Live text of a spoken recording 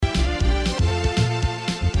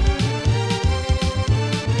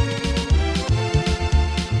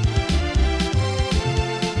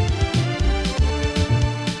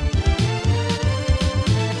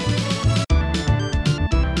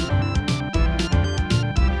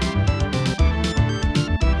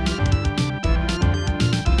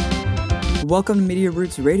Welcome to Media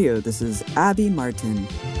Roots Radio. This is Abby Martin.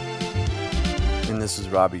 And this is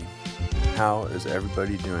Robbie. How is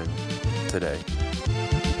everybody doing today?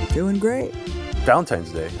 Doing great.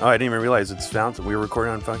 Valentine's Day. Oh, I didn't even realize it's Valentine's. We were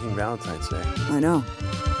recording on fucking Valentine's Day. I know.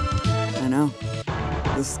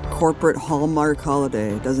 This corporate Hallmark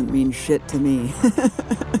holiday doesn't mean shit to me.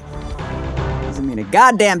 Doesn't mean a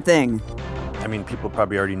goddamn thing. I mean, people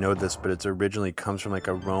probably already know this, but it originally comes from like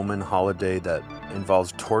a Roman holiday that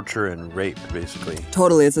involves torture and rape, basically.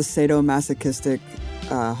 Totally. It's a sadomasochistic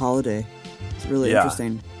holiday. It's really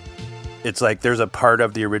interesting. It's like there's a part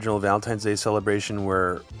of the original Valentine's Day celebration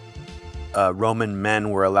where Roman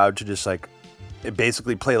men were allowed to just like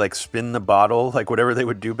basically play like spin the bottle, like whatever they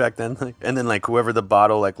would do back then. And then like whoever the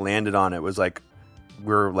bottle like landed on, it was like,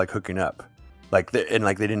 we're like hooking up. Like, they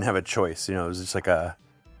didn't have a choice. You know, it was just like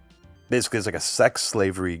basically it's like a sex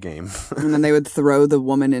slavery game. And then they would throw the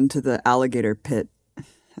woman into the alligator pit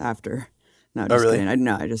after. No, just really? kidding.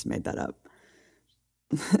 I just made that up.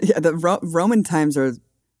 Yeah, the Roman times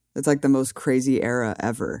it's like the most crazy era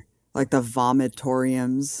ever. Like the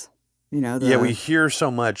vomitoriums, you know. Yeah, we hear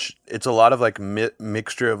so much. It's a lot of like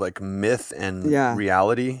mixture of like myth and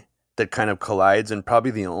reality that kind of collides. And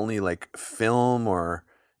probably the only like film or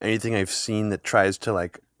anything I've seen that tries to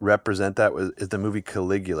like represent that is the movie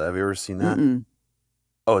Caligula. Have you ever seen that? Mm-mm.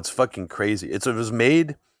 Oh, it's fucking crazy. It was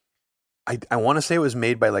made, I want to say it was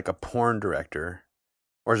made by like a porn director,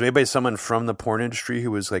 or it was made by someone from the porn industry who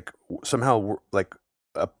was like somehow like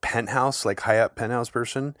a penthouse, like high up penthouse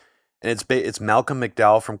person. And it's Malcolm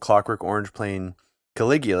McDowell from Clockwork Orange playing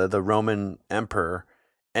Caligula, the Roman emperor,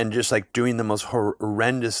 and just like doing the most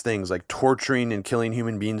horrendous things, like torturing and killing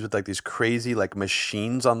human beings with like these crazy like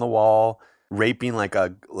machines on the wall, raping like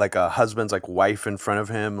a husband's like wife in front of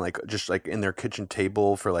him, like just like in their kitchen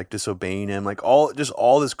table for like disobeying him, like all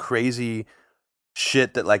this crazy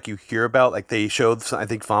shit that like you hear about. Like they showed, I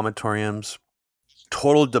think, vomitoriums,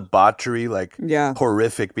 total debauchery, like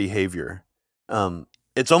horrific behavior.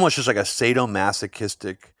 It's almost just like a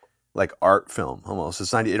sadomasochistic like art film almost.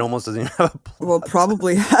 It's not. It almost doesn't even have a plot. Well,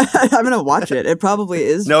 probably. I'm gonna watch it. It probably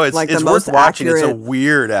is. No, it's like it's the worth most watching. accurate. It's a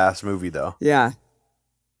weird ass movie though. Yeah.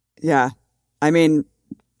 I mean,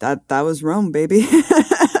 that was Rome, baby.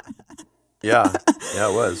 Yeah,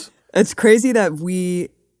 it was. It's crazy that we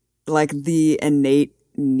like the innate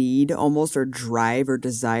need almost or drive or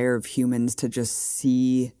desire of humans to just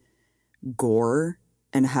see gore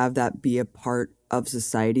and have that be a part of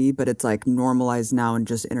society, but it's like normalized now in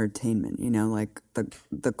just entertainment, you know, like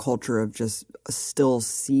the culture of just still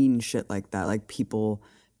seeing shit like that, like people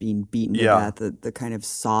being beaten to death, the kind of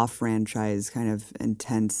Saw franchise, kind of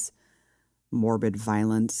intense, morbid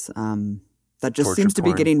violence that just torture seems to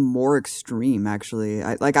porn. be getting more extreme, actually.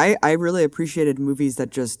 I really appreciated movies that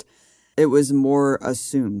just, it was more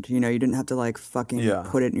assumed, you know, you didn't have to like fucking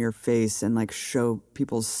put it in your face and like show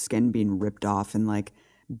people's skin being ripped off and like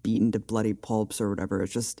beaten to bloody pulps or whatever.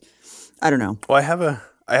 It's just, I don't know. Well, I have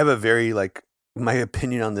a very like, my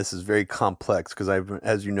opinion on this is very complex because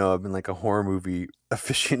as you know, I've been like a horror movie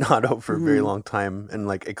aficionado for a very long time and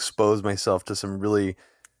like exposed myself to some really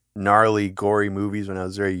gnarly, gory movies when I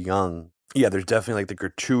was very young. Yeah, there's definitely like the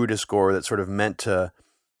gratuitous gore that's sort of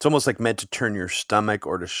it's almost like meant to turn your stomach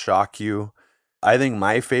or to shock you. I think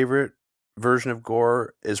my favorite version of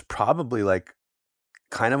gore is probably like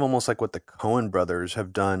kind of almost like what the Coen brothers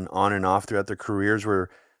have done on and off throughout their careers, where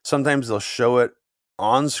sometimes they'll show it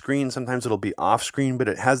on screen, sometimes it'll be off screen, but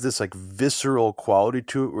it has this like visceral quality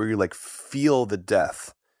to it where you like feel the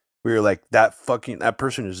death, where you're like, that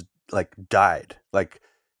person is like died. Like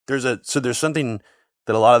there's something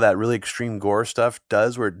that a lot of that really extreme gore stuff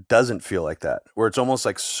does where it doesn't feel like that, where it's almost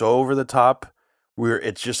like so over the top, where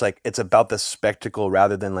it's just like, it's about the spectacle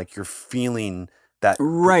rather than like you're feeling that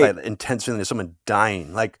intense feeling of someone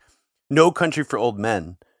dying. Like No Country for Old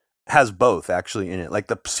Men has both actually in it. Like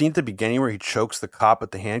the scene at the beginning where he chokes the cop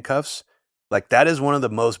with the handcuffs, like that is one of the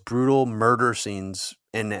most brutal murder scenes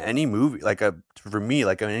in any movie. Like for me,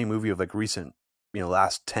 like in any movie of like recent, you know,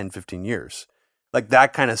 last 10, 15 years. Like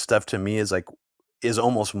that kind of stuff to me is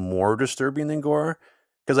almost more disturbing than gore.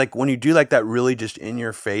 Because like when you do like that really just in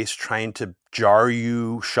your face, trying to jar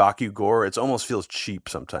you, shock you gore, it almost feels cheap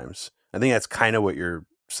sometimes. I think that's kind of what you're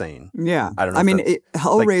saying. Yeah. I don't know. I mean,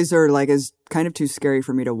 Hellraiser like is kind of too scary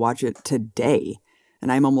for me to watch it today.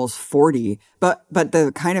 And I'm almost 40. But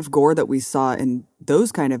the kind of gore that we saw in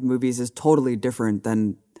those kind of movies is totally different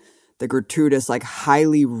than the gratuitous, like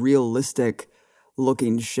highly realistic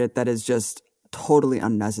looking shit that is just totally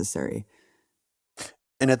unnecessary.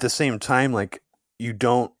 And at the same time, like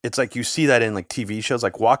it's like you see that in like TV shows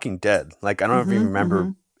like Walking Dead. Like I don't know if you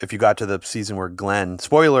remember if you got to the season where Glenn,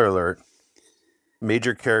 spoiler alert,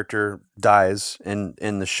 major character dies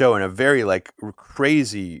in the show in a very like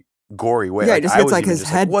crazy gory way. Yeah, like, it just I gets was like even his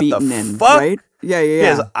just head what beaten the in, fuck? right? Yeah,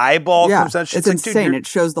 His eyeball yeah. comes out. It's like, insane. Dude, it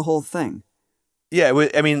shows the whole thing. Yeah,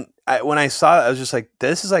 I mean, when I saw it, I was just like,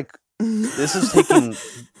 this is taking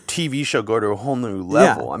TV show go to a whole new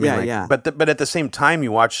level. Yeah, I mean, yeah. But at the same time,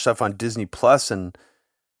 you watch stuff on Disney Plus and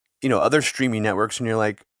other streaming networks, and you're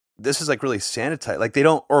like, this is like really sanitized. Like they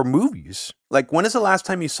don't, or movies. Like when is the last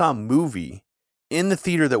time you saw a movie in the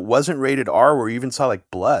theater that wasn't rated R, where you even saw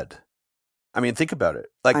like blood? I mean, think about it.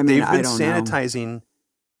 Like they've been sanitizing.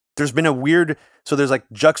 There's been a weird, so there's like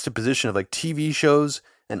juxtaposition of like TV shows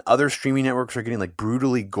and other streaming networks are getting like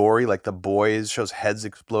brutally gory, like The Boys shows heads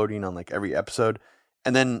exploding on like every episode.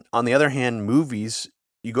 And then on the other hand, movies,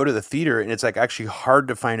 you go to the theater and it's like actually hard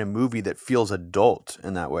to find a movie that feels adult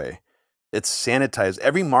in that way. It's sanitized.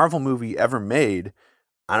 Every Marvel movie ever made,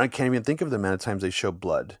 can't even think of the amount of times they show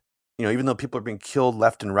blood. Even though people are being killed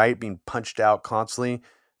left and right, being punched out constantly,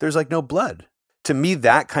 there's like no blood. To me,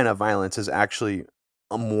 that kind of violence is actually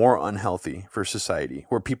more unhealthy for society,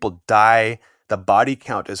 where people die, the body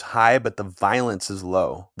count is high, but the violence is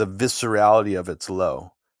low. The viscerality of it's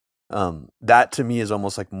low. That to me is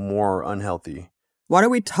almost like more unhealthy. Why don't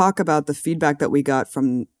we talk about the feedback that we got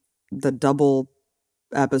from the double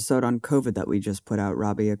episode on COVID that we just put out,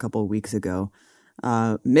 Robbie, a couple of weeks ago?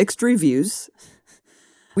 Mixed reviews.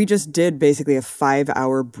 We just did basically a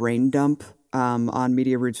 5-hour brain dump on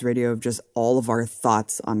Media Roots Radio of just all of our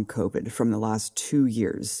thoughts on COVID from the last 2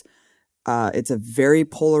 years. It's a very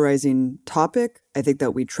polarizing topic. I think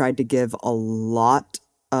that we tried to give a lot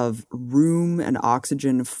of room and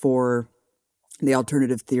oxygen for the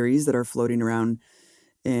alternative theories that are floating around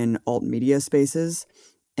in alt media spaces.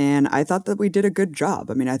 And I thought that we did a good job.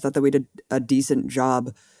 I mean, I thought that we did a decent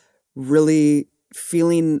job really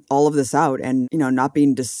feeling all of this out and, not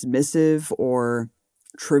being dismissive or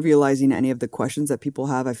trivializing any of the questions that people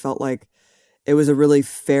have. I felt like it was a really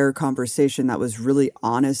fair conversation that was really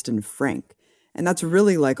honest and frank. And that's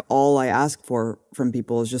really like all I ask for from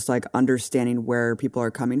people is just like understanding where people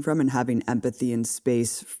are coming from and having empathy and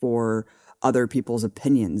space for other people's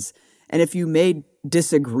opinions. And if you may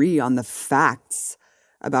disagree on the facts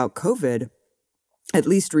about COVID, at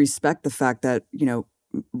least respect the fact that,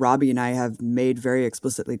 Robbie and I have made very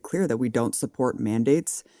explicitly clear that we don't support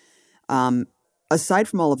mandates. Aside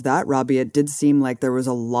from all of that, Robbie, it did seem like there was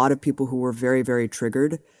a lot of people who were very, very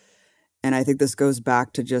triggered. And I think this goes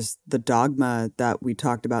back to just the dogma that we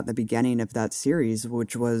talked about in the beginning of that series,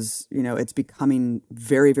 which was, it's becoming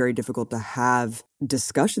very, very difficult to have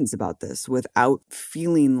discussions about this without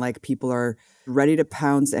feeling like people are ready to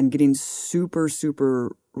pounce and getting super,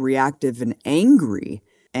 super reactive and angry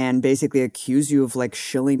and basically accuse you of like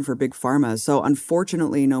shilling for big pharma. So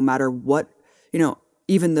unfortunately, no matter what,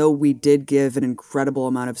 even though we did give an incredible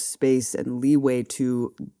amount of space and leeway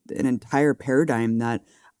to an entire paradigm that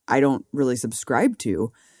I don't really subscribe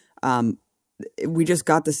to, we just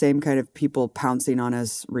got the same kind of people pouncing on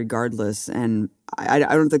us regardless. And I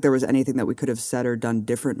don't think there was anything that we could have said or done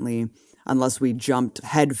differently unless we jumped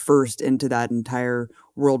head first into that entire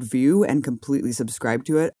worldview and completely subscribed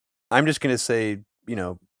to it. I'm just going to say,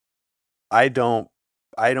 I don't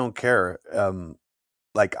care.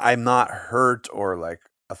 Like I'm not hurt or like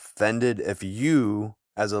offended if you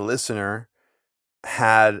as a listener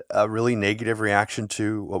had a really negative reaction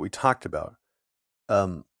to what we talked about.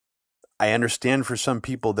 I understand for some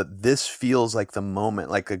people that this feels like the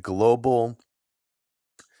moment, like there's a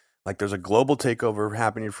global takeover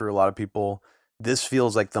happening for a lot of people. This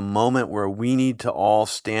feels like the moment where we need to all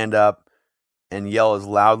stand up and yell as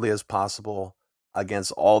loudly as possible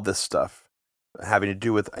against all this stuff having to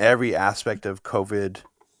do with every aspect of COVID,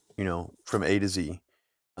 from A to Z.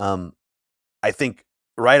 I think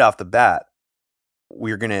right off the bat,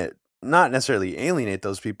 we're going to not necessarily alienate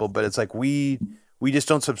those people, but it's like we just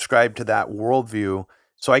don't subscribe to that worldview.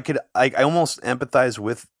 So I almost empathize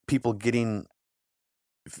with people getting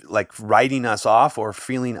like writing us off or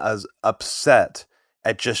feeling us upset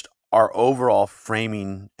at just our overall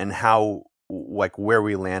framing and how like where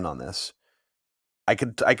we land on this. I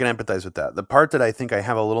can empathize with that. The part that I think I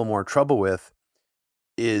have a little more trouble with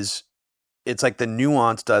is it's like the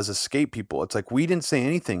nuance does escape people. It's like we didn't say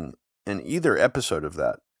anything in either episode of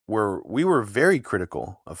that where we were very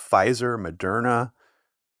critical of Pfizer, Moderna,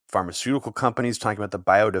 pharmaceutical companies, talking about the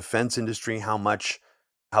biodefense industry,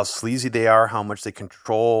 how sleazy they are, how much they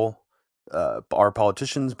control our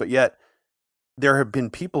politicians. But yet there have been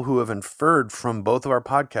people who have inferred from both of our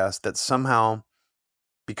podcasts that somehow,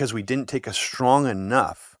 because we didn't take a strong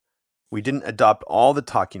enough, we didn't adopt all the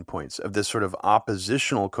talking points of this sort of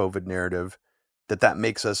oppositional COVID narrative, that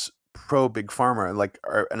makes us pro big pharma, like,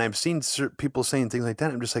 and I've seen people saying things like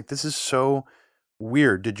that. I'm just like, this is so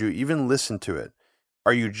weird. Did you even listen to it?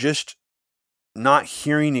 Are you just not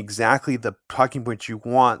hearing exactly the talking points you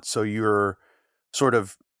want? So you're sort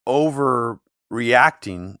of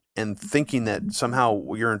overreacting and thinking that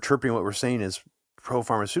somehow you're interpreting what we're saying as pro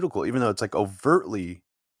pharmaceutical, even though it's like overtly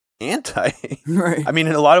anti. Right. I mean,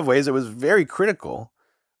 in a lot of ways, it was very critical.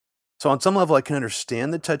 So on some level, I can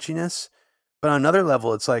understand the touchiness, but on another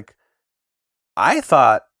level, it's like, I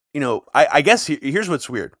thought, I guess here's what's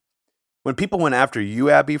weird. When people went after you,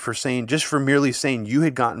 Abby, for merely saying you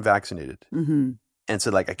had gotten vaccinated Mm-hmm. and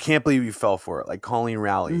said, like, I can't believe you fell for it, like Colleen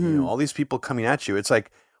Rowley, Mm-hmm. all these people coming at you. It's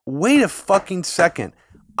like, wait a fucking second.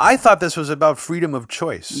 I thought this was about freedom of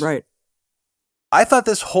choice. Right. I thought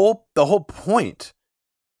the whole point,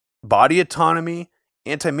 body autonomy,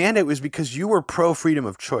 anti-mandate, was because you were pro freedom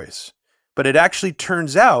of choice. But it actually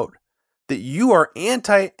turns out that you are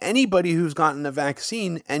anti anybody who's gotten a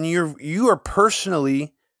vaccine, and you are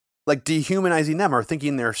personally like dehumanizing them, or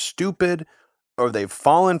thinking they're stupid, or they've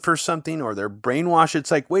fallen for something, or they're brainwashed.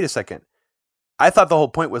 It's like, wait a second. I thought the whole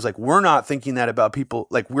point was like, we're not thinking that about people.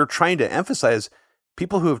 Like, we're trying to emphasize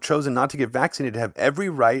people who have chosen not to get vaccinated have every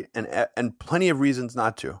right and plenty of reasons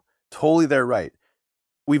not to. Totally their right.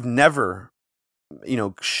 We've never,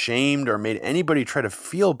 shamed or made anybody try to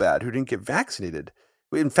feel bad who didn't get vaccinated.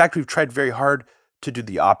 In fact, we've tried very hard to do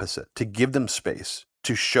the opposite, to give them space,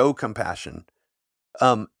 to show compassion.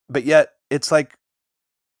 But yet it's like,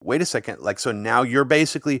 wait a second. Like, so now you're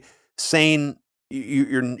basically saying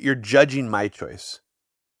you're judging my choice,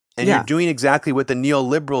 and you're doing exactly what the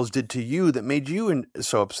neoliberals did to you that made you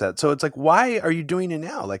so upset. So it's like, why are you doing it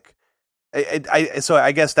now? Like, so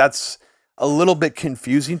I guess that's a little bit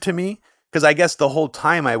confusing to me, because I guess the whole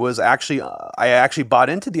time I actually bought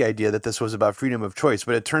into the idea that this was about freedom of choice,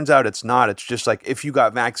 but it turns out it's not. It's just like, if you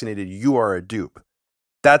got vaccinated, you are a dupe.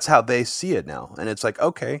 That's how they see it now. And it's like,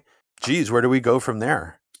 okay, geez, where do we go from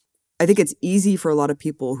there? I think it's easy for a lot of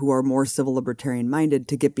people who are more civil libertarian minded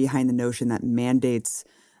to get behind the notion that mandates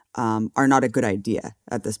are not a good idea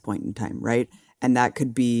at this point in time, right? And that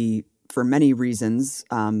could be for many reasons.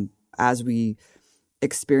 As we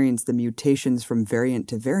experience the mutations from variant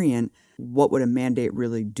to variant, what would a mandate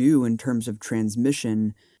really do in terms of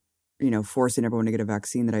transmission? Forcing everyone to get a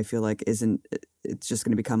vaccine that I feel like it's just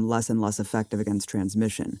going to become less and less effective against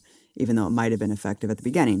transmission, even though it might have been effective at the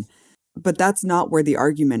beginning. But that's not where the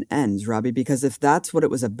argument ends, Robbie, because if that's what it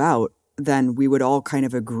was about, then we would all kind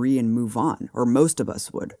of agree and move on, or most of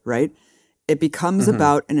us would, right? It becomes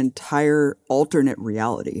about an entire alternate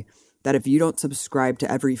reality that if you don't subscribe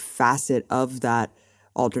to every facet of that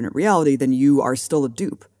alternate reality, then you are still a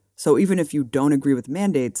dupe. So even if you don't agree with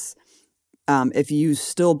mandates, if you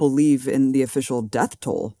still believe in the official death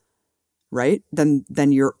toll, right,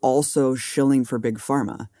 then you're also shilling for big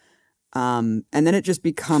pharma. And then it just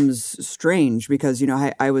becomes strange because,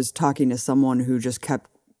 I was talking to someone who just kept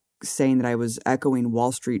saying that I was echoing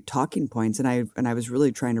Wall Street talking points. And I was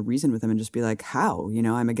really trying to reason with him and just be like, how?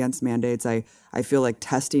 I'm against mandates. I feel like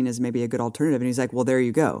testing is maybe a good alternative. And he's like, well, there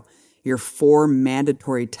you go. You're for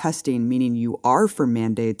mandatory testing, meaning you are for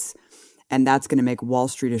mandates. And that's going to make Wall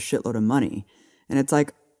Street a shitload of money. And it's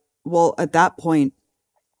like, well, at that point,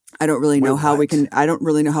 I don't really know how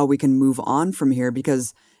we can move on from here,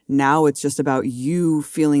 because now it's just about you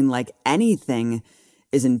feeling like anything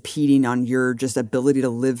is impeding on your just ability to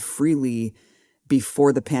live freely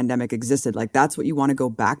before the pandemic existed. Like, that's what you want to go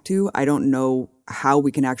back to. I don't know how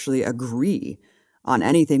we can actually agree on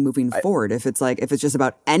anything moving forward. If it's just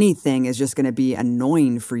about anything is just going to be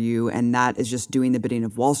annoying for you, and that is just doing the bidding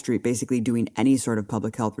of Wall Street, basically doing any sort of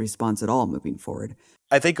public health response at all moving forward.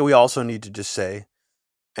 I think we also need to just say,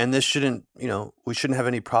 and this shouldn't, we shouldn't have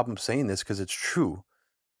any problem saying this because it's true.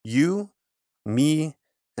 You, me,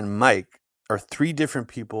 and Mike are three different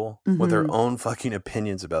people with their own fucking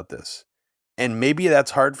opinions about this. And maybe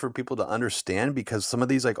that's hard for people to understand because some of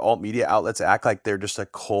these like alt media outlets act like they're just a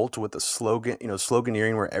cult with a slogan,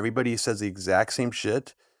 sloganeering where everybody says the exact same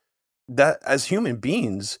shit. That as human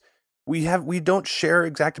beings, we don't share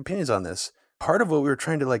exact opinions on this. Part of what we were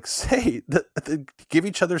trying to like say, that give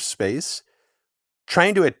each other space,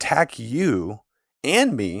 trying to attack you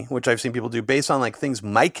and me, which I've seen people do based on like things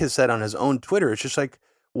Mike has said on his own Twitter. It's just like,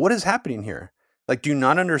 what is happening here? Like, do you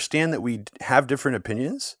not understand that we have different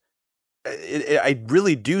opinions? I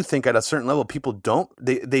really do think at a certain level, people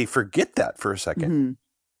they forget that for a second.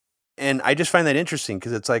 And I just find that interesting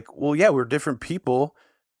because it's like, well, yeah, we're different people.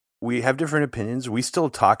 We have different opinions. We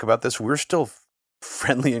still talk about this. We're still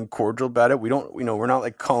friendly and cordial about it. We don't, we're not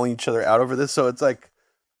like calling each other out over this. So it's like,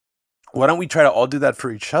 why don't we try to all do that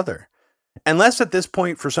for each other? Unless at this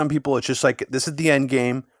point, for some people, it's just like, this is the end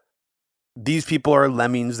game. These people are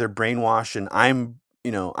lemmings, they're brainwashed, and I'm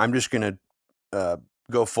just going to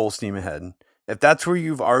go full steam ahead. If that's where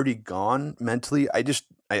you've already gone mentally, I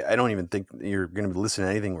don't even think you're going to listen to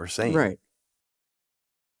anything we're saying. Right.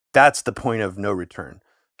 That's the point of no return.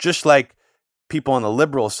 Just like people on the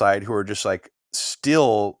liberal side who are just like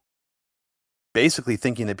still basically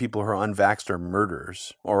thinking that people who are unvaxxed are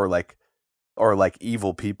murderers or like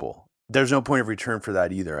evil people. There's no point of return for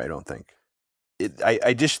that either, I don't think.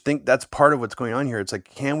 I just think that's part of what's going on here. It's like,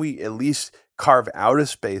 can we at least carve out a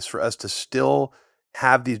space for us to still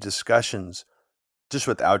have these discussions just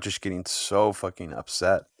without just getting so fucking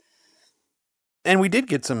upset? And we did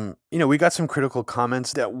get some, we got some critical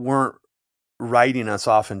comments that weren't writing us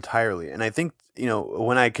off entirely. And I think,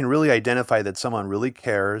 when I can really identify that someone really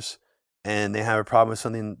cares and they have a problem with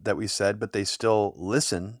something that we said, but they still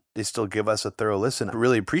listen, they still give us a thorough listen, I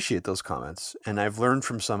really appreciate those comments. And I've learned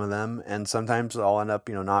from some of them, and sometimes I'll end up,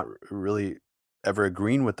 not really ever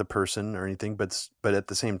agreeing with the person or anything, but at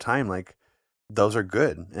the same time, like, those are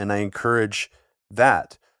good. And I encourage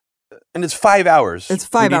that. And it's 5 hours. It's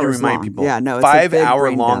 5 hours to remind long. people. Yeah, no, it's 5 a big hour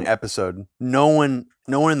brain long dump. episode. No one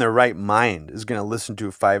in their right mind is going to listen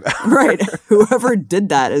to 5 hours. Right. Whoever did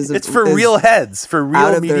that is it's for real heads, for real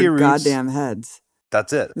out of media their roots. goddamn heads.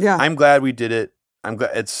 That's it. Yeah. I'm glad we did it. I'm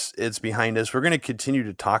glad it's behind us. We're going to continue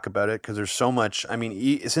to talk about it because there's so much. I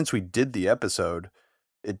mean, since we did the episode,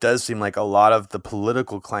 it does seem like a lot of the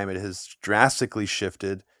political climate has drastically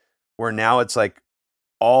shifted, where now it's like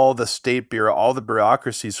all the state bureau, all the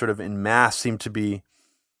bureaucracies sort of in mass seem to be,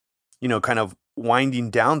 kind of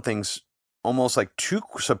winding down things almost like too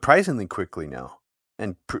surprisingly quickly now,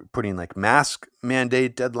 and putting like mask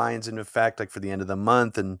mandate deadlines into effect, like for the end of the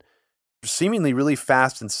month, and seemingly really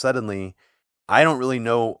fast and suddenly. I don't really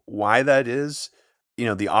know why that is.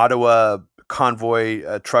 The Ottawa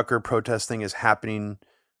convoy trucker protest thing is happening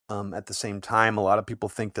at the same time. A lot of people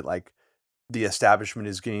think that like the establishment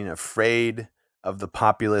is getting afraid of the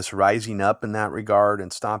populace rising up in that regard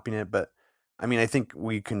and stopping it. But I mean, I think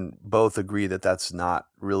we can both agree that that's not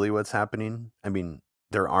really what's happening. I mean,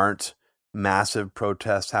 there aren't massive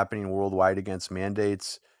protests happening worldwide against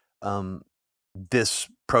mandates. This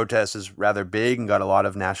protest is rather big and got a lot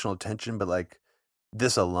of national attention, but like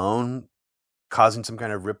this alone causing some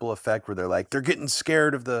kind of ripple effect where they're getting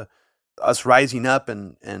scared of us rising up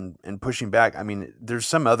and pushing back. I mean, there's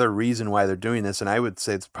some other reason why they're doing this, and I would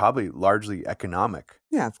say it's probably largely economic.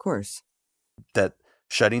 Yeah, of course. That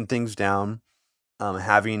shutting things down,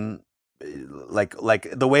 having like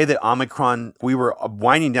the way that Omicron, we were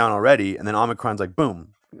winding down already, and then Omicron's like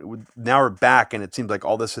boom, now we're back, and it seems like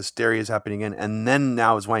all this hysteria is happening again, and then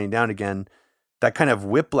now it's winding down again. That kind of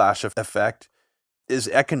whiplash effect is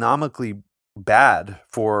economically bad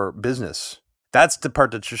for business. That's the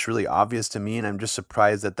part that's just really obvious to me, and I'm just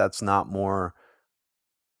surprised that that's not more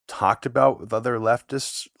talked about with other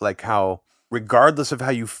leftists, like how regardless of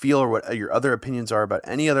how you feel or what your other opinions are about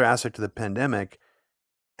any other aspect of the pandemic,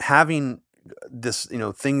 having this,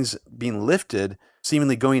 things being lifted,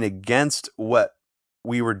 seemingly going against what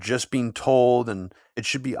we were just being told, and it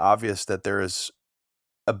should be obvious that there is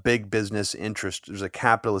a big business interest, there's a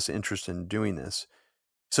capitalist interest in doing this.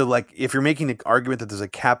 So like if you're making an argument that there's a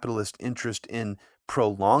capitalist interest in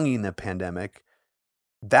prolonging the pandemic,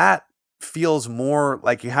 that feels more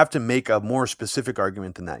like you have to make a more specific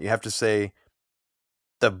argument than that. You have to say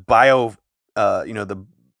the the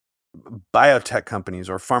biotech companies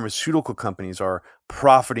or pharmaceutical companies are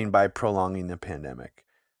profiting by prolonging the pandemic.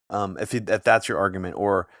 If that's your argument,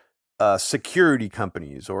 or security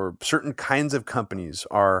companies or certain kinds of companies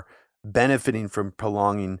are benefiting from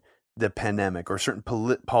prolonging the pandemic, or certain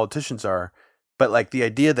politicians are, but like the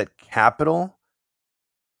idea that capital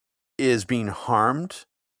is being harmed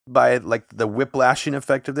by like the whiplashing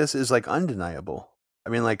effect of this is like undeniable. I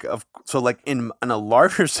mean, like, so like in a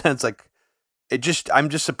larger sense, like I'm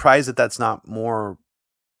just surprised that that's not more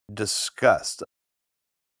discussed.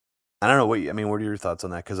 I don't know what are your thoughts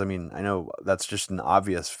on that? Because I mean, I know that's just an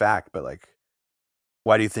obvious fact, but like,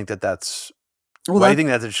 why do you think that's? Why do you think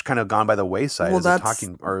that's just kind of gone by the wayside as a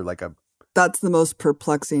talking or like a? That's the most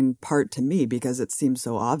perplexing part to me, because it seems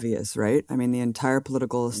so obvious, right? I mean, the entire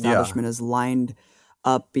political establishment is lined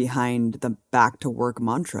up behind the back to work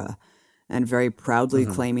mantra and very proudly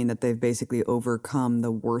claiming that they've basically overcome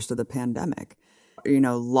the worst of the pandemic.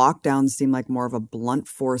 Lockdowns seem like more of a blunt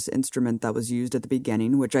force instrument that was used at the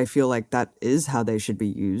beginning, which I feel like that is how they should be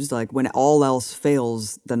used. Like when all else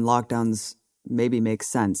fails, then lockdowns maybe make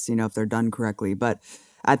sense, if they're done correctly. But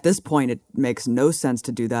at this point, it makes no sense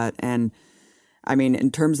to do that. And I mean,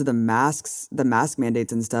 in terms of the mask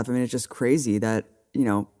mandates and stuff, I mean, it's just crazy that,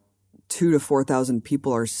 2 to 4,000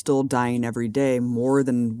 people are still dying every day, more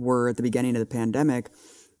than were at the beginning of the pandemic.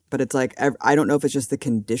 But it's like, I don't know if it's just the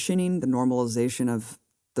conditioning, the normalization of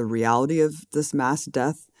the reality of this mass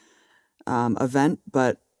death event.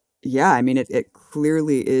 But yeah, I mean, it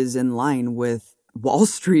clearly is in line with Wall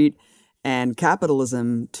Street and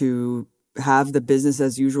capitalism to have the business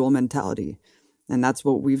as usual mentality. And that's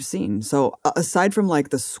what we've seen. So aside from like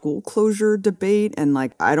the school closure debate and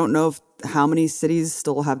like, I don't know how many cities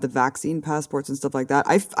still have the vaccine passports and stuff like that.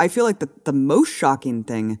 I feel like the most shocking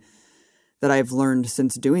thing that I've learned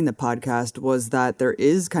since doing the podcast was that there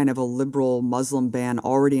is kind of a liberal Muslim ban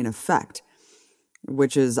already in effect,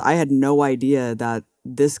 which is, I had no idea that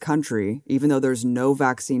this country, even though there's no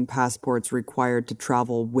vaccine passports required to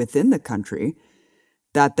travel within the country,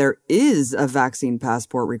 that there is a vaccine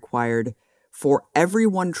passport required for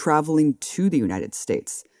everyone traveling to the United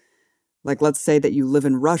States. Like, let's say that you live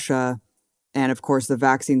in Russia, and of course the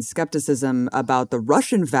vaccine skepticism about the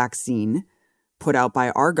Russian vaccine put out by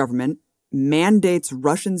our government mandates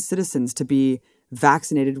Russian citizens to be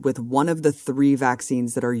vaccinated with one of the 3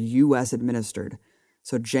 vaccines that are U.S. administered.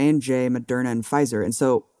 So J&J, Moderna, and Pfizer. And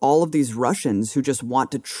so all of these Russians who just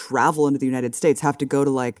want to travel into the United States have to go to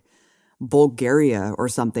like Bulgaria or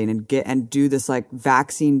something and do this like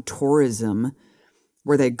vaccine tourism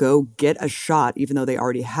where they go get a shot, even though they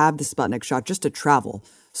already have the Sputnik shot, just to travel.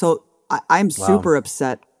 So I'm super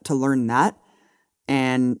upset to learn that.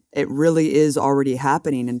 And it really is already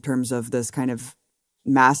happening in terms of this kind of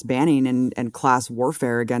mass banning and class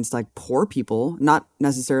warfare against like poor people, not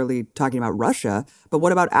necessarily talking about Russia, but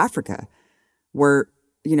what about Africa, where,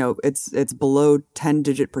 it's below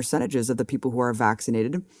 10-digit percentages of the people who are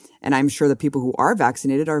vaccinated. And I'm sure the people who are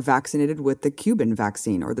vaccinated with the Cuban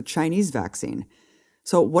vaccine or the Chinese vaccine.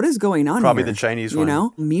 So what is going on Probably here? The Chinese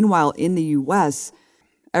one. Meanwhile, in the U.S.,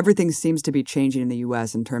 everything seems to be changing in the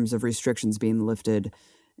U.S. in terms of restrictions being lifted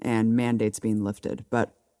and mandates being lifted.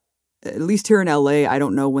 But at least here in L.A., I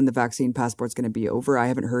don't know when the vaccine passport's going to be over. I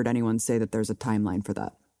haven't heard anyone say that there's a timeline for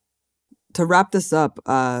that. To wrap this up,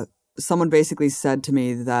 someone basically said to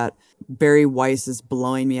me that Barry Weiss is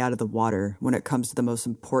blowing me out of the water when it comes to the most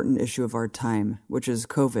important issue of our time, which is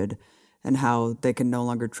COVID, and how they can no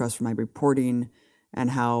longer trust my reporting,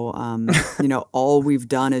 and how, all we've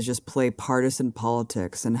done is just play partisan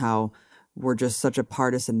politics, and how we're just such a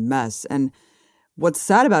partisan mess. And what's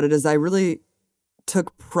sad about it is I really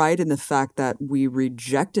took pride in the fact that we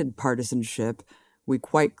rejected partisanship. We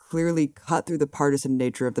quite clearly cut through the partisan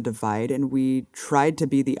nature of the divide, and we tried to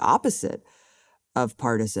be the opposite of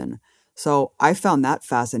partisan. So I found that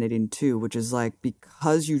fascinating too, which is like,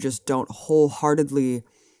 because you just don't wholeheartedly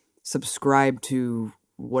subscribe to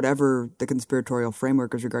whatever the conspiratorial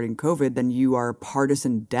framework is regarding COVID, then you are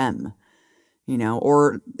partisan Dem,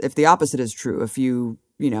 or if the opposite is true, if you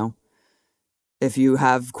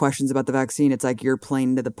have questions about the vaccine, it's like you're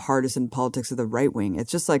playing to the partisan politics of the right wing.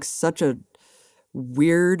 It's just like such a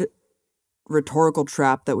weird rhetorical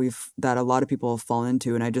trap that a lot of people have fallen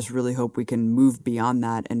into. And I just really hope we can move beyond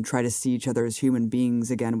that and try to see each other as human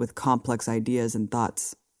beings again with complex ideas and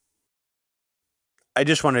thoughts. I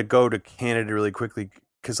just want to go to Canada really quickly,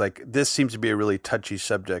 because like this seems to be a really touchy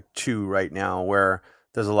subject too right now, where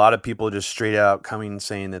there's a lot of people just straight out coming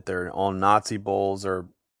saying that they're all Nazi bulls or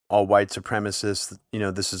all white supremacists.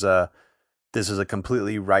 This is a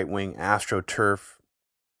completely right-wing AstroTurf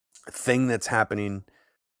thing that's happening.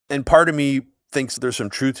 And part of me thinks there's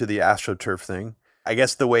some truth to the AstroTurf thing. I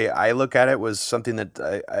guess the way I look at it was something that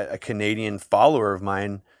a Canadian follower of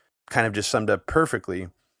mine kind of just summed up perfectly.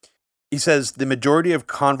 He says, the majority of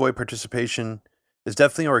convoy participation is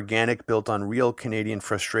definitely organic, built on real Canadian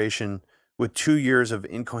frustration with 2 years of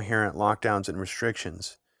incoherent lockdowns and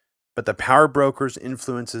restrictions. But the power brokers,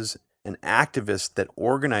 influences, and activists that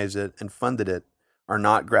organize it and funded it are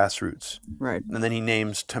not grassroots. Right. And then he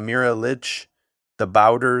names Tamara Lich, the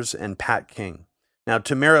Bowders, and Pat King. Now,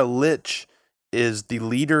 Tamara Lich is the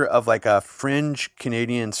leader of like a fringe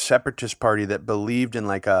Canadian separatist party that believed in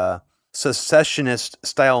like a secessionist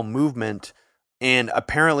style movement. And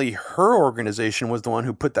apparently her organization was the one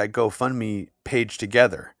who put that GoFundMe page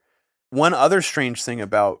together. One other strange thing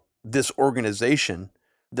about this organization,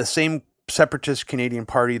 the same separatist Canadian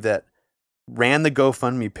party that ran the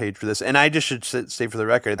GoFundMe page for this, and I just should say for the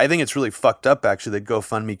record, I think it's really fucked up actually that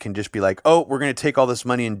GoFundMe can just be like, oh, we're going to take all this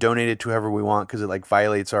money and donate it to whoever we want because it like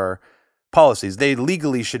violates our policies. They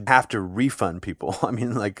legally should have to refund people. I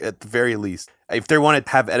mean, like at the very least, if they want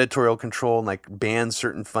to have editorial control and like ban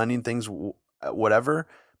certain funding things, whatever,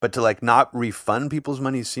 but to like not refund people's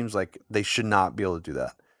money seems like they should not be able to do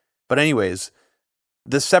that. But anyways,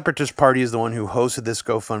 the Separatist Party is the one who hosted this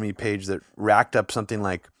GoFundMe page that racked up something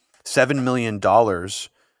like $7 million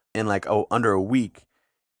in like under a week.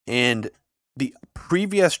 And the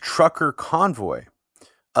previous trucker convoy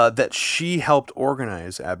that she helped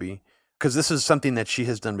organize, Abby, because this is something that she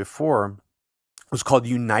has done before, was called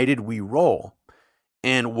United We Roll.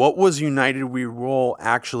 And what was United We Roll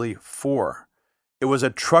actually for? It was a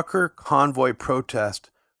trucker convoy protest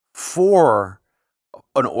for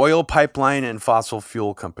an oil pipeline and fossil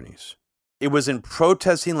fuel companies. It was in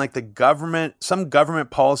protesting like some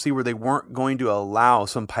government policy where they weren't going to allow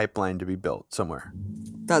some pipeline to be built somewhere.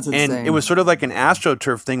 That's insane. And it was sort of like an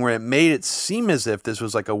AstroTurf thing where it made it seem as if this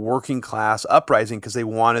was like a working class uprising because they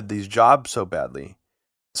wanted these jobs so badly.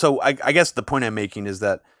 So I guess the point I'm making is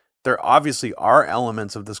that there obviously are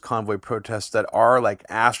elements of this convoy protest that are like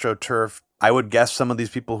AstroTurf. I would guess some of these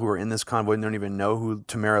people who are in this convoy don't even know who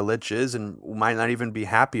Tamara Lich is and might not even be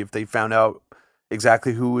happy if they found out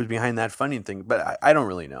exactly who was behind that funding thing. But I don't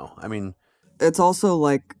really know. I mean, it's also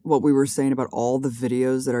like what we were saying about all the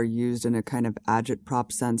videos that are used in a kind of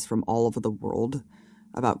agitprop sense from all over the world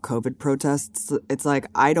about COVID protests. It's like,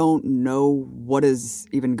 I don't know what is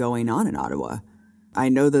even going on in Ottawa. I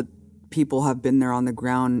know that people have been there on the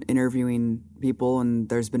ground interviewing people, and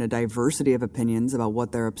there's been a diversity of opinions about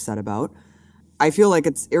what they're upset about. I feel like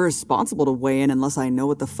it's irresponsible to weigh in unless I know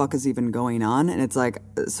what the fuck is even going on. And it's like,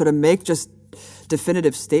 so to make just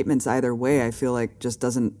definitive statements either way, I feel like just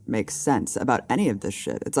doesn't make sense about any of this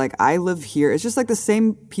shit. It's like, I live here. It's just like the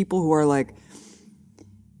same people who are like,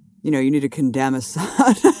 you need to condemn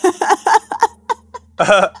Assad.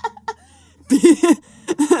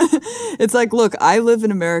 It's like, look, I live in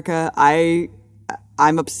America.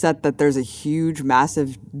 I'm upset that there's a huge,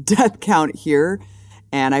 massive death count here.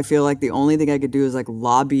 And I feel like the only thing I could do is like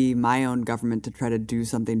lobby my own government to try to do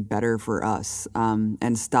something better for us,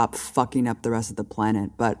 and stop fucking up the rest of the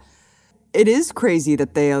planet. But it is crazy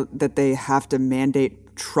that they have to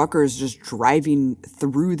mandate truckers just driving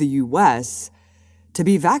through the U.S. to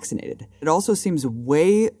be vaccinated. It also seems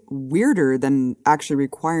way weirder than actually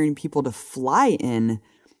requiring people to fly in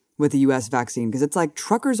with the U.S. vaccine, because it's like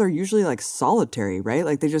truckers are usually like solitary, right?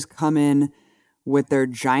 Like they just come in with their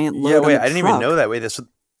giant load. Yeah, wait, on the I didn't truck. even know that. Wait,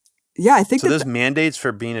 yeah, I think so. There's mandates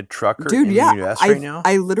for being a trucker dude, in yeah, the U.S. right now.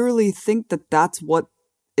 I literally think that that's what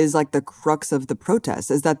is like the crux of the protest,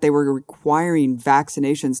 is that they were requiring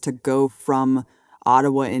vaccinations to go from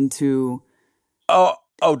Ottawa into. Oh,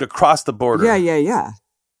 to cross the border. Yeah.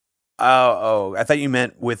 Oh, I thought you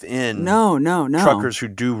meant within. No. Truckers who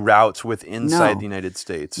do routes inside the United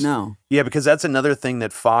States. No. Yeah, because that's another thing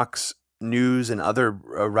that Fox News and other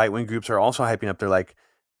right-wing groups are also hyping up. They're like,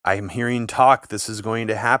 I'm hearing talk this is going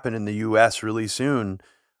to happen in the U.S. really soon.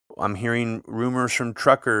 I'm hearing rumors from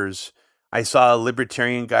truckers. I saw a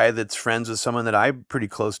libertarian guy that's friends with someone that I'm pretty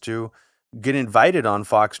close to get invited on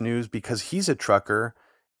Fox News because he's a trucker,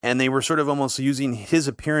 and they were sort of almost using his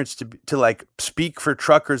appearance to like speak for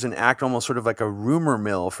truckers and act almost sort of like a rumor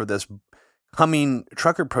mill for this coming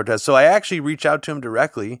trucker protest. So I actually reached out to him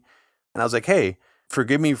directly, and I was like, hey,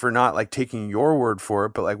 forgive me for not like taking your word for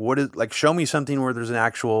it, but like, what is like, show me something where there's an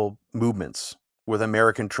actual movements with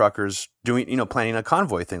American truckers doing, planning a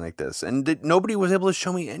convoy thing like this. And nobody was able to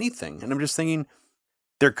show me anything. And I'm just thinking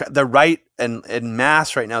the right and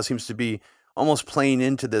mass right now seems to be almost playing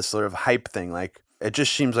into this sort of hype thing. Like, it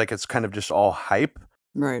just seems like it's kind of just all hype.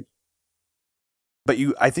 Right. But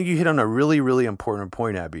I think you hit on a really, really important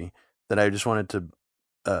point, Abby, that I just wanted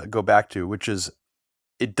to go back to, which is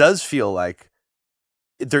it does feel like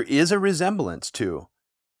there is a resemblance to,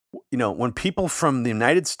 when people from the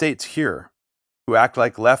United States here who act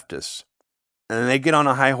like leftists, and they get on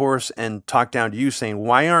a high horse and talk down to you saying,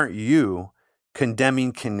 why aren't you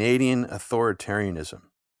condemning Canadian authoritarianism?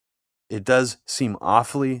 It does seem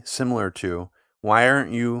awfully similar to, why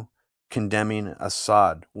aren't you condemning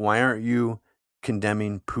Assad? Why aren't you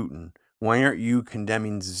condemning Putin? Why aren't you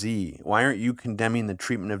condemning Xi? Why aren't you condemning the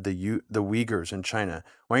treatment of the Uyghurs in China?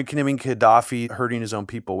 Why aren't you condemning Gaddafi hurting his own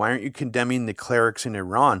people? Why aren't you condemning the clerics in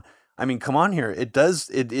Iran? I mean, come on here. It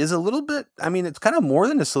is a little bit, I mean, it's kind of more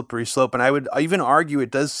than a slippery slope. And I would even argue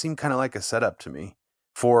it does seem kind of like a setup to me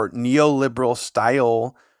for neoliberal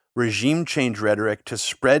style regime change rhetoric to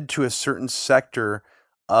spread to a certain sector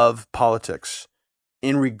of politics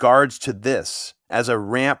in regards to this as a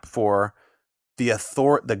ramp for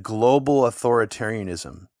the global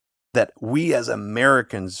authoritarianism that we as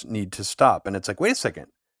Americans need to stop. And it's like, wait a second,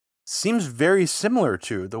 seems very similar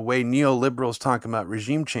to the way neoliberals talk about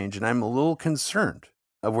regime change. And I'm a little concerned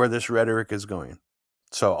of where this rhetoric is going.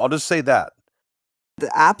 So I'll just say that.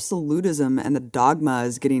 The absolutism and the dogma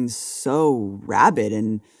is getting so rabid,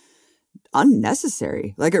 and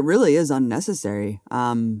unnecessary. Like, it really is unnecessary.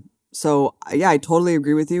 So yeah, I totally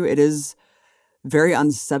agree with you. It is very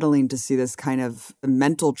unsettling to see this kind of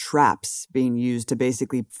mental traps being used to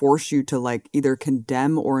basically force you to like either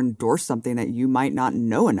condemn or endorse something that you might not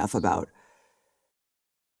know enough about.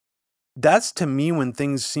 That's to me when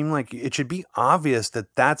things seem like it should be obvious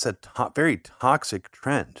that that's a very toxic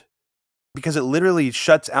trend, because it literally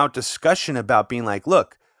shuts out discussion about being like,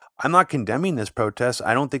 look, I'm not condemning this protest.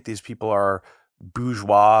 I don't think these people are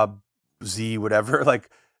bourgeois, whatever. Like,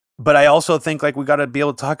 but I also think like we got to be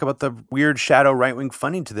able to talk about the weird shadow right wing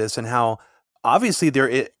funding to this and how obviously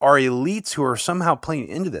there are elites who are somehow playing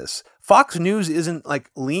into this. Fox News isn't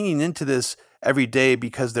like leaning into this every day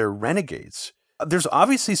because they're renegades. There's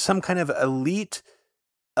obviously some kind of elite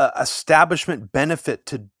establishment benefit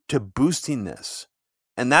to boosting this.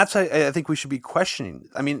 And that's, I think we should be questioning.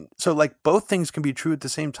 I mean, so like both things can be true at the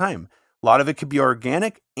same time. A lot of it could be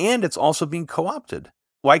organic and it's also being co-opted.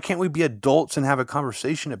 Why can't we be adults and have a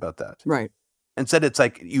conversation about that? Right. Instead, it's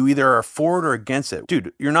like you either are for it or against it.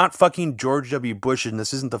 Dude, you're not fucking George W. Bush and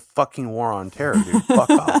this isn't the fucking war on terror, dude. Fuck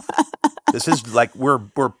off. This is like, we're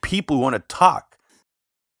people who want to talk.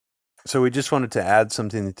 So we just wanted to add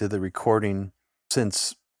something to the recording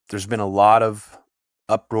since there's been a lot of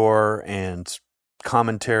uproar and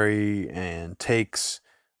commentary and takes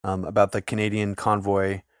about the Canadian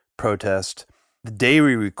convoy protest. The day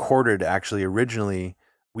we recorded, actually, originally,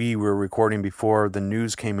 we were recording before the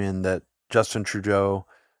news came in that Justin Trudeau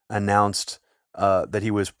announced that he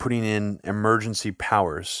was putting in emergency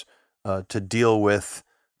powers to deal with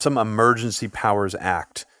some Emergency Powers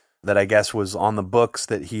Act that I guess was on the books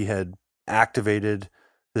that he had activated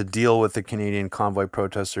to deal with the Canadian convoy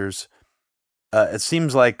protesters. It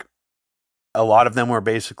seems like a lot of them were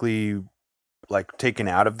basically like taken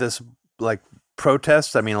out of this like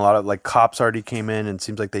protest. I mean, a lot of like cops already came in and it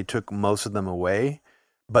seems like they took most of them away.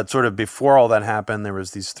 But sort of before all that happened, there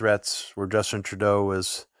was these threats where Justin Trudeau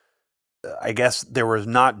was, I guess there was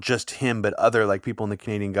not just him, but other like people in the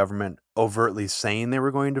Canadian government overtly saying they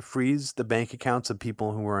were going to freeze the bank accounts of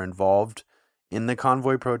people who were involved in the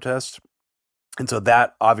convoy protest. And so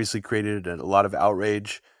that obviously created a lot of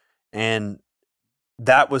outrage. And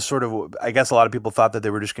that was sort of, I guess a lot of people thought that they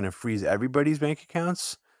were just going to freeze everybody's bank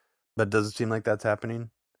accounts, but it doesn't seem like that's happening.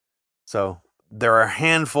 So there are a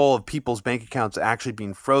handful of people's bank accounts actually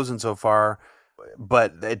being frozen so far,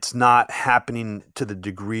 but it's not happening to the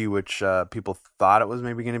degree which people thought it was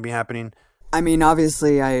maybe going to be happening. I mean,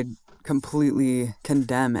 obviously, I completely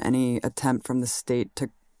condemn any attempt from the state to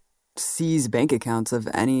seize bank accounts of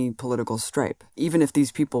any political stripe. Even if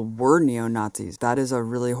these people were neo-Nazis, that is a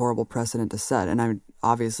really horrible precedent to set. And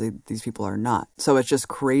obviously, these people are not. So it's just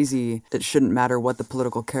crazy. It shouldn't matter what the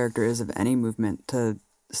political character is of any movement to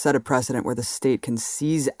set a precedent where the state can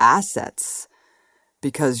seize assets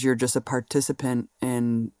because you're just a participant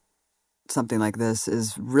in something like this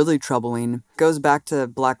is really troubling. It goes back to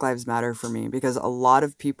Black Lives Matter for me, because a lot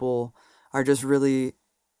of people are just really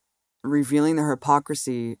revealing their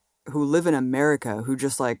hypocrisy who live in America, who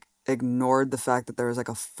just like ignored the fact that there was like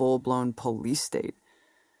a full-blown police state.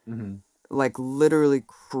 Mm-hmm. Like literally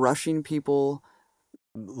crushing people.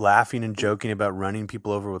 Laughing and joking about running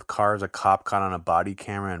people over with cars. A cop caught on a body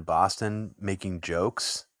camera in Boston making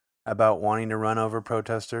jokes about wanting to run over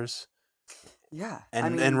protesters. Yeah.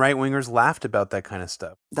 And right-wingers laughed about that kind of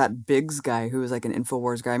stuff. That Biggs guy who was like an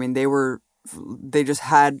InfoWars guy, I mean, they just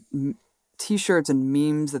had T-shirts and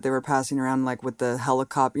memes that they were passing around, like with the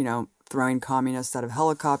helicopter, throwing communists out of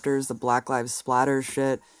helicopters, the Black Lives Splatter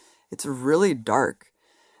shit. It's really dark.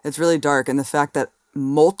 It's really dark. And the fact that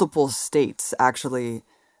multiple states actually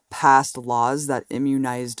passed laws that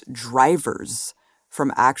immunized drivers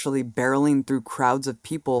from actually barreling through crowds of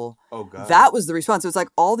people. Oh, God. That was the response. It was like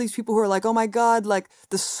all these people who are like, oh my God, like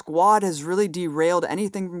the squad has really derailed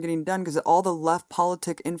anything from getting done because all the left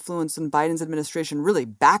politic influence in Biden's administration really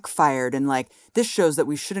backfired. And like, this shows that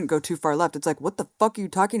we shouldn't go too far left. It's like, what the fuck are you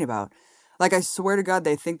talking about? Like, I swear to God,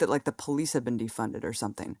 they think that like the police have been defunded or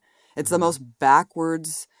something. It's the most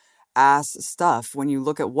backwards ass stuff when you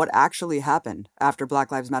look at what actually happened after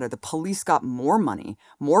Black Lives Matter. The police got more money,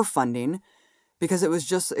 more funding, because it was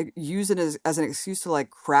just used as an excuse to like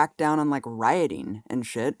crack down on like rioting and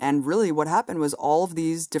shit. And really what happened was all of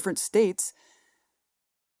these different states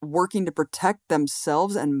working to protect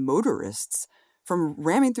themselves and motorists from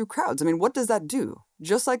ramming through crowds. I mean, what does that do?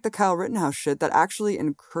 Just like the Kyle Rittenhouse shit, that actually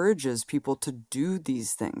encourages people to do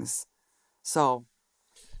these things. So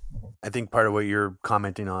I think part of what you're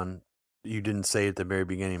commenting on, you didn't say at the very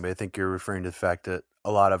beginning, but I think you're referring to the fact that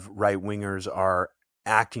a lot of right-wingers are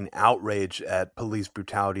acting outrage at police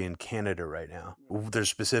brutality in Canada right now. There's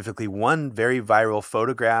specifically one very viral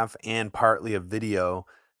photograph and partly a video.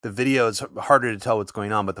 The video is harder to tell what's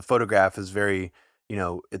going on, but the photograph is very,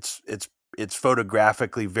 it's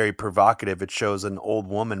photographically very provocative. It shows an old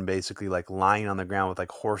woman basically like lying on the ground with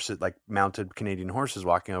like horses, like mounted Canadian horses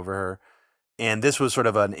walking over her. And this was sort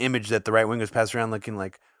of an image that the right wing was passing around looking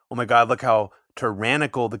like, oh my God, look how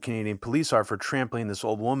tyrannical the Canadian police are for trampling this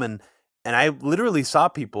old woman. And I literally saw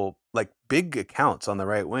people, like big accounts on the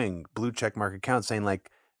right wing, blue check mark accounts, saying like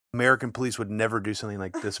American police would never do something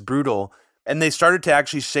like this brutal. And they started to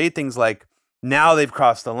actually say things like, now they've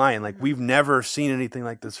crossed the line. Like, we've never seen anything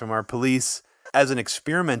like this from our police. As an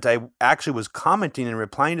experiment, I actually was commenting and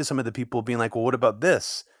replying to some of the people being like, well, what about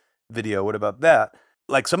this video? What about that?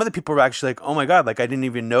 Like, some of the people were actually like, oh my God, like, I didn't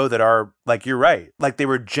even know that like, you're right. Like, they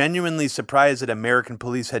were genuinely surprised that American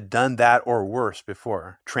police had done that or worse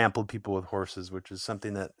before, trampled people with horses, which is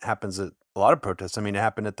something that happens at a lot of protests. I mean, it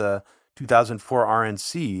happened at the 2004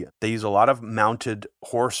 RNC. They use a lot of mounted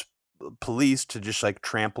horse police to just like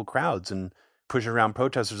trample crowds and push around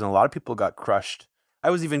protesters. And a lot of people got crushed. I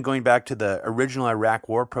was even going back to the original Iraq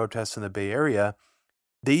War protests in the Bay Area.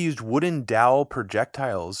 They used wooden dowel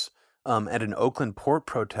projectiles at an Oakland port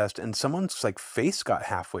protest, and someone's like face got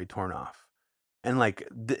halfway torn off. And like,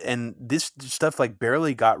 and this stuff like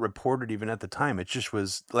barely got reported even at the time. It just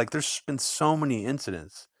was like, there's been so many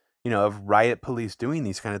incidents, of riot police doing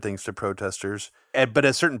these kind of things to protesters. But at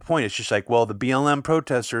a certain point, it's just like, well, the BLM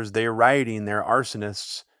protesters, they're rioting, they're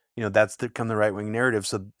arsonists. That's become the right wing narrative.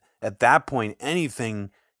 So at that point,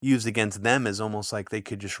 anything used against them is almost like they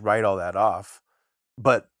could just write all that off.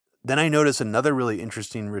 But then I noticed another really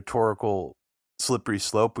interesting rhetorical slippery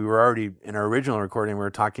slope. We were already in our original recording, we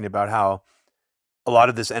were talking about how a lot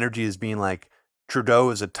of this energy is being like,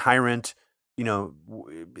 Trudeau is a tyrant.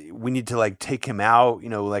 We need to like take him out,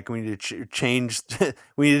 like we need to change,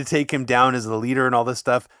 we need to take him down as the leader and all this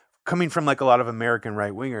stuff coming from like a lot of American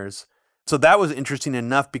right wingers. So that was interesting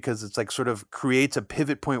enough because it's like sort of creates a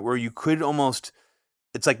pivot point where you could almost,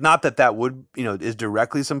 it's like not that would, is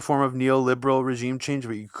directly some form of neoliberal regime change,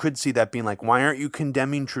 but you could see that being like, why aren't you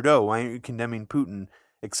condemning Trudeau? Why aren't you condemning Putin,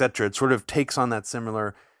 etc.? It sort of takes on that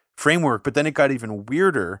similar framework, but then it got even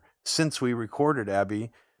weirder since we recorded,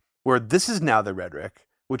 Abby, where this is now the rhetoric,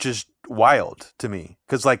 which is wild to me.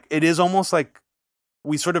 Because like, it is almost like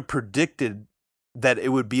we sort of predicted that it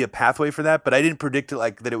would be a pathway for that, but I didn't predict it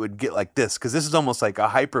like that it would get like this, because this is almost like a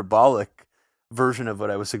hyperbolic version of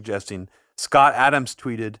what I was suggesting. Scott Adams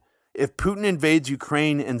tweeted, if Putin invades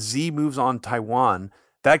Ukraine and Xi moves on Taiwan,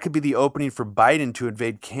 that could be the opening for Biden to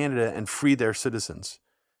invade Canada and free their citizens.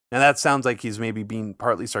 Now that sounds like he's maybe being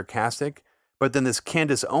partly sarcastic, but then this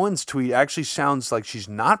Candace Owens tweet actually sounds like she's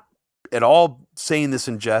not at all saying this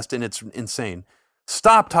in jest, and it's insane.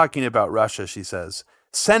 Stop talking about Russia, she says.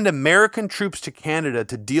 Send American troops to Canada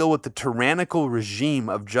to deal with the tyrannical regime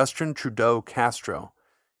of Justin Trudeau Castro.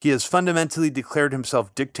 He has fundamentally declared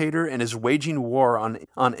himself dictator and is waging war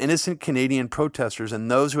on innocent Canadian protesters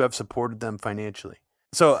and those who have supported them financially.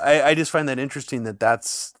 So I just find that interesting that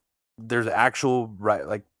there's actual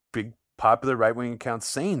like big popular right-wing accounts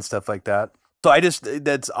saying stuff like that. So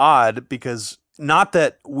that's odd, because not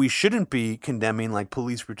that we shouldn't be condemning like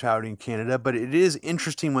police brutality in Canada, but it is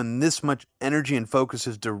interesting when this much energy and focus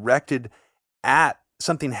is directed at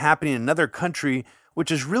something happening in another country, which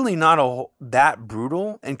is really not that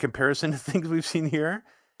brutal in comparison to things we've seen here.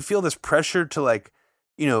 I feel this pressure to like,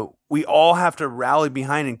 we all have to rally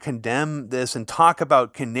behind and condemn this and talk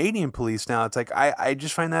about Canadian police now. It's like, I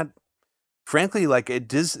just find that, frankly, like it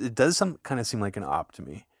does some kind of seem like an op to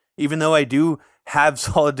me, even though I do have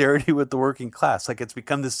solidarity with the working class. Like, it's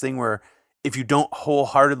become this thing where if you don't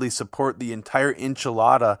wholeheartedly support the entire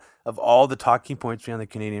enchilada of all the talking points behind the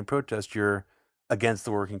Canadian protest, you're against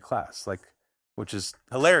the working class, like, which is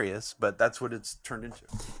hilarious, but that's what it's turned into.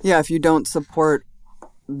 Yeah, if you don't support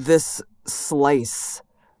this slice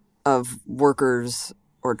of workers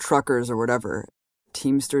or truckers or whatever.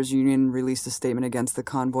 Teamsters Union released a statement against the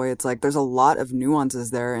convoy. It's like there's a lot of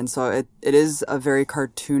nuances there. And so it is a very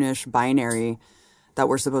cartoonish binary that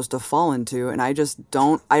we're supposed to fall into. And I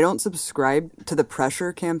don't subscribe to the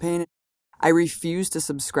pressure campaign. I refuse to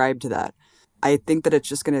subscribe to that. I think that it's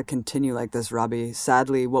just going to continue like this, Robbie.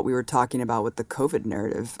 Sadly, what we were talking about with the COVID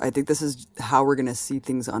narrative, I think this is how we're going to see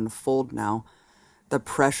things unfold now. The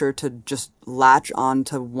pressure to just latch on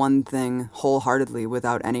to one thing wholeheartedly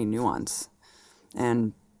without any nuance.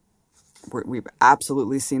 And we've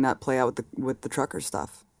absolutely seen that play out with the trucker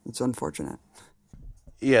stuff. It's unfortunate.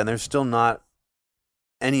 Yeah, and there's still not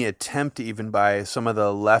any attempt even by some of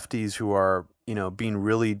the lefties who are being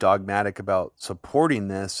really dogmatic about supporting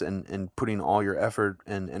this and putting all your effort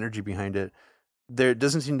and energy behind it, there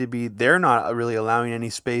doesn't seem to be, they're not really allowing any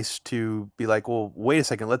space to be like, well, wait a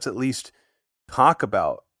second, let's at least talk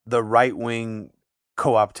about the right wing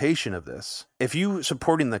co-optation of this. If you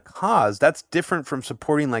supporting the cause, that's different from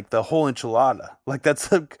supporting like the whole enchilada. Like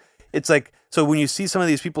that's like, it's like, so when you see some of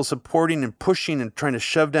these people supporting and pushing and trying to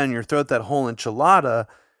shove down your throat that whole enchilada,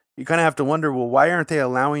 you kind of have to wonder, well, why aren't they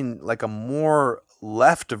allowing like a more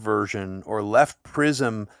left version or left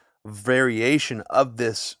prism variation of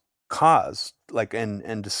this cause, like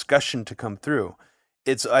and discussion to come through?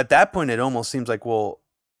 It's at that point, it almost seems like, well,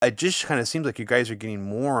 it just kind of seems like you guys are getting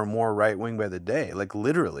more and more right wing by the day, like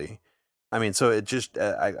literally. I mean, so it just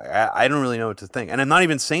I don't really know what to think, and I'm not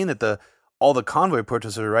even saying that all the convoy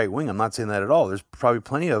protests are right wing. I'm not saying that at all. There's probably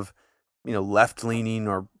plenty of left leaning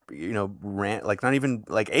or like not even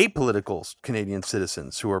like apolitical Canadian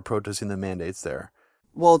citizens who are protesting the mandates there.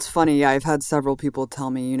 Well, it's funny. Yeah, I've had several people tell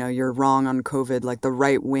me, you're wrong on COVID. Like the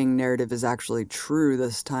right wing narrative is actually true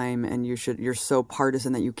this time, and you're so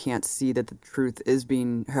partisan that you can't see that the truth is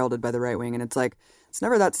being heralded by the right wing. And it's like, it's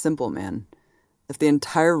never that simple, man. If the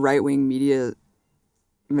entire right wing media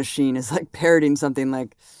machine is like parroting something,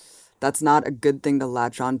 like that's not a good thing to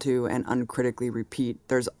latch onto and uncritically repeat.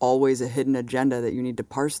 There's always a hidden agenda that you need to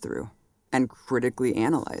parse through and critically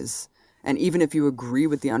analyze. And even if you agree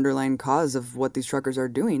with the underlying cause of what these truckers are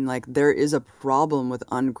doing, like there is a problem with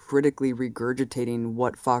uncritically regurgitating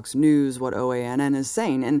what Fox News, what OANN is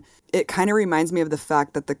saying. And it kind of reminds me of the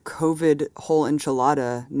fact that the COVID whole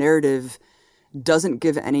enchilada narrative doesn't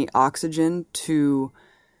give any oxygen to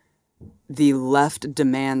the left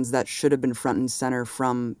demands that should have been front and center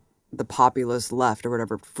from the populist left or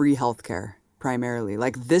whatever, free healthcare. Primarily.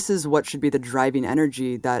 Like this is what should be the driving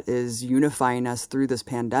energy that is unifying us through this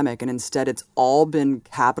pandemic. And instead it's all been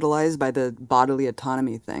capitalized by the bodily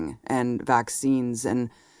autonomy thing and vaccines.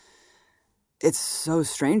 And it's so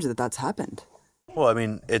strange that that's happened. Well, I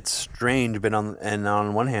mean, it's strange, but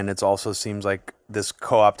on one hand, it also seems like this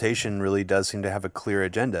co-optation really does seem to have a clear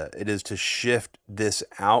agenda. It is to shift this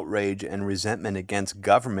outrage and resentment against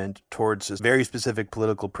government towards this very specific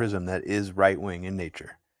political prism that is right-wing in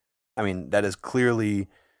nature. I mean, that is clearly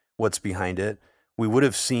what's behind it. We would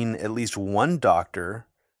have seen at least one doctor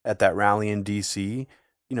at that rally in D.C.,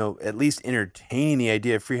 at least entertaining the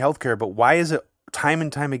idea of free healthcare. But why is it time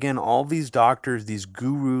and time again, all these doctors, these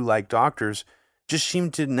guru-like doctors, just seem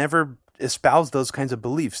to never espouse those kinds of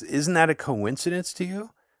beliefs? Isn't that a coincidence to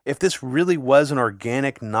you? If this really was an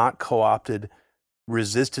organic, not co-opted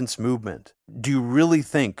resistance movement, do you really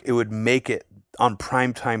think it would make it on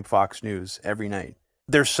primetime Fox News every night?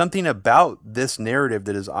 There's something about this narrative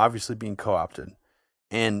that is obviously being co-opted.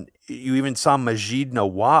 And you even saw Maajid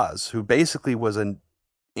Nawaz, who basically was an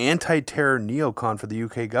anti-terror neocon for the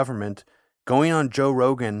UK government, going on Joe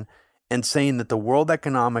Rogan and saying that the World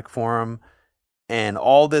Economic Forum and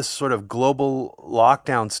all this sort of global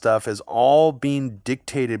lockdown stuff is all being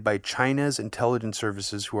dictated by China's intelligence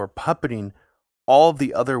services, who are puppeting all of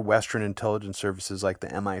the other Western intelligence services like the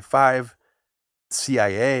MI5,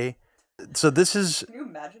 CIA. So this is... Can you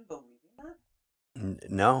imagine believing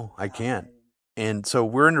that? No, I can't. And so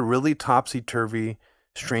we're in a really topsy-turvy,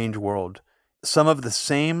 strange world. Some of the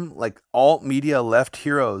same like alt media left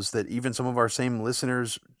heroes that even some of our same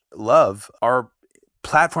listeners love are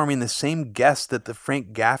platforming the same guests that the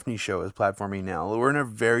Frank Gaffney show is platforming now. We're in a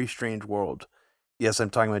very strange world. Yes,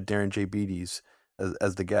 I'm talking about Darren J. Beatties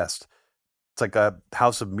as the guest. It's like a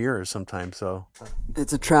house of mirrors sometimes. So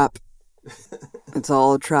it's a trap. It's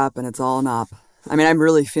all a trap and it's all an op. I mean, I'm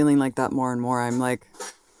really feeling like that more and more. I'm like,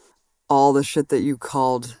 all the shit that you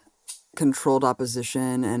called controlled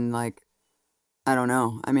opposition and like, I don't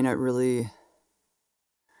know. I mean,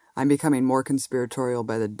 I'm becoming more conspiratorial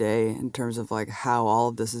by the day in terms of like how all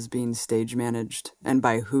of this is being stage managed and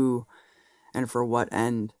by who and for what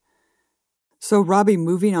end. So, Robbie,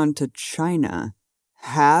 moving on to China,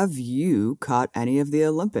 have you caught any of the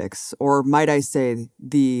Olympics? Or might I say,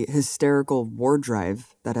 the hysterical war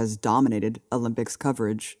drive that has dominated Olympics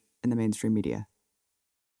coverage in the mainstream media?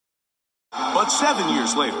 But 7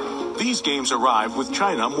 years later, these games arrive with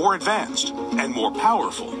China more advanced and more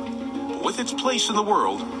powerful, with its place in the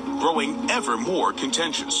world growing ever more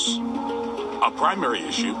contentious. A primary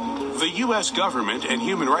issue, the U.S. government and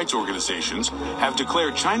human rights organizations have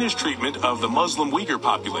declared China's treatment of the Muslim Uyghur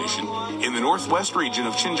population in the northwest region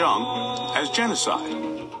of Xinjiang as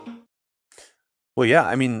genocide. Well, yeah,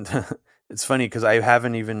 I mean, it's funny because I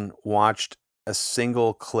haven't even watched a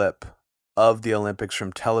single clip of the Olympics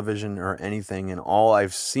from television or anything, and all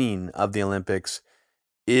I've seen of the Olympics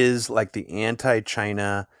is like the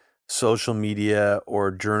anti-China social media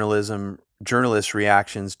or journalist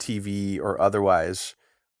reactions, TV or otherwise,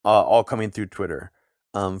 all coming through Twitter,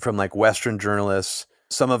 from like Western journalists,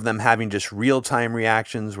 some of them having just real-time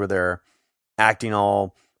reactions where they're acting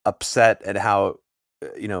all upset at how,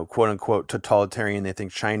 quote unquote totalitarian they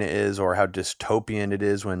think China is, or how dystopian it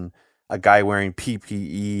is when a guy wearing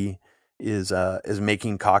PPE is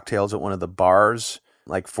making cocktails at one of the bars,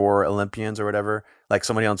 like for Olympians or whatever. Like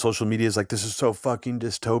somebody on social media is like, this is so fucking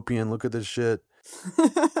dystopian. Look at this shit.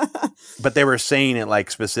 But they were saying it like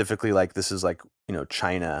specifically, like this is like,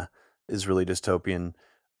 China is really dystopian.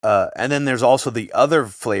 And then there's also the other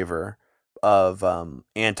flavor of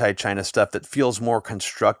anti-China stuff that feels more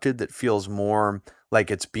constructed, that feels more like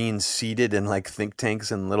it's being seeded in like think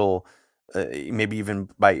tanks and little, maybe even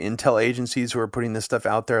by intel agencies who are putting this stuff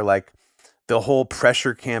out there, like the whole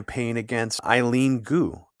pressure campaign against Eileen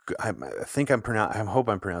Gu. I hope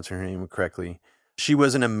I'm pronouncing her name correctly. She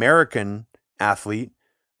was an American athlete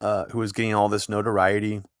who was getting all this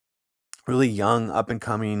notoriety, really young,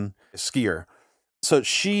 up-and-coming skier. So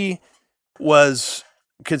she was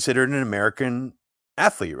considered an American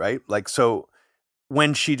athlete, right? Like, so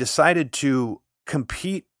when she decided to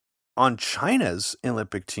compete on China's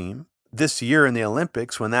Olympic team this year in the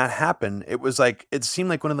Olympics, when that happened, it was like, it seemed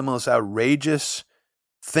like one of the most outrageous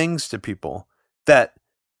things to people, that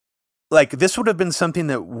like this would have been something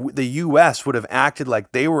that the U.S. would have acted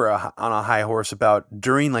like they were on a high horse about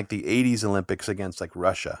during like the 80s Olympics against like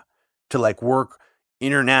Russia, to like work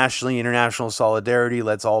internationally, international solidarity.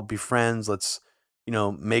 Let's all be friends. Let's,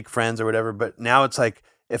 make friends or whatever. But now it's like,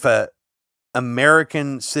 if a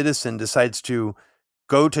American citizen decides to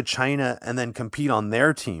go to China and then compete on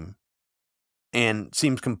their team and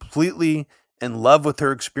seems completely in love with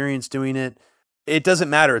her experience doing it, it doesn't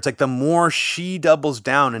matter. It's like the more she doubles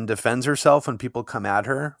down and defends herself when people come at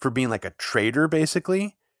her for being like a traitor,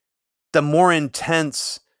 basically, the more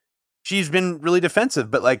intense she's been really defensive,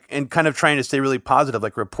 but like, and kind of trying to stay really positive.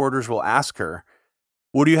 Like reporters will ask her,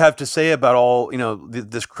 what do you have to say about all,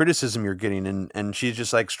 this criticism you're getting? And she's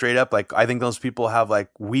just like straight up, like, I think those people have like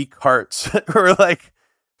weak hearts or like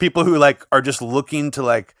people who like are just looking to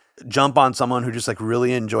like jump on someone who just like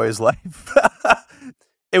really enjoys life.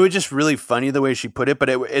 It was just really funny the way she put it, but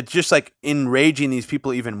it's just like enraging these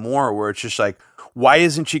people even more, where it's just like, why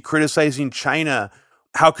isn't she criticizing China?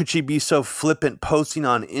 How could she be so flippant posting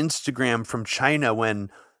on Instagram from China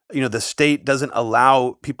when, the state doesn't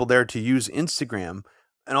allow people there to use Instagram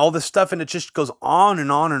and all this stuff? And it just goes on and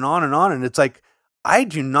on and on and on. And it's like, I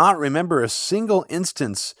do not remember a single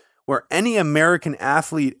instance where any American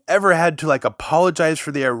athlete ever had to like apologize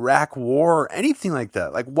for the Iraq war or anything like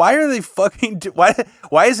that. Like, why are they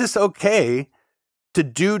why is this okay to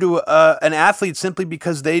do to an athlete simply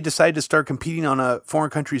because they decide to start competing on a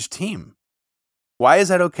foreign country's team? Why is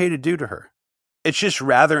that okay to do to her? It's just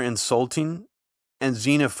rather insulting and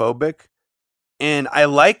xenophobic. And I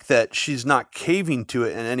like that she's not caving to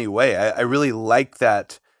it in any way. I really like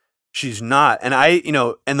that she's not. And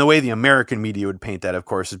and the way the American media would paint that, of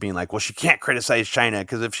course, is being like, well, she can't criticize China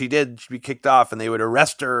because if she did, she'd be kicked off and they would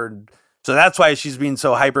arrest her. So that's why she's being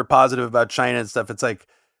so hyper positive about China and stuff. It's like,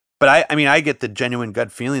 but I get the genuine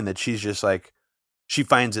gut feeling that she's just like, she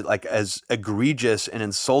finds it like as egregious and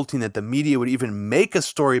insulting that the media would even make a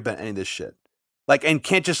story about any of this shit. Like, and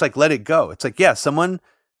can't just like let it go. It's like, yeah, someone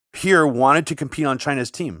here wanted to compete on China's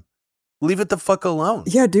team. Leave it the fuck alone.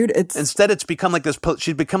 Yeah, dude. Instead, it's become like this.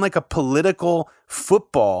 She's become like a political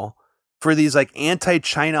football for these like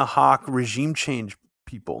anti-China hawk regime change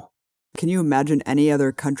people. Can you imagine any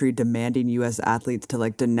other country demanding U.S. athletes to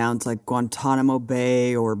like denounce like Guantanamo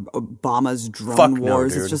Bay or Obama's drone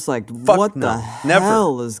wars? Dude. It's just like, fuck what no. the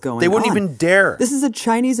hell is going on? They wouldn't even dare. This is a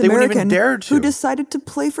Chinese American who decided to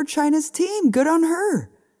play for China's team. Good on her.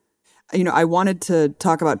 I wanted to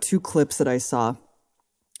talk about two clips that I saw.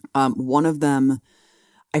 One of them,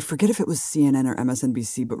 I forget if it was CNN or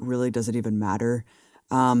MSNBC, but really, does it even matter?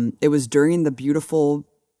 It was during the beautiful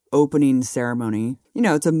opening ceremony.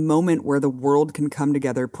 It's a moment where the world can come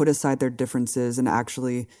together, put aside their differences, and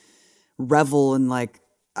actually revel in like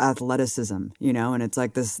athleticism, and it's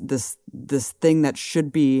like this thing that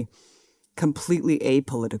should be completely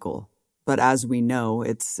apolitical. But as we know,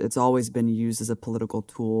 it's always been used as a political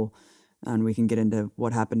tool. And we can get into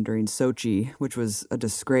what happened during Sochi, which was a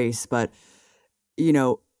disgrace. But,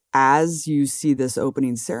 as you see this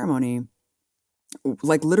opening ceremony,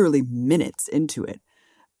 like literally minutes into it,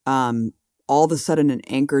 all of a sudden an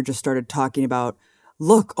anchor just started talking about,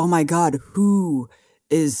 look, oh my God, who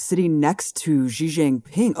is sitting next to Xi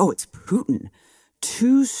Jinping? Oh, it's Putin.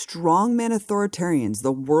 Two strongman authoritarians,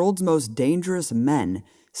 the world's most dangerous men,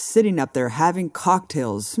 sitting up there having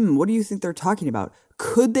cocktails. What do you think they're talking about?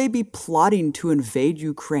 Could they be plotting to invade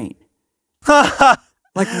Ukraine?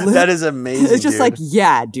 Like, that is amazing. It's just dude. like,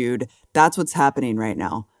 yeah, dude, that's what's happening right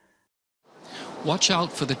now. Watch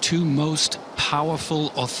out for the two most powerful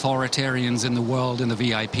authoritarians in the world in the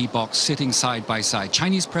VIP box sitting side by side.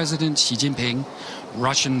 Chinese President Xi Jinping,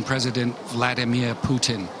 Russian President Vladimir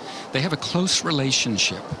Putin. They have a close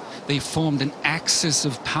relationship. They formed an axis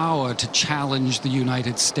of power to challenge the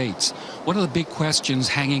United States. One of the big questions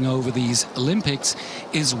hanging over these Olympics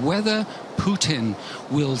is whether Putin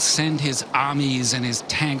will send his armies and his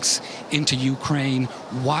tanks into Ukraine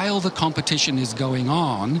while the competition is going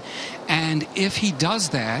on. And if he does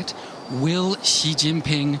that, will Xi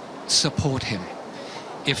Jinping support him?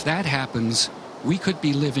 If that happens, we could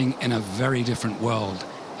be living in a very different world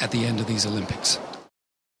at the end of these Olympics.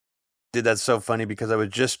 Dude, that's so funny because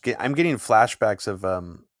I'm getting flashbacks of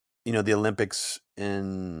the Olympics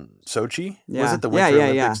in Sochi. Yeah. Was it the Winter Yeah.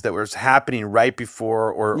 Olympics that was happening right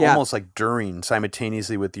before or Yeah. almost like during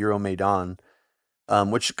simultaneously with Euromaidan,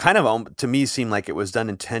 which kind of to me seemed like it was done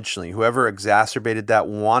intentionally. Whoever exacerbated that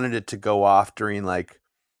wanted it to go off during like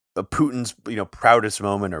Putin's proudest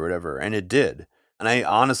moment or whatever, and it did. And I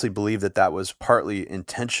honestly believe that was partly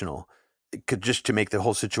intentional. It could just to make the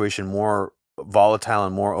whole situation more volatile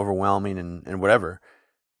and more overwhelming and whatever.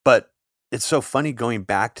 But it's so funny going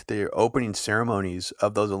back to the opening ceremonies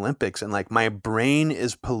of those Olympics, and like my brain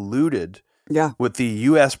is polluted with the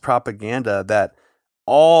US propaganda that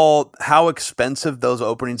how expensive those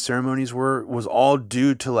opening ceremonies was all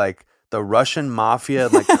due to like the Russian mafia,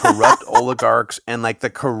 like corrupt oligarchs, and like the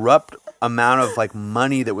corrupt amount of like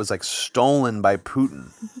money that was like stolen by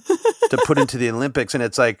Putin to put into the Olympics. And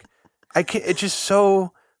it's like, it's just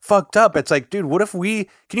so fucked up. It's like, dude, what if can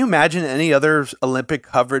you imagine any other Olympic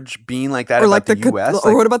coverage being like that, or about like the US?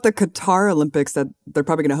 Or what about the Qatar Olympics that they're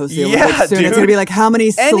probably going to host the Olympics soon? Dude. It's going to be like, how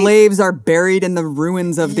many slaves are buried in the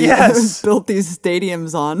ruins of the built these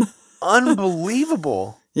stadiums on?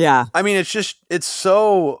 Unbelievable. Yeah. I mean, it's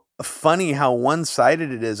so funny how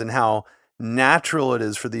one-sided it is and how natural it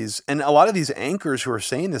is for these. And a lot of these anchors who are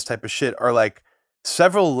saying this type of shit are like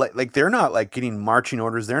they're not like getting marching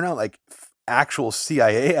orders. They're not like actual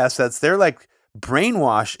CIA assets. They're like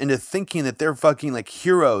brainwashed into thinking that they're fucking like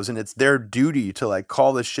heroes and it's their duty to like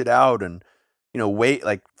call this shit out and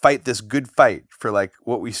fight this good fight for like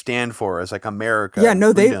what we stand for as like America. Yeah,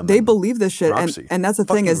 no, they believe this shit, and that's the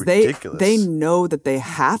thing is ridiculous. they know that they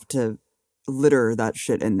have to litter that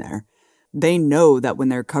shit in there. They know that when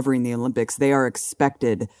they're covering the Olympics, they are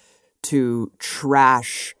expected to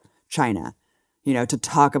trash China, to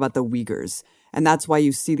talk about the Uyghurs. And that's why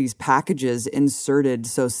you see these packages inserted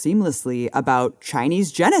so seamlessly about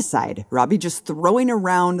Chinese genocide. Robbie, just throwing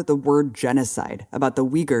around the word genocide about the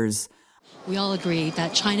Uyghurs. We all agree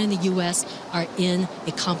that China and the U.S. are in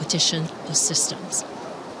a competition of systems.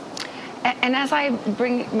 And as I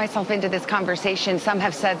bring myself into this conversation, some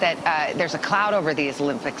have said that there's a cloud over these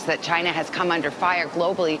Olympics, that China has come under fire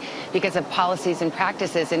globally because of policies and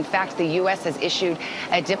practices. In fact, the U.S. has issued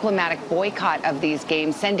a diplomatic boycott of these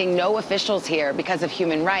games, sending no officials here because of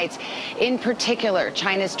human rights. In particular,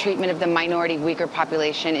 China's treatment of the minority Uyghur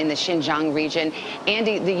population in the Xinjiang region.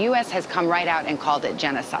 Andy, the U.S. has come right out and called it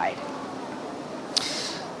genocide.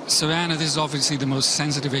 So, Anna, this is obviously the most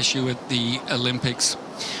sensitive issue at the Olympics.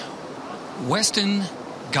 Western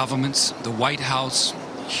governments, the White House,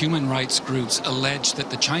 human rights groups allege that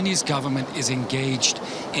the Chinese government is engaged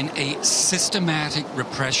in a systematic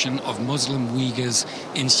repression of Muslim Uyghurs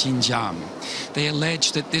in Xinjiang. They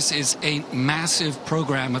allege that this is a massive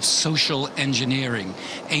program of social engineering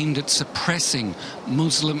aimed at suppressing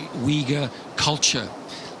Muslim Uyghur culture,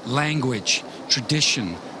 language,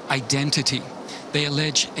 tradition, identity. They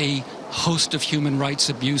allege a host of human rights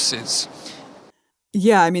abuses.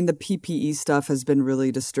 Yeah, I mean, the PPE stuff has been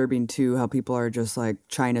really disturbing too, how people are just like,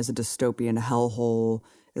 China's a dystopian hellhole.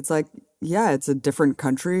 It's like, yeah, it's a different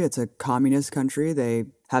country. It's a communist country. They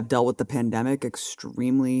have dealt with the pandemic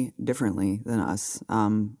extremely differently than us.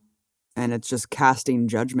 And it's just casting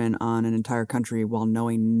judgment on an entire country while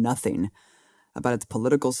knowing nothing about its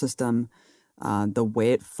political system, the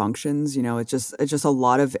way it functions. It's just a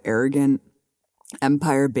lot of arrogant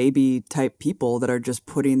empire baby type people that are just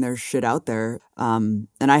putting their shit out there. And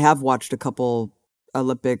I have watched a couple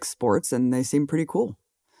Olympic sports and they seem pretty cool.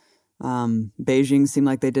 Beijing seemed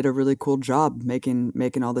like they did a really cool job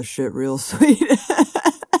making all this shit real sweet.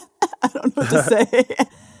 I don't know what to say.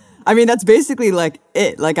 I mean, that's basically like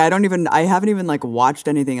it. Like, I haven't even like watched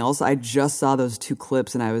anything else. I just saw those two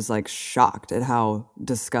clips and I was like shocked at how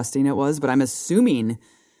disgusting it was. But I'm assuming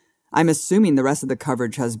the rest of the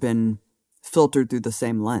coverage has been filtered through the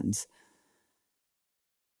same lens.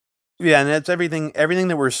 Yeah, and that's everything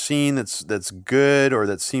that we're seeing that's good or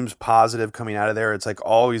that seems positive coming out of there. It's like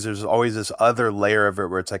there's always this other layer of it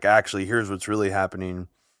where it's like, actually, here's what's really happening.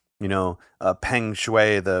 Peng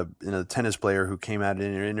Shuai, the tennis player who came out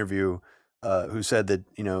in an interview, who said that,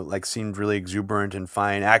 like seemed really exuberant and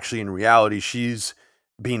fine. Actually, in reality, she's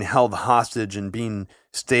being held hostage and being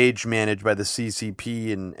stage managed by the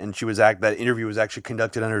CCP, and that interview was actually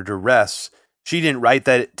conducted under duress. She didn't write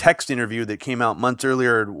that text interview that came out months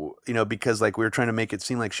earlier, because like we were trying to make it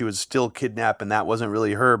seem like she was still kidnapped and that wasn't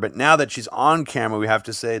really her. But now that she's on camera, we have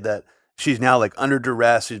to say that she's now like under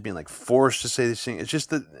duress. She's being like forced to say this thing. It's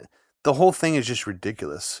just the whole thing is just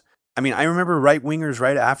ridiculous. I mean, I remember right-wingers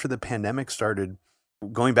right after the pandemic started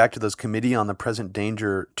going back to those Committee on the Present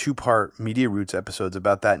Danger 2-part Media Roots episodes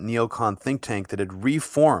about that neocon think tank that had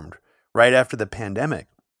reformed right after the pandemic.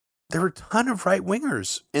 There were a ton of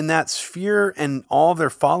right-wingers in that sphere and all of their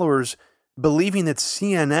followers believing that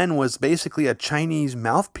CNN was basically a Chinese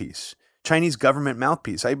mouthpiece, Chinese government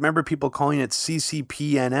mouthpiece. I remember people calling it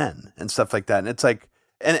CCPNN and stuff like that. And it's like,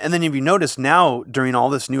 and then if you notice now during all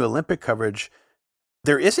this new Olympic coverage,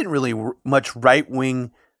 there isn't really much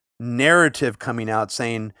right-wing narrative coming out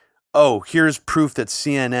saying, oh, here's proof that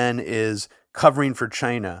CNN is covering for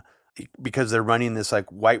China because they're running this like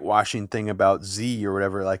whitewashing thing about Z or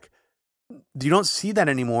whatever. Like, you don't see that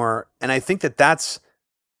anymore. And I think that that's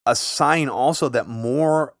a sign also that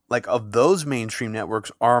more like of those mainstream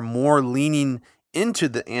networks are more leaning into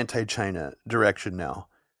the anti-China direction now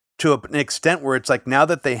to an extent where it's like now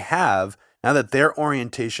that their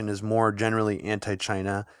orientation is more generally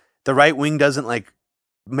anti-China, the right wing doesn't like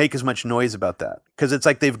make as much noise about that because it's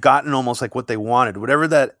like they've gotten almost like what they wanted. Whatever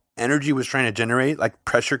that energy was trying to generate, like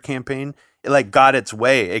pressure campaign, it like got its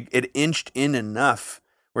way. It inched in enough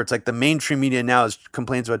where it's like the mainstream media now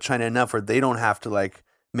complains about China enough where they don't have to like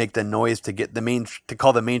make the noise to get to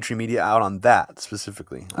call the mainstream media out on that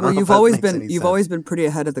specifically. Well, you've always been pretty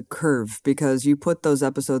ahead of the curve because you put those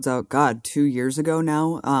episodes out, 2 years ago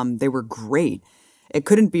now. They were great. It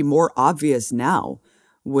couldn't be more obvious now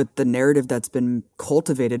with the narrative that's been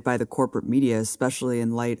cultivated by the corporate media, especially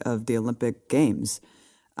in light of the Olympic Games.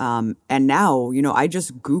 And now, I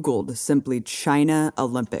just Googled simply China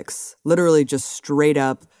Olympics, literally just straight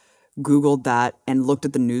up Googled that and looked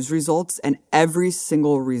at the news results, and every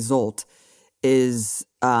single result is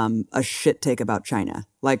a shit take about China,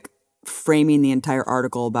 like framing the entire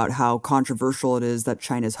article about how controversial it is that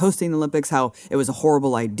China's hosting the Olympics, how it was a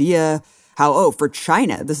horrible idea, how, for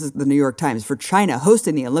China, this is the New York Times, for China,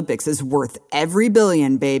 hosting the Olympics is worth every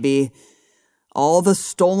billion, baby. All the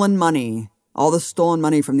stolen money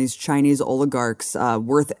from these Chinese oligarchs,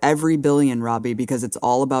 worth every billion, Robbie, because it's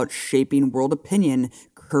all about shaping world opinion,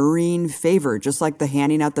 currying favor, just like the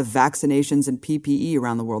handing out the vaccinations and PPE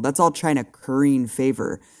around the world. That's all China currying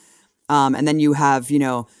favor. And then you have,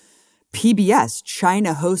 PBS,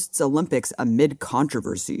 China hosts Olympics amid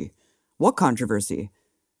controversy. What controversy?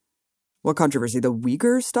 What controversy? The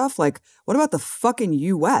Uyghur stuff? Like, what about the fucking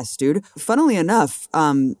U.S., dude? Funnily enough,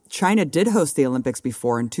 China did host the Olympics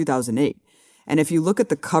before in 2008. And if you look at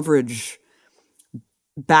the coverage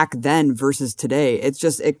back then versus today,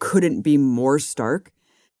 it couldn't be more stark.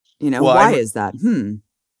 Why is that?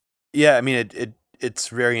 Yeah, I mean, it's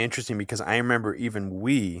very interesting because I remember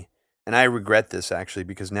even and I regret this actually,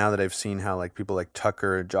 because now that I've seen how like people like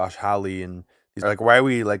Tucker and Josh Hawley and these are like, why are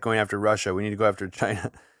we like going after Russia? We need to go after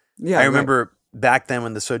China. Yeah, I remember back then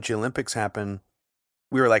when the Sochi Olympics happened,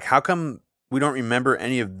 we were like, how come we don't remember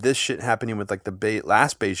any of this shit happening with like the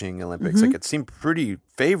last Beijing Olympics? Mm-hmm. Like it seemed pretty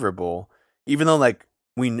favorable, even though like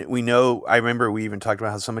we know. I remember we even talked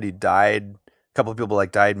about how somebody died. A couple of people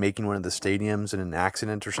like died making one of the stadiums in an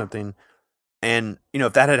accident or something. And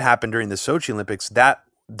if that had happened during the Sochi Olympics,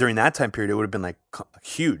 during that time period, it would have been like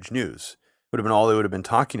huge news. It would have been all they would have been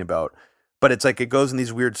talking about. But it's like it goes in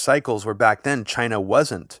these weird cycles where back then China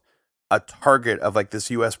wasn't a target of like this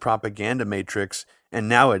U.S. propaganda matrix, and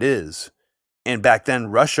now it is. And back then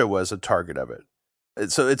Russia was a target of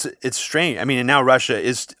it. So it's strange. I mean, and now Russia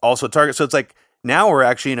is also a target. So it's like now we're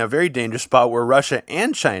actually in a very dangerous spot where Russia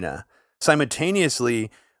and China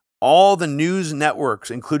simultaneously, all the news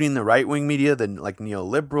networks, including the right-wing media, the like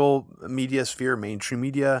neoliberal media sphere, mainstream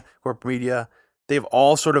media, corporate media, they've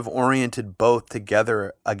all sort of oriented both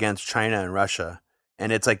together against China and Russia.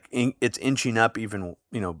 And it's like, it's inching up even,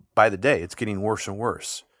 by the day. It's getting worse and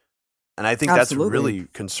worse. And I think Absolutely. That's really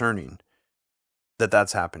concerning that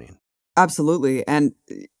that's happening. Absolutely. And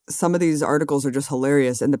some of these articles are just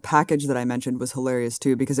hilarious. And the package that I mentioned was hilarious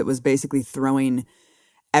too, because it was basically throwing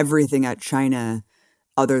everything at China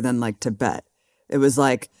other than like Tibet. It was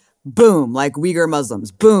like boom, like Uyghur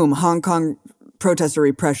Muslims, boom, Hong Kong protester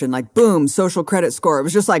repression, like boom, social credit score. It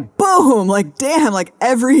was just like boom, like damn, like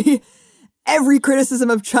every criticism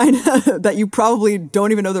of China that you probably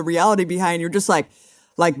don't even know the reality behind, you're just like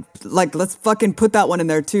let's fucking put that one in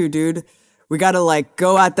there too, dude. We got to like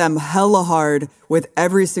go at them hella hard with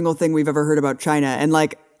every single thing we've ever heard about China. And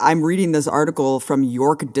like, I'm reading this article from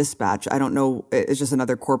York Dispatch. I don't know. It's just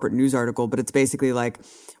another corporate news article, but it's basically like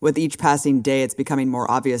with each passing day, it's becoming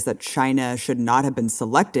more obvious that China should not have been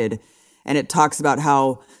selected. And it talks about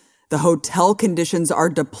how the hotel conditions are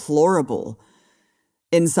deplorable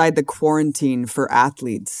inside the quarantine for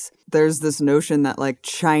athletes. There's this notion that like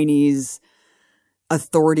Chinese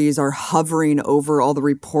authorities are hovering over all the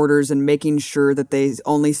reporters and making sure that they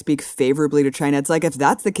only speak favorably to China. It's like, if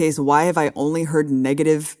that's the case, why have I only heard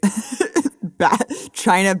negative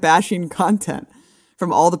China bashing content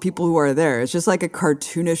from all the people who are there? It's just like a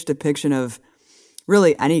cartoonish depiction of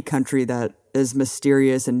really any country that is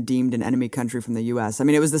mysterious and deemed an enemy country from the US. I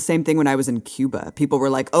mean, it was the same thing when I was in Cuba. People were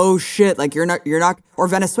like, oh shit, like you're not, or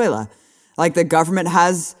Venezuela. Like the government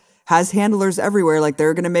has handlers everywhere. Like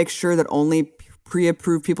they're going to make sure that only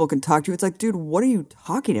pre-approved people can talk to you. It's like, dude, what are you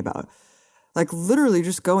talking about? Like literally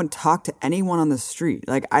just go and talk to anyone on the street.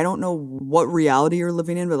 Like, I don't know what reality you're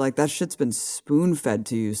living in, but like that shit's been spoon-fed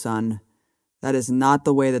to you, son. That is not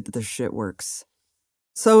the way that the shit works.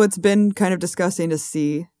 So it's been kind of disgusting to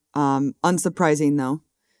see. Unsurprising though,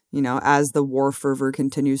 you know, as the war fervor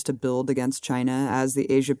continues to build against China, as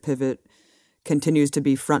the Asia pivot continues to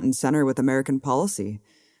be front and center with American policy.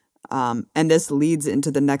 And this leads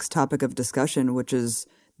into the next topic of discussion, which is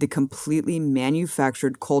the completely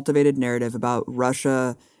manufactured, cultivated narrative about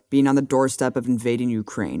Russia being on the doorstep of invading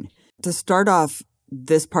Ukraine. To start off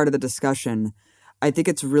this part of the discussion, I think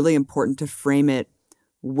it's really important to frame it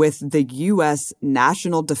with the U.S.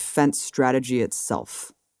 national defense strategy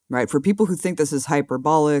itself, right? For people who think this is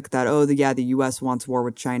hyperbolic, that, the U.S. wants war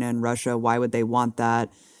with China and Russia, why would they want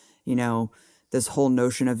that? You know, this whole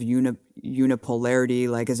notion of unipolarity,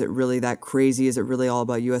 like, is it really that crazy? Is it really all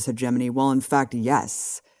about U.S. hegemony? Well, in fact,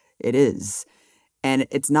 yes, it is. And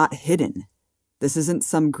it's not hidden. This isn't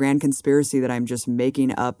some grand conspiracy that I'm just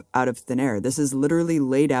making up out of thin air. This is literally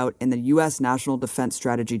laid out in the U.S. National Defense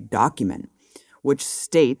Strategy document, which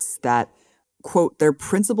states that, quote, their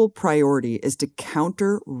principal priority is to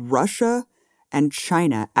counter Russia and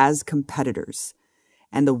China as competitors.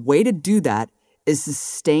 And the way to do that is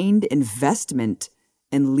sustained investment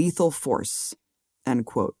in lethal force, end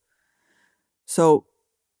quote. So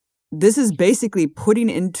this is basically putting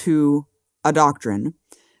into a doctrine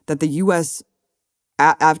that the U.S.,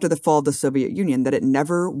 after the fall of the Soviet Union, that it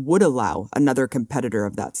never would allow another competitor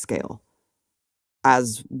of that scale,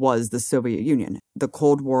 as was the Soviet Union. The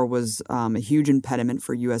Cold War was a huge impediment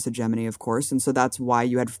for U.S. hegemony, of course, and so that's why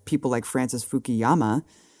you had people like Francis Fukuyama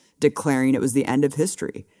declaring it was the end of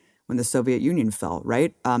history when the Soviet Union fell,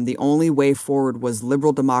 right? The only way forward was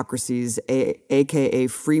liberal democracies, aka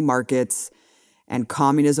free markets, and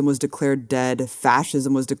communism was declared dead.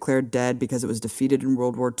 Fascism was declared dead because it was defeated in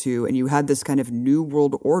World War II. And you had this kind of new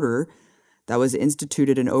world order that was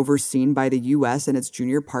instituted and overseen by the U.S. and its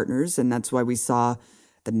junior partners. And that's why we saw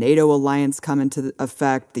the NATO alliance come into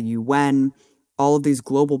effect, the UN, all of these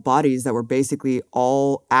global bodies that were basically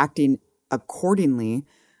all acting accordingly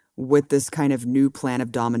with this kind of new plan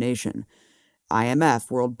of domination.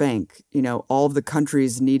 IMF, World Bank, you know, all of the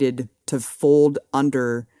countries needed to fold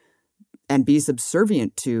under and be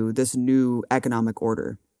subservient to this new economic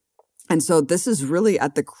order. And so this is really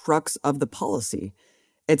at the crux of the policy.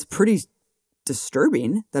 It's pretty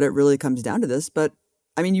disturbing that it really comes down to this, but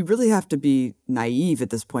I mean, you really have to be naive at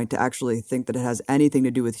this point to actually think that it has anything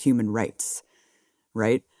to do with human rights,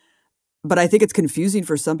 right? But I think it's confusing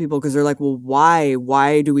for some people because they're like, well,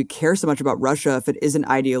 why do we care so much about Russia if it isn't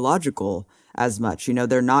ideological as much? You know,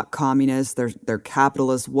 they're not communists, they're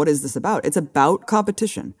capitalists. What is this about? It's about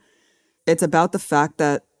competition. It's about the fact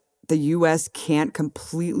that the U.S. can't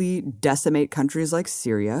completely decimate countries like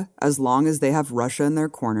Syria as long as they have Russia in their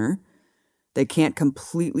corner. They can't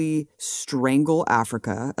completely strangle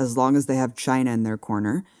Africa as long as they have China in their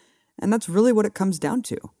corner. And that's really what it comes down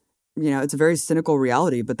to. You know, it's a very cynical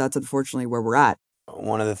reality, but that's unfortunately where we're at.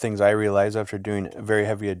 One of the things I realized after doing a very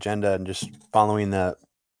heavy agenda and just following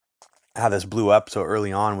how this blew up so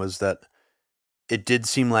early on was that it did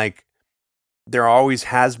seem like there always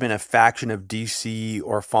has been a faction of DC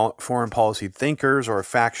or foreign policy thinkers or a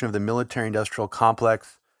faction of the military-industrial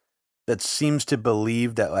complex that seems to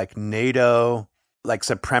believe that like NATO, like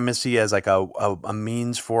supremacy as like a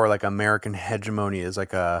means for like American hegemony is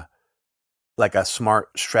like a smart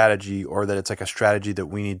strategy, or that it's like a strategy that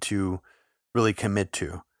we need to really commit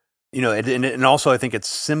to. And also I think it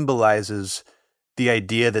symbolizes the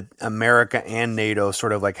idea that America and NATO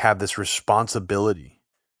sort of like have this responsibility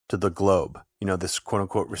to the globe, this quote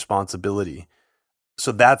unquote responsibility.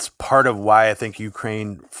 So that's part of why I think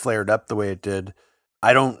Ukraine flared up the way it did.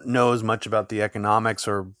 I don't know as much about the economics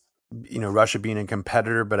or, Russia being a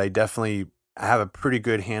competitor, but I definitely have a pretty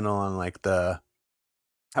good handle on like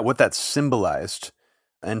what that symbolized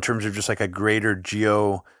in terms of just like a greater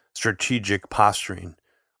geostrategic posturing.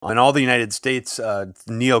 And all the United States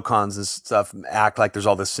neocons and stuff act like there's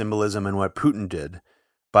all this symbolism in what Putin did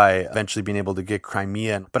by eventually being able to get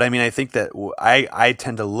Crimea. But I mean, I think that I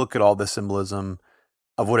tend to look at all the symbolism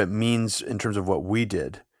of what it means in terms of what we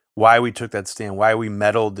did, why we took that stand, why we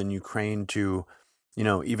meddled in Ukraine to,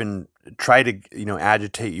 even try to,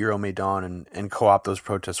 agitate Euromaidan and co-opt those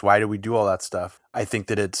protests. Why do we do all that stuff? I think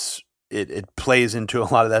that it plays into a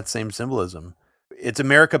lot of that same symbolism. It's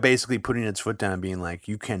America basically putting its foot down and being like,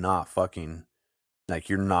 you're not fucking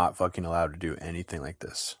allowed to do anything like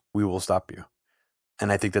this. We will stop you.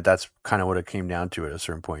 And I think that that's kind of what it came down to at a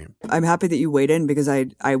certain point. I'm happy that you weighed in because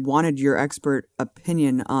I wanted your expert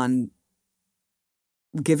opinion on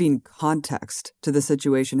giving context to the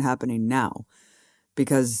situation happening now.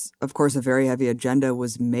 Because, of course, a very heavy agenda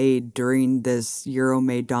was made during this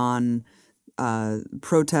Euromaidan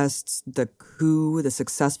protests, the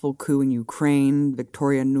successful coup in Ukraine,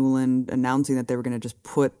 Victoria Nuland announcing that they were going to just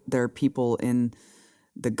put their people in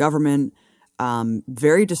the government.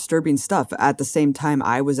 Very disturbing stuff. At the same time,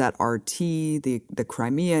 I was at RT. The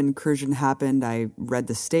Crimea incursion happened. I read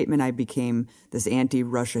the statement. I became this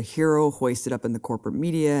anti-Russia hero hoisted up in the corporate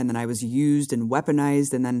media. And then I was used and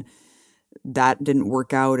weaponized. And then that didn't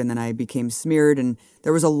work out. And then I became smeared. And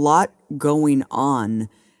there was a lot going on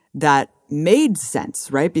that made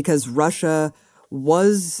sense, right? Because Russia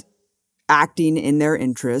was acting in their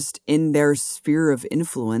interest, in their sphere of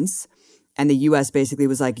influence. And the U.S. basically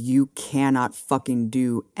was like, you cannot fucking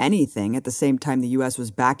do anything. At the same time, the U.S. was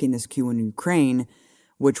backing this coup in Ukraine,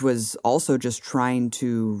 which was also just trying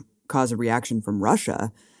to cause a reaction from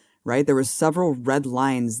Russia, right? There were several red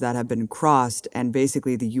lines that have been crossed, and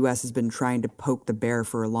basically the U.S. has been trying to poke the bear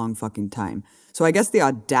for a long fucking time. So I guess the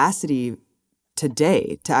audacity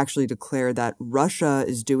today to actually declare that Russia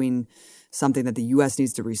is doing something that the U.S.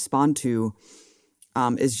 needs to respond to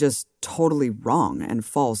is just totally wrong and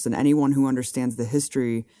false. And anyone who understands the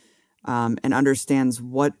history and understands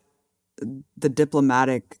what the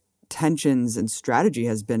diplomatic tensions and strategy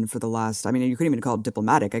has been for the last, I mean, you couldn't even call it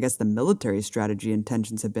diplomatic. I guess the military strategy and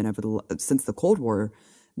tensions have been since the Cold War.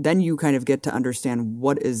 Then you kind of get to understand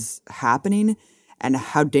what is happening and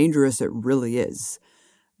how dangerous it really is.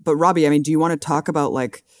 But Robbie, I mean, do you want to talk about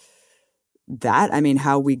like that? I mean,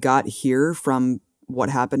 how we got here from what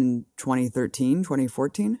happened in 2013,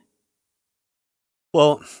 2014?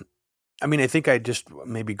 Well, I mean, I think I just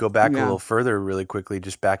maybe go back a little further really quickly,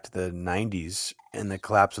 just back to the 90s and the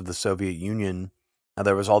collapse of the Soviet Union. Now,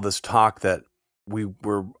 there was all this talk that we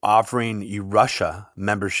were offering Russia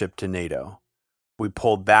membership to NATO. We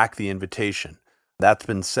pulled back the invitation. That's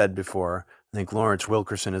been said before. I think Lawrence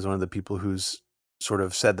Wilkerson is one of the people who's sort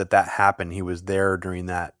of said that happened. He was there during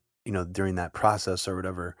that, during that process or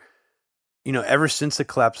whatever. Ever since the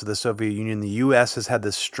collapse of the Soviet Union, the U.S. has had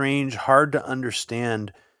this strange, hard to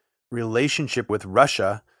understand relationship with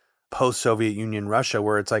Russia, post-Soviet Union Russia,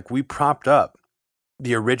 where it's like we propped up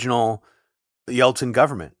the original Yeltsin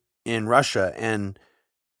government in Russia, and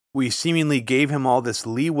we seemingly gave him all this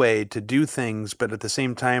leeway to do things, but at the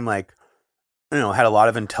same time, like, had a lot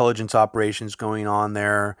of intelligence operations going on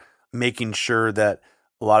there, making sure that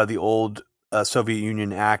a lot of the old Soviet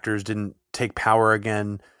Union actors didn't take power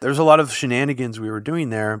again. There's a lot of shenanigans we were doing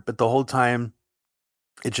there, but the whole time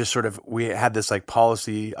it just sort of, we had this like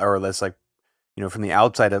policy, or less like, from the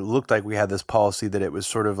outside, it looked like we had this policy that it was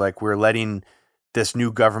sort of like we're letting this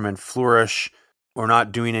new government flourish. We're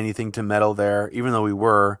not doing anything to meddle there, even though we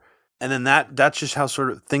were. And then that's just how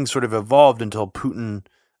sort of things sort of evolved until Putin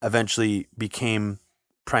eventually became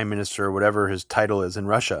prime minister or whatever his title is in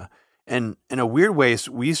Russia. And in a weird way,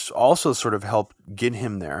 we also sort of helped get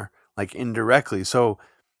him there, like indirectly. So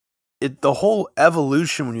the whole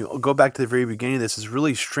evolution, when you go back to the very beginning of this, is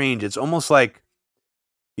really strange. It's almost like,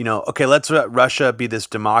 okay, let's let Russia be this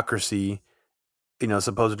democracy,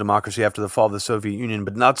 supposed democracy after the fall of the Soviet Union,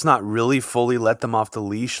 but let's not really fully let them off the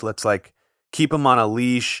leash. Let's like keep them on a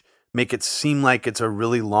leash, make it seem like it's a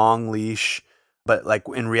really long leash, but like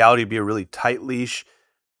in reality be a really tight leash.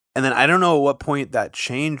 And then I don't know at what point that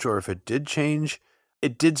changed, or if it did change.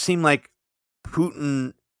 It did seem like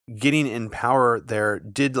Putin getting in power there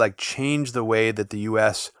did like change the way that the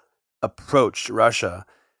U.S. approached Russia.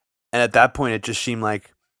 And at that point, it just seemed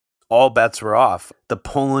like all bets were off. The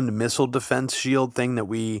Poland missile defense shield thing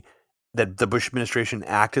that the Bush administration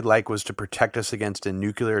acted like was to protect us against a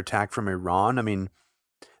nuclear attack from Iran. I mean,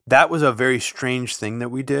 that was a very strange thing that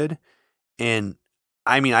we did. And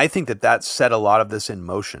I mean, I think that set a lot of this in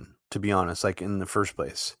motion, to be honest, like in the first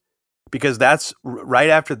place, because that's right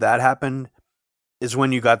after that happened is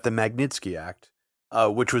when you got the Magnitsky Act,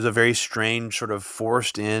 which was a very strange sort of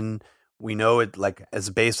forced in. We know it like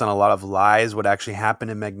is based on a lot of lies, what actually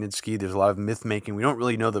happened in Magnitsky. There's a lot of myth making. We don't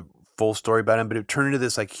really know the full story about him, but it turned into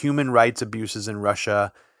this like human rights abuses in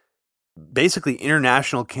Russia, basically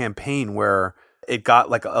international campaign where it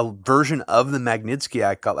got like a version of the Magnitsky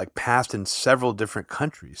Act got like passed in several different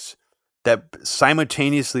countries that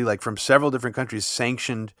simultaneously, like from several different countries,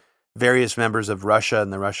 sanctioned various members of Russia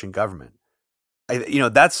and the Russian government.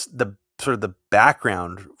 That's the sort of the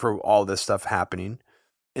background for all this stuff happening.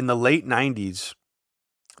 In the late 90s,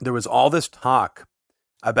 there was all this talk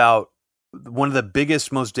about one of the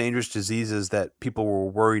biggest, most dangerous diseases that people were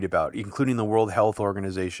worried about, including the World Health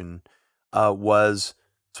Organization, was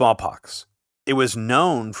smallpox. It was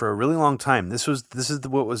known for a really long time. This is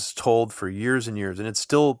what was told for years and years, and it's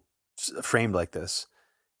still framed like this,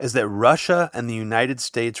 is that Russia and the United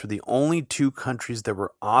States were the only two countries that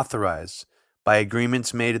were authorized by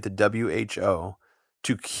agreements made at the WHO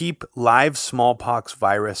to keep live smallpox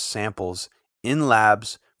virus samples in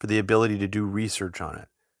labs for the ability to do research on it.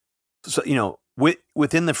 So,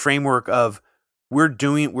 within the framework of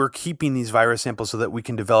we're keeping these virus samples so that we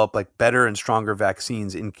can develop like better and stronger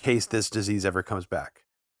vaccines in case this disease ever comes back.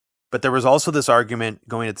 But there was also this argument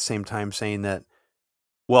going at the same time saying that,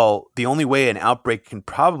 well, the only way an outbreak can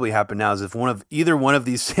probably happen now is if either one of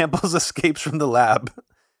these samples escapes from the lab.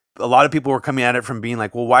 A lot of people were coming at it from being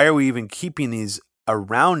like, well, why are we even keeping these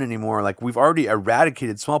around anymore? Like, we've already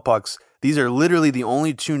eradicated smallpox. These are literally the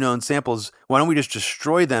only two known samples. Why don't we just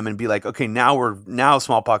destroy them and be like, okay, now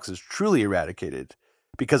smallpox is truly eradicated?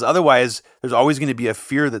 Because otherwise, there's always going to be a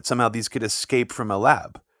fear that somehow these could escape from a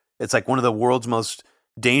lab. It's like one of the world's most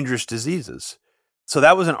dangerous diseases. So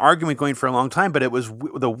that was an argument going for a long time. But it was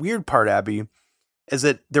the weird part, Abby, is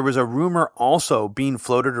that there was a rumor also being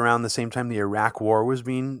floated around the same time the Iraq War was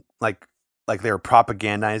being like they were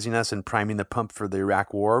propagandizing us and priming the pump for the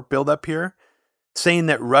Iraq War buildup here, saying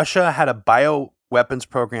that Russia had a bioweapons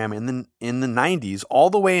program in the 90s all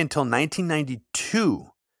the way until 1992,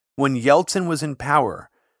 when Yeltsin was in power,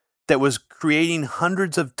 that was creating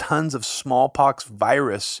hundreds of tons of smallpox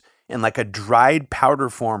virus in like a dried powder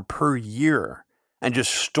form per year and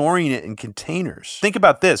just storing it in containers. Think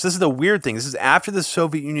about this. This is the weird thing. This is after the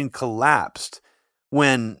Soviet Union collapsed,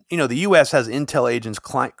 when, the U.S. has intel agents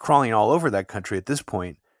crawling all over that country at this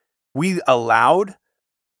point. We allowed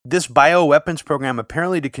this bioweapons program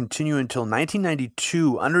apparently to continue until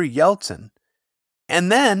 1992 under Yeltsin. And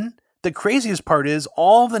then the craziest part is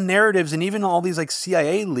all the narratives and even all these like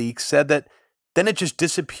CIA leaks said that then it just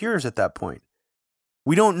disappears at that point.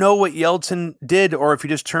 We don't know what Yeltsin did, or if he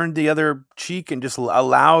just turned the other cheek and just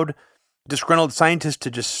allowed disgruntled scientists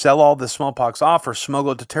to just sell all the smallpox off or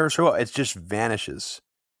smuggle it to terrorists. It just vanishes.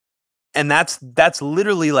 And that's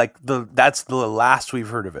literally like that's the last we've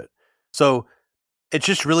heard of it. So it's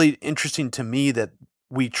just really interesting to me that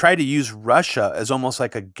we try to use Russia as almost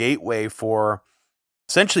like a gateway for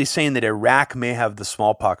essentially saying that Iraq may have the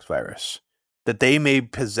smallpox virus, that they may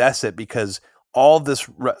possess it because all this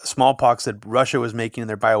smallpox that Russia was making in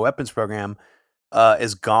their bioweapons program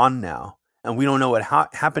is gone now. And we don't know what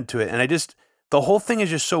happened to it. And the whole thing is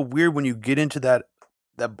just so weird when you get into that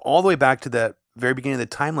all the way back to that very beginning of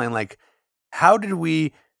the timeline. Like, how did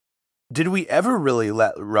we ever really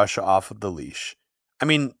let Russia off of the leash? I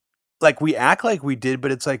mean, like, we act like we did,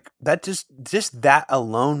 but it's like that just that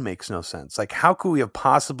alone makes no sense. Like, how could we have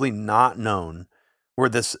possibly not known where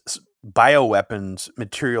this bioweapons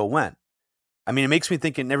material went? I mean, it makes me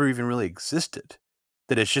think it never even really existed,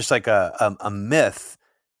 that it's just like a myth,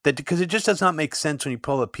 that because it just does not make sense when you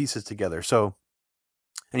pull the pieces together. So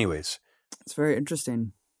anyways, it's very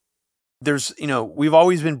interesting. There's, we've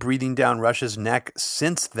always been breathing down Russia's neck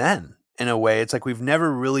since then. In a way, it's like we've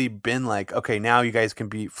never really been like, okay, now you guys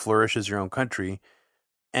can flourish as your own country.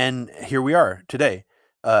 And here we are today.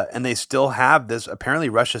 And they still have this, apparently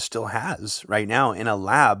Russia still has right now in a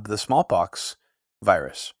lab, the smallpox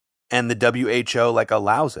virus. And the WHO like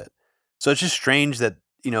allows it. So it's just strange that,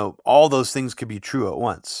 all those things could be true at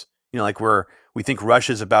once. Like we think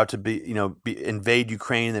Russia's about to invade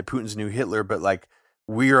Ukraine and that Putin's new Hitler, but like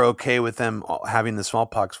we're okay with them having the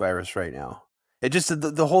smallpox virus right now. It just,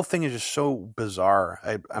 the whole thing is just so bizarre.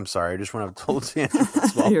 I'm sorry. I just want to totally answer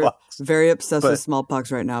smallpox. You're very obsessed with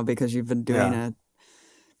smallpox right now because you've been doing a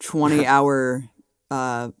 20-hour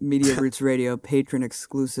Media Roots Radio patron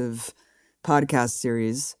exclusive podcast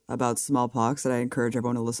series about smallpox that I encourage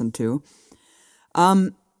everyone to listen to.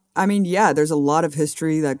 I mean, yeah, there's a lot of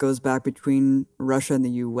history that goes back between Russia and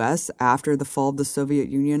the U.S. after the fall of the Soviet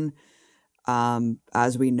Union.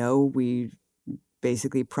 As we know, we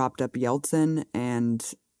basically propped up Yeltsin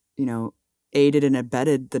and, aided and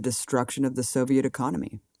abetted the destruction of the Soviet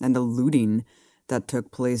economy and the looting that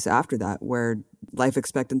took place after that, where life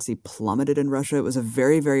expectancy plummeted in Russia. It was a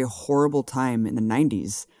very, very horrible time in the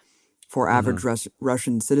 90s for average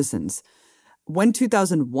Russian citizens. When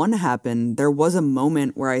 2001 happened, there was a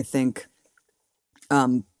moment where I think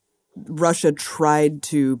Russia tried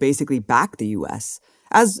to basically back the U.S.,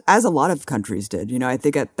 as a lot of countries did. I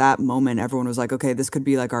think at that moment, everyone was like, okay, this could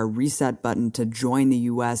be like our reset button to join the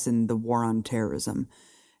U.S. in the war on terrorism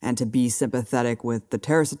and to be sympathetic with the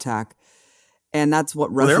terrorist attack. And that's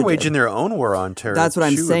what Russia they're waging did. their own war on terror. That's what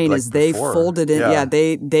I'm saying like is they before. folded in. Yeah,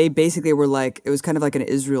 they basically were like, it was kind of like an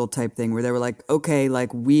Israel type thing where they were like, okay,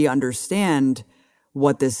 like we understand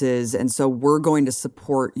what this is. And so we're going to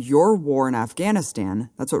support your war in Afghanistan.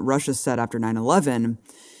 That's what Russia said after 9/11.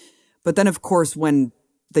 But then, of course, when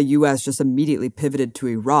the U.S. just immediately pivoted to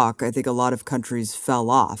Iraq, I think a lot of countries fell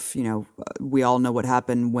off. We all know what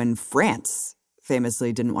happened when France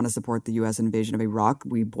famously didn't want to support the U.S. invasion of Iraq.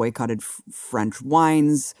 We boycotted French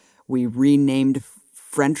wines. We renamed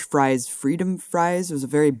French fries Freedom Fries. It was a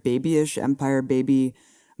very babyish empire baby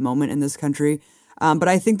moment in this country. But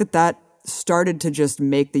I think that started to just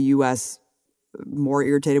make the U.S. more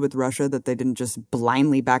irritated with Russia, that they didn't just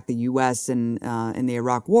blindly back the U.S. in the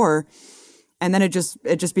Iraq War. And then it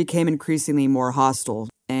just became increasingly more hostile.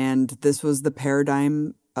 And this was the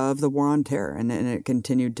paradigm of the war on terror. And it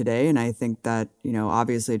continued today. And I think that,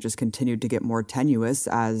 obviously it just continued to get more tenuous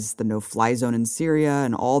as the no-fly zone in Syria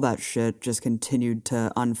and all that shit just continued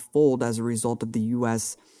to unfold as a result of the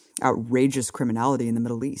U.S. outrageous criminality in the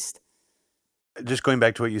Middle East. Just going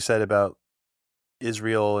back to what you said about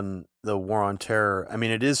Israel and the war on terror. I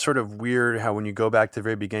mean, it is sort of weird how when you go back to the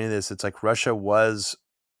very beginning of this, it's like Russia was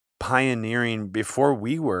pioneering before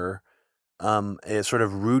we were, sort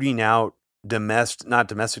of rooting out not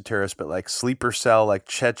domestic terrorists, but like sleeper cell, like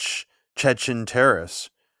Chechen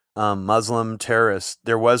terrorists, Muslim terrorists.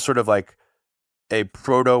 There was sort of like a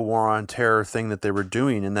proto war on terror thing that they were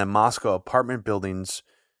doing, and then Moscow apartment building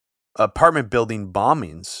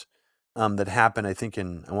bombings that happened, I think I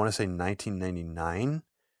want to say 1999,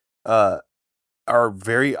 are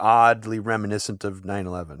very oddly reminiscent of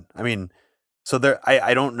 9/11. I mean, so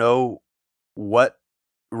I don't know what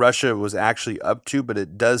Russia was actually up to, but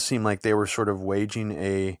it does seem like they were sort of waging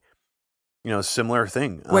a, similar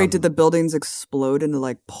thing. Wait, did the buildings explode into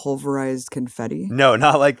like pulverized confetti? No,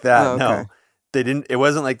 not like that. Oh, okay. No, they didn't. It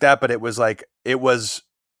wasn't like that, but it was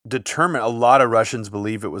determined. A lot of Russians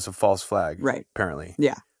believe it was a false flag. Right. Apparently.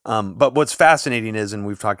 Yeah. But what's fascinating is, and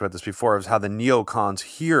we've talked about this before, is how the neocons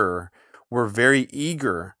here were very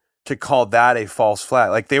eager to call that a false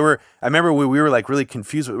flag. Like I remember we were like really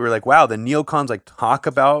confused. We were like, wow, the neocons like talk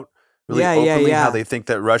about really openly how they think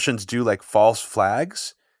that Russians do like false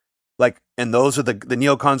flags. Like, and those are the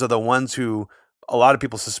neocons are the ones who a lot of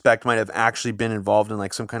people suspect might have actually been involved in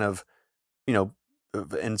like some kind of,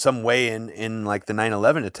 in some way in like the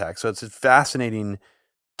 9/11 attack. So it's fascinating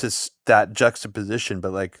to that juxtaposition,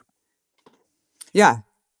 but like, yeah,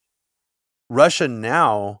 Russia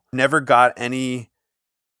now never got any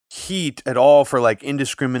heat at all for like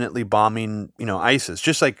indiscriminately bombing, ISIS.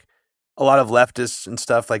 Just like a lot of leftists and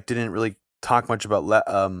stuff like didn't really talk much about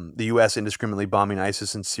the U.S. indiscriminately bombing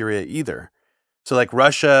ISIS in Syria either. So like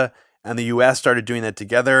Russia and the U.S. started doing that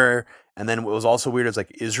together, and then what was also weird is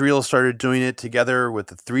like Israel started doing it together with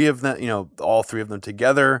the three of them, all three of them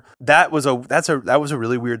together. That was a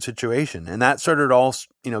really weird situation, and that started all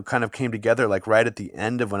kind of came together like right at the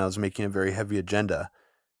end of when I was making a very heavy agenda.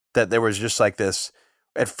 That there was just like this.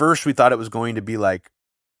 At first, we thought it was going to be like,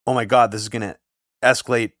 oh my God, this is going to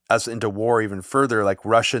escalate us into war even further. Like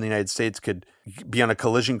Russia and the United States could be on a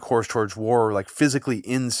collision course towards war, like physically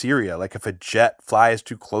in Syria. Like if a jet flies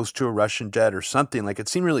too close to a Russian jet or something, like it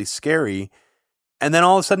seemed really scary. And then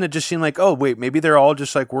all of a sudden it just seemed like, oh wait, maybe they're all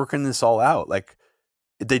just like working this all out. Like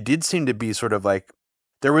they did seem to be sort of like,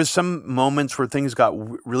 there was some moments where things got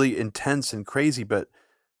really intense and crazy, but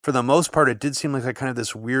for the most part, it did seem like kind of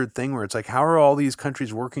this weird thing where it's like, how are all these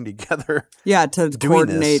countries working together? Yeah, to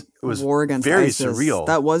coordinate it was war against very ISIS. Surreal.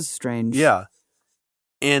 That was strange. Yeah.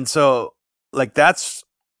 And so, like, that's,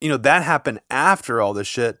 that happened after all this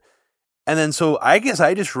shit. And then, so I guess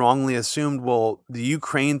I just wrongly assumed, well, the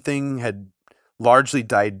Ukraine thing had largely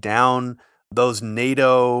died down. Those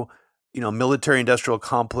NATO military industrial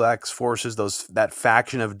complex forces, that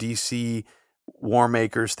faction of DC war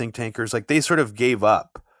makers, think tankers, like they sort of gave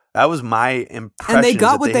up. That was my impression. And they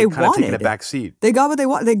got what they kind of taken a wanted. back seat. They got what they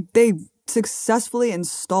wanted. They successfully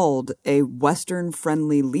installed a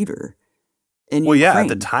Western-friendly leader in Ukraine. Yeah, at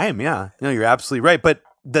the time, yeah. No, you're absolutely right. But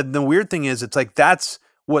the weird thing is, it's like that's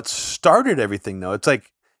what started everything, though. It's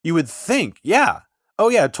like you would think, yeah, oh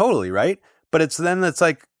yeah, totally, right? But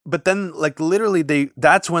then literally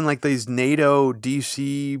that's when like these NATO,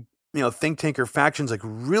 DC, think tanker factions like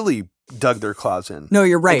really dug their claws in. No,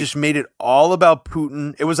 you're right. They just made it all about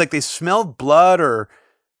Putin. It was like they smelled blood, or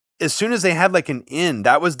as soon as they had like an in,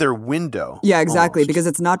 that was their window. Yeah, exactly. Almost. Because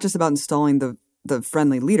it's not just about installing the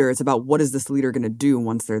friendly leader. It's about what is this leader going to do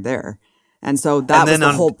once they're there. And so that was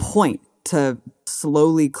the whole point, to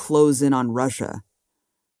slowly close in on Russia.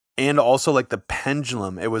 And also like the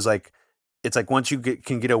pendulum. It was like, it's like once you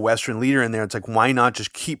can get a Western leader in there, it's like, why not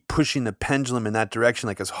just keep pushing the pendulum in that direction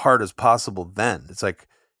like as hard as possible then? It's like,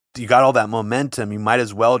 you got all that momentum, you might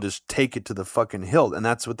as well just take it to the fucking hilt. And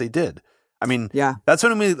that's what they did. I mean, yeah, that's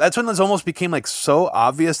when this almost became like so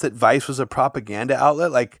obvious that Vice was a propaganda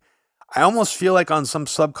outlet. Like, I almost feel like on some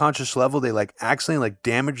subconscious level, they like accidentally like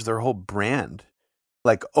damaged their whole brand,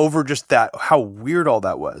 like over just that, how weird all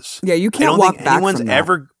that was. Yeah, you can't walk back from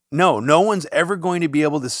that. No one's ever going to be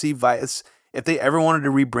able to see Vice if they ever wanted to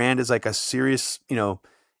rebrand as like a serious,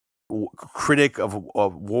 critic of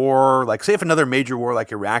war. Like, say if another major war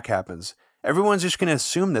like Iraq happens, everyone's just going to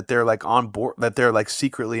assume that they're like on board, that they're like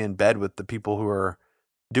secretly in bed with the people who are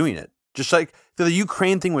doing it. Just like the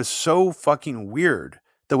Ukraine thing was so fucking weird.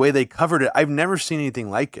 The way they covered it, I've never seen anything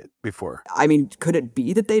like it before. I mean, could it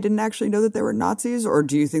be that they didn't actually know that they were Nazis? Or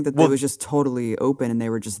do you think that it was just totally open and they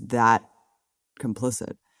were just that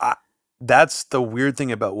complicit? That's the weird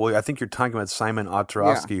thing about, I think you're talking about Simon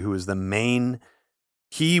Otterovsky, who is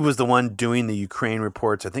he was the one doing the Ukraine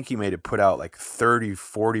reports. I think he made it put out like 30,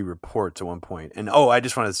 40 reports at one point. And I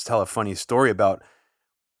just wanted to tell a funny story about,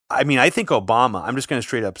 I think Obama, I'm just going to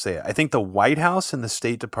straight up say it. I think the White House and the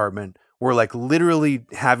State Department were like literally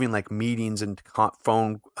having like meetings and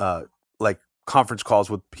phone like conference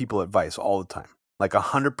calls with people at Vice all the time. Like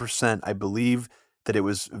 100%, I believe that it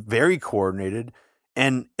was very coordinated,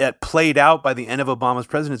 and it played out by the end of Obama's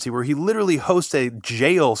presidency, where he literally hosts a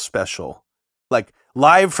jail special, like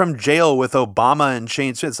live from jail with Obama and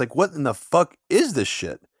Shane Smith. It's like, what in the fuck is this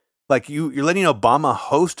shit? Like you're letting Obama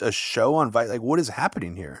host a show on Vice. Like, what is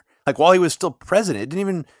happening here? Like, while he was still president,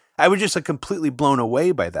 I was just like completely blown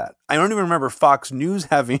away by that. I don't even remember Fox News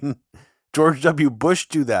having George W. Bush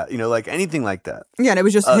do that, like anything like that. Yeah, and it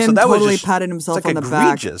was just him totally patting himself on the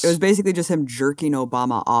back. It was basically just him jerking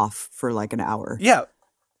Obama off for like an hour. Yeah.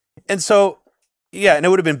 And so, and it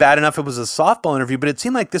would have been bad enough if it was a softball interview, but it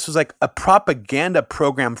seemed like this was like a propaganda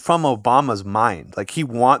program from Obama's mind. Like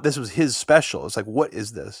this was his special. It's like, what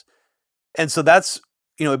is this? And so that's,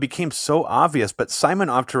 it became so obvious. But Simon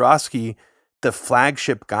Otterovsky, the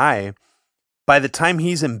flagship guy, by the time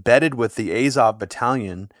he's embedded with the Azov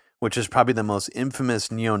battalion, which is probably the most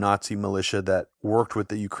infamous neo-Nazi militia that worked with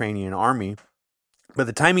the Ukrainian army, by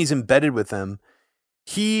the time he's embedded with them,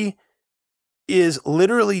 he is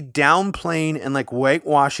literally downplaying and like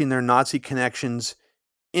whitewashing their Nazi connections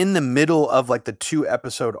in the middle of like the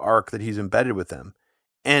 2-episode arc that he's embedded with them.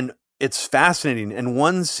 And it's fascinating. In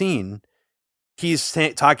one scene, he's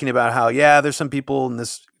talking about how, there's some people in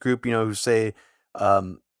this group, who say,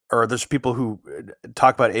 or there's people who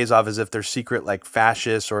talk about Azov as if they're secret like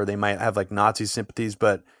fascists, or they might have like Nazi sympathies,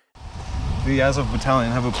 but the Azov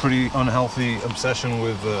battalion have a pretty unhealthy obsession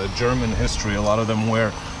with German history. A lot of them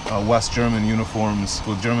wear West German uniforms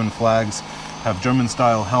with German flags, have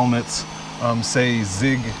German-style helmets, say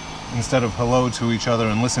Zig instead of hello to each other,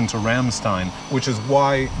 and listen to Rammstein, which is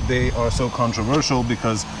why they are so controversial,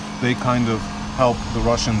 because they kind of help the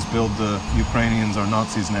Russians build the Ukrainians are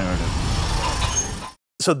Nazis narrative.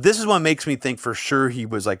 So this is what makes me think for sure he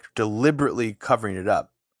was like deliberately covering it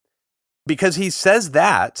up, because he says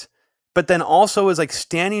that, but then also is like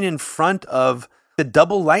standing in front of the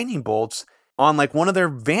double lightning bolts on like one of their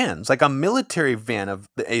vans, like a military van of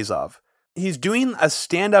the Azov. He's doing a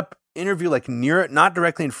stand-up interview like near it, not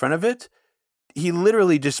directly in front of it. He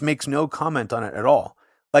literally just makes no comment on it at all.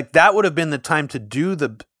 Like that would have been the time to do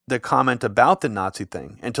the comment about the Nazi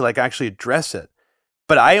thing and to like actually address it.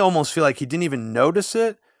 But I almost feel like he didn't even notice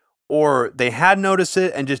it, or they had noticed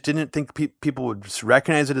it and just didn't think people would just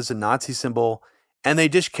recognize it as a Nazi symbol. And they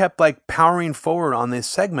just kept like powering forward on this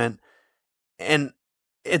segment. And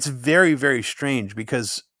it's very, very strange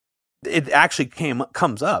because it actually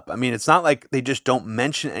comes up. I mean, it's not like they just don't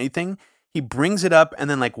mention anything. he brings it up and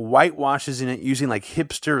then like whitewashes in it using like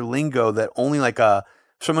hipster lingo that only like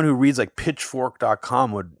someone who reads like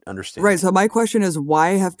pitchfork.com would understand. Right. So my question is,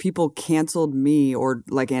 why have people canceled me or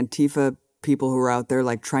like Antifa people who are out there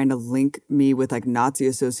like trying to link me with like Nazi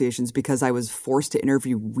associations because I was forced to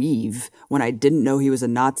interview Weave when I didn't know he was a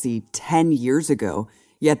Nazi 10 years ago?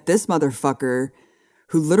 Yet this motherfucker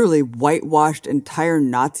who literally whitewashed entire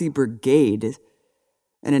Nazi brigade,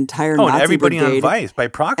 an entire Nazi and everybody brigade, on Vice by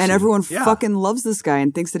proxy. and everyone fucking loves this guy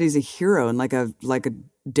and thinks that he's a hero and like a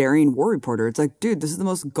daring war reporter. It's like, dude, this is the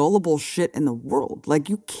most gullible shit in the world. Like,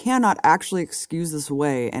 you cannot actually excuse this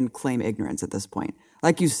away and claim ignorance at this point.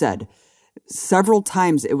 Like you said, several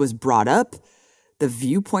times it was brought up. The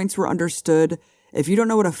viewpoints were understood. If you don't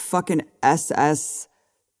know what a fucking SS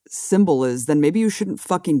symbol is, then maybe you shouldn't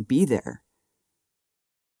fucking be there.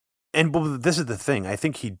 And this is the thing. I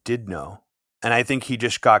think he did know. And I think he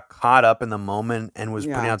just got caught up in the moment and was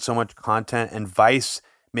putting out so much content. And Vice,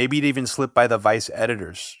 maybe it even slipped by the Vice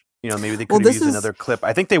editors. You know, maybe they could have used another clip.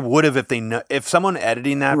 I think they would have if someone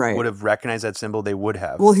editing that would have recognized that symbol, they would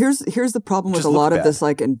have. Well, here's the problem with a lot of this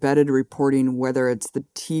like embedded reporting, whether it's the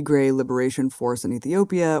Tigray Liberation Force in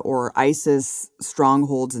Ethiopia or ISIS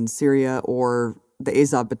strongholds in Syria or the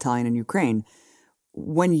Azov Battalion in Ukraine.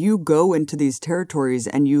 When you go into these territories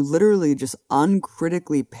and you literally just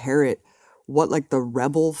uncritically parrot what like the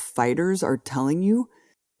rebel fighters are telling you,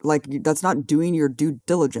 like that's not doing your due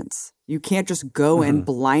diligence. You can't just go and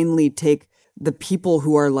blindly take the people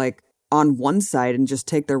who are like on one side and just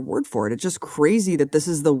take their word for it. It's just crazy that this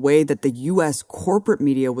is the way that the U.S. corporate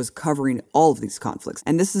media was covering all of these conflicts.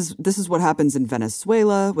 And this is what happens in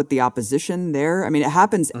Venezuela with the opposition there. I mean, it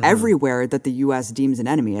happens everywhere that the U.S. deems an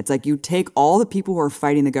enemy. It's like you take all the people who are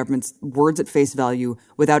fighting the government's words at face value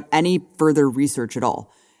without any further research at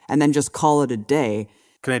all, and then just call it a day.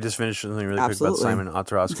 Can I just finish something really quick about Simon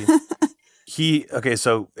Otorowski?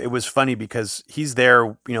 So it was funny because he's there,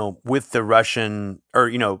 you know, with the Russian or,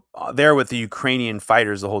 you know, there with the Ukrainian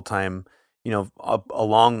fighters the whole time, you know,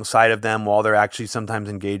 alongside of them while they're actually sometimes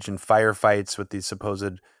engaged in firefights with these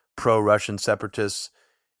supposed pro-Russian separatists.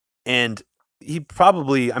 And he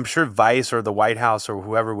probably, I'm sure Vice or the White House or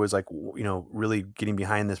whoever was like, you know, really getting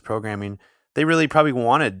behind this programming. They really probably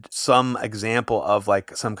wanted some example of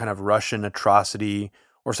like some kind of Russian atrocity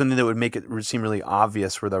or something that would make it seem really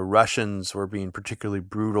obvious where the Russians were being particularly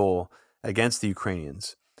brutal against the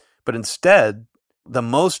Ukrainians. But instead, the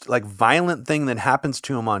most like violent thing that happens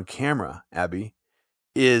to him on camera, Abby,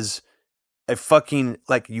 is a fucking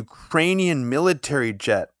like Ukrainian military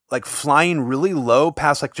jet like flying really low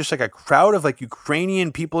past like just like a crowd of like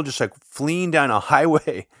Ukrainian people just like fleeing down a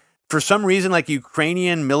highway. For some reason, like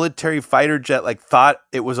Ukrainian military fighter jet, like thought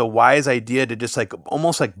it was a wise idea to just like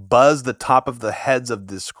almost like buzz the top of the heads of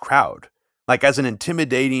this crowd, like as an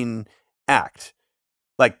intimidating act,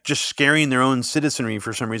 like just scaring their own citizenry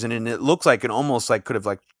for some reason. And it looks like it almost like could have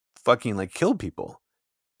like fucking like killed people.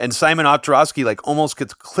 And Simon Otorowski like almost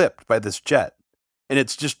gets clipped by this jet. And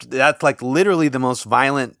it's just, that's like literally the most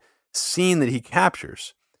violent scene that he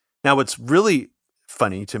captures. Now, what's really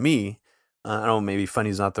funny to me, I don't know, maybe funny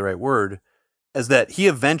is not the right word, is that he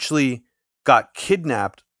eventually got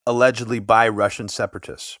kidnapped allegedly by Russian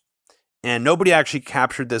separatists. And nobody actually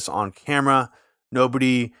captured this on camera.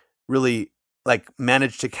 Nobody really like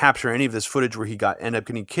managed to capture any of this footage where he ended up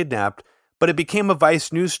getting kidnapped. But it became a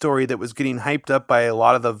Vice news story that was getting hyped up by a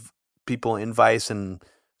lot of the people in Vice and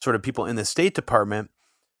sort of people in the State Department.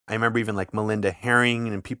 I remember even like Melinda Herring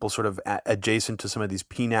and people sort of adjacent to some of these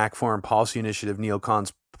PNAC Foreign Policy Initiative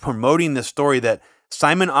neocons promoting the story that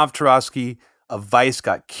Simon Otorowski of Vice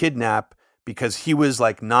got kidnapped because he was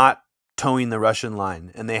like not towing the Russian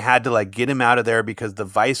line, and they had to like get him out of there because the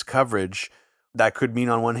Vice coverage, that could mean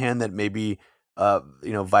on one hand that maybe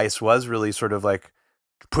Vice was really sort of like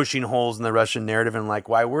pushing holes in the Russian narrative, and like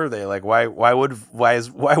why were they like why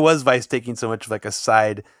was Vice taking so much of like a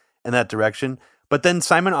side in that direction? But then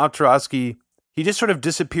Simon Otorowski, he just sort of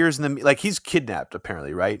disappears in the, like he's kidnapped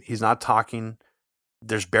apparently, right? He's not talking.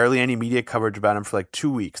 There's barely any media coverage about him for like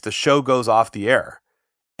 2 weeks. The show goes off the air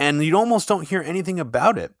and you almost don't hear anything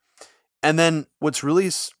about it. And then was really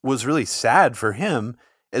sad for him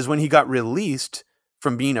is when he got released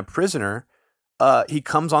from being a prisoner, he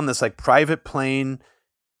comes on this like private plane.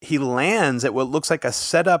 He lands at what looks like a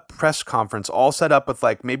set up press conference, all set up with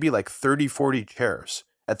like maybe like 30, 40 chairs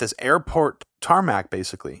at this airport tarmac,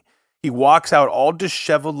 basically. He walks out all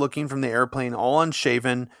disheveled looking from the airplane, all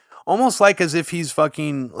unshaven, almost like as if he's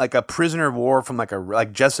fucking like a prisoner of war from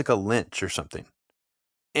like Jessica Lynch or something.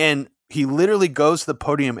 And he literally goes to the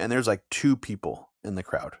podium and there's like 2 people in the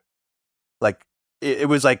crowd. Like it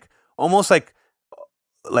was like almost like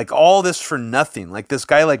like all this for nothing. Like this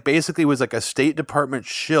guy like basically was like a State Department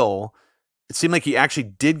shill. It seemed like he actually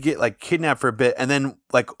did get like kidnapped for a bit. And then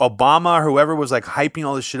like Obama or whoever was like hyping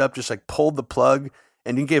all this shit up, just like pulled the plug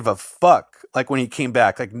and didn't give a fuck. Like when he came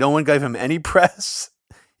back, like no one gave him any press.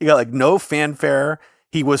 He got like no fanfare.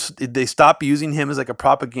 They stopped using him as like a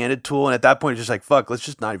propaganda tool. And at that point, it's just like, fuck, let's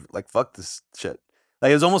just not like, fuck this shit.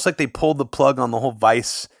 Like it was almost like they pulled the plug on the whole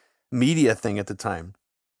Vice media thing at the time.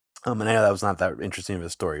 And I know that was not that interesting of a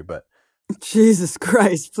story, but. Jesus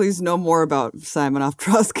Christ, please know more about Simonov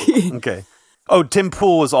Trotsky. Okay. Oh, Tim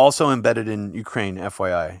Pool was also embedded in Ukraine,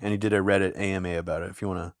 FYI, and he did a Reddit AMA about it. If you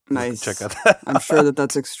want to check out that. I'm sure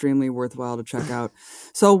that's extremely worthwhile to check out.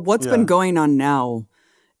 So what's been going on now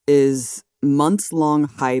is months-long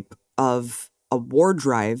hype of a war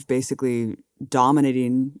drive, basically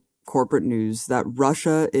dominating corporate news, that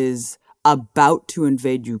Russia is about to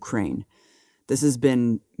invade Ukraine. This has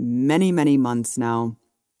been many, many months now.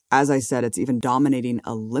 As I said, it's even dominating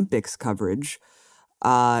Olympics coverage.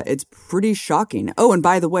 It's pretty shocking. Oh, and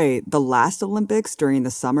by the way, the last Olympics during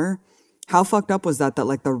the summer, how fucked up was that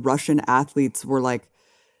like the Russian athletes were like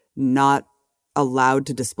not allowed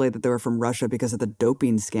to display that they were from Russia because of the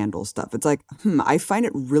doping scandal stuff. It's like, I find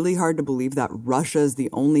it really hard to believe that Russia is the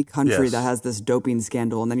only country that has this doping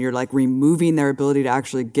scandal. And then you're like removing their ability to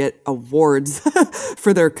actually get awards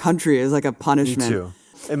for their country as like a punishment. Me too.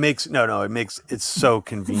 It's so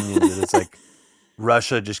convenient that it's like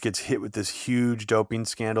Russia just gets hit with this huge doping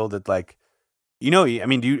scandal that like, I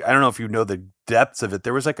don't know if you know the depths of it.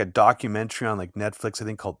 There was like a documentary on like Netflix, I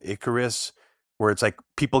think called Icarus, where it's like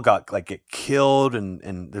people get killed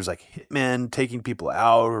and there's like hitmen taking people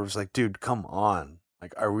out. Or it was like, dude, come on.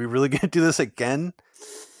 Like, are we really going to do this again?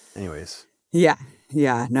 Anyways. Yeah.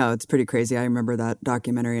 No, it's pretty crazy. I remember that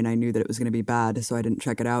documentary and I knew that it was going to be bad, so I didn't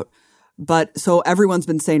check it out. But so everyone's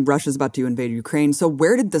been saying Russia's about to invade Ukraine. So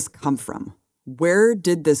where did this come from? Well,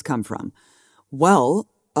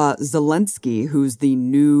 Zelensky, who's the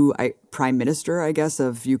new prime minister, I guess,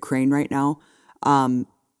 of Ukraine right now,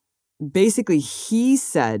 basically he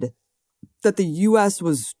said that the U.S.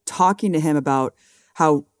 was talking to him about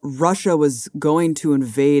how Russia was going to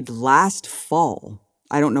invade last fall.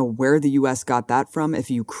 I don't know where the U.S. got that from,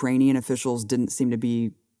 if Ukrainian officials didn't seem to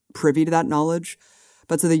be privy to that knowledge.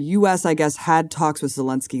 But so the U.S., I guess, had talks with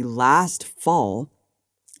Zelensky last fall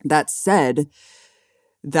that said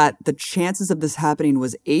that the chances of this happening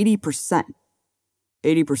was 80%.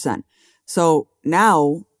 80%. So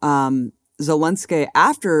now Zelensky,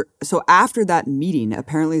 after that meeting,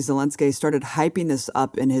 apparently Zelensky started hyping this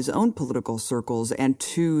up in his own political circles and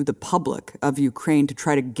to the public of Ukraine to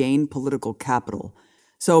try to gain political capital.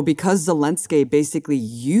 So because Zelensky basically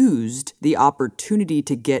used the opportunity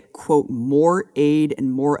to get, quote, more aid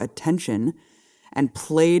and more attention and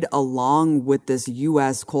played along with this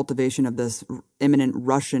U.S. cultivation of this imminent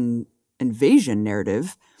Russian invasion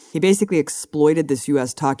narrative, he basically exploited this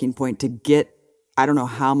U.S. talking point to get, I don't know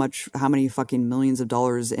how many fucking millions of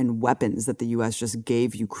dollars in weapons that the U.S. just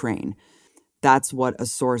gave Ukraine. That's what a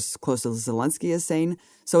source close to Zelensky is saying.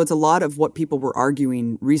 So it's a lot of what people were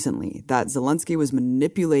arguing recently, that Zelensky was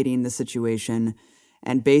manipulating the situation,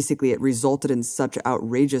 and basically it resulted in such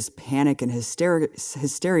outrageous panic and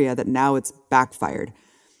hysteria that now it's backfired.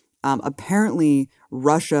 Apparently,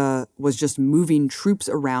 Russia was just moving troops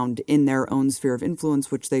around in their own sphere of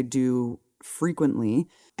influence, which they do frequently.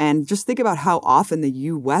 And just think about how often the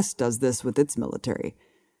U.S. does this with its military.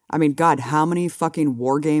 I mean, God, how many fucking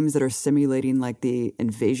war games that are simulating like the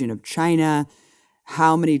invasion of China?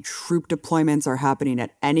 How many troop deployments are happening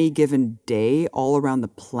at any given day all around the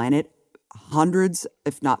planet? Hundreds,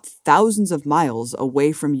 if not thousands of miles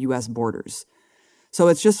away from U.S. borders. So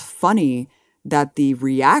it's just funny that the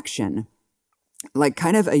reaction, like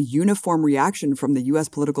kind of a uniform reaction from the U.S.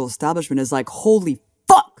 political establishment is like, holy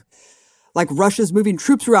fuck! Like Russia's moving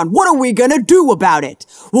troops around. What are we gonna do about it?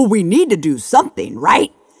 Well, we need to do something,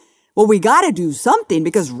 right? Well, we gotta do something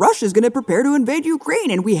because Russia's gonna prepare to invade Ukraine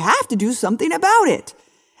and we have to do something about it.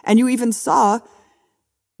 And you even saw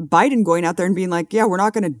Biden going out there and being like, yeah, we're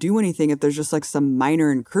not going to do anything if there's just like some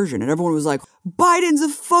minor incursion. And everyone was like, Biden's a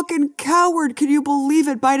fucking coward. Can you believe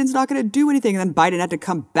it? Biden's not going to do anything. And then Biden had to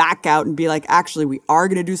come back out and be like, actually, we are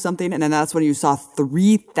going to do something. And then that's when you saw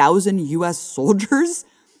 3,000 U.S. soldiers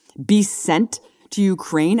be sent to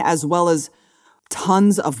Ukraine, as well as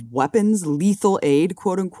tons of weapons, lethal aid,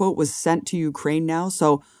 quote unquote, was sent to Ukraine now.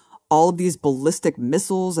 So all of these ballistic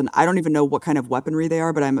missiles, and I don't even know what kind of weaponry they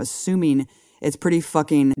are, but I'm assuming it's pretty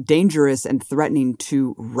fucking dangerous and threatening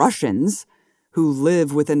to Russians who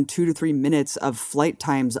live within 2 to 3 minutes of flight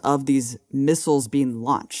times of these missiles being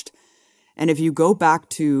launched. And if you go back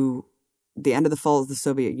to the end of the fall of the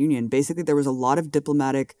Soviet Union, basically there was a lot of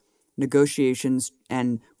diplomatic negotiations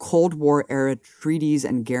and Cold War era treaties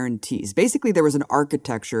and guarantees. Basically, there was an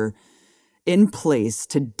architecture in place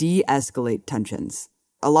to de-escalate tensions.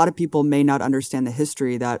 A lot of people may not understand the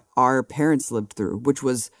history that our parents lived through, which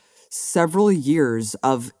was several years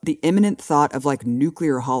of the imminent thought of like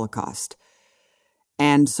nuclear holocaust.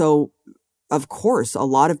 And so, of course, a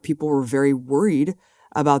lot of people were very worried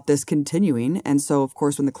about this continuing. And so, of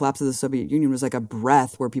course, when the collapse of the Soviet Union was like a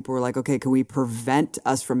breath where people were like, okay, can we prevent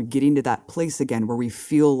us from getting to that place again where we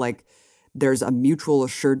feel like there's a mutual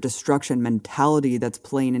assured destruction mentality that's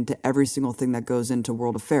playing into every single thing that goes into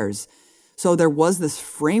world affairs. So there was this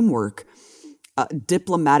framework,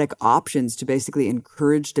 diplomatic options to basically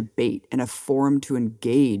encourage debate and a forum to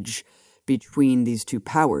engage between these two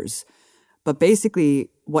powers. But basically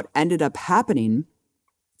what ended up happening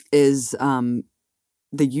is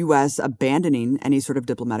the U.S. abandoning any sort of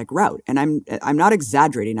diplomatic route. And I'm not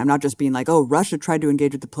exaggerating. I'm not just being like, oh, Russia tried to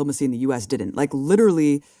engage with diplomacy and the U.S. didn't. Like,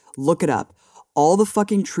 literally, look it up. All the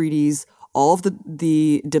fucking treaties, all of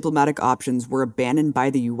the diplomatic options were abandoned by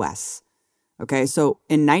the U.S. Okay, so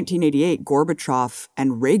in 1988, Gorbachev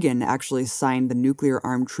and Reagan actually signed the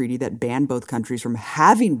nuclear-armed treaty that banned both countries from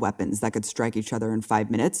having weapons that could strike each other in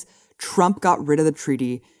 5 minutes. Trump got rid of the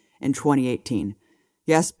treaty in 2018.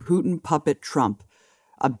 Yes, Putin puppet Trump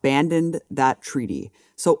abandoned that treaty.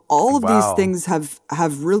 So all of these things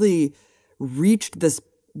have really reached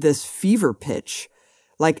this fever pitch.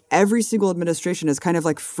 Like every single administration has kind of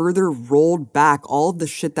like further rolled back all of the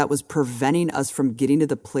shit that was preventing us from getting to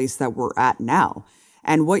the place that we're at now.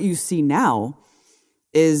 And what you see now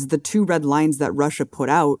is the 2 red lines that Russia put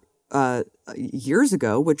out years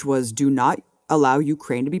ago, which was do not allow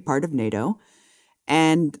Ukraine to be part of NATO,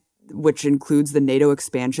 and which includes the NATO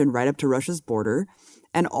expansion right up to Russia's border.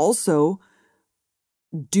 And also,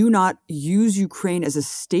 do not use Ukraine as a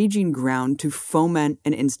staging ground to foment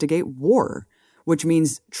and instigate war, which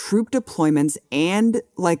means troop deployments and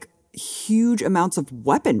like huge amounts of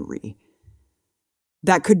weaponry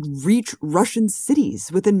that could reach Russian cities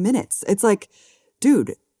within minutes. It's like, dude,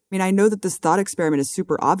 I mean, I know that this thought experiment is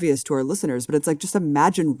super obvious to our listeners, but it's like, just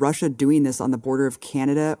imagine Russia doing this on the border of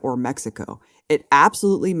Canada or Mexico. It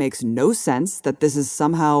absolutely makes no sense that this is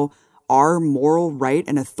somehow our moral right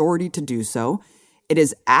and authority to do so. It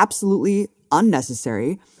is absolutely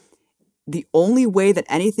unnecessary. The only way that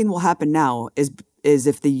anything will happen now is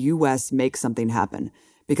if the U.S. makes something happen,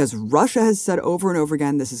 because Russia has said over and over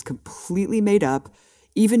again, this is completely made up.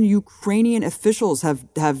 Even Ukrainian officials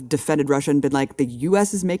have defended Russia and been like, the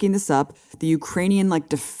U.S. is making this up. The Ukrainian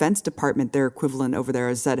Defense Department, their equivalent over there,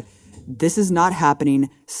 has said, this is not happening.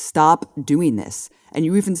 Stop doing this. And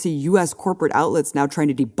you even see U.S. corporate outlets now trying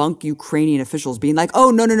to debunk Ukrainian officials being like, oh,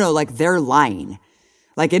 no, like they're lying.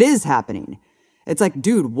 Like it is happening. It's like,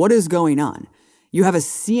 dude, what is going on? You have a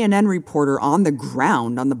CNN reporter on the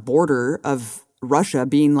ground on the border of Russia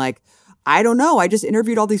being like, I don't know. I just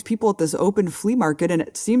interviewed all these people at this open flea market and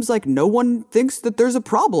it seems like no one thinks that there's a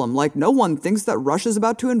problem. Like no one thinks that Russia's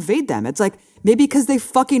about to invade them. It's like, maybe because they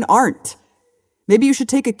fucking aren't. Maybe you should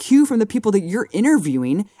take a cue from the people that you're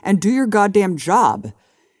interviewing and do your goddamn job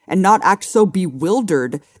and not act so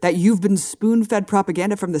bewildered that you've been spoon-fed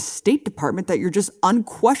propaganda from the State Department that you're just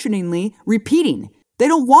unquestioningly repeating. They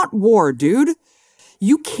don't want war, dude.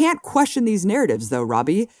 You can't question these narratives, though,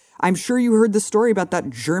 Robbie. I'm sure you heard the story about that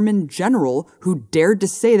German general who dared to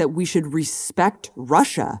say that we should respect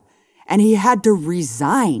Russia, and he had to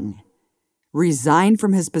resign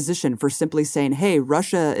from his position for simply saying, hey,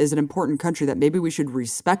 Russia is an important country that maybe we should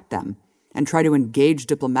respect them and try to engage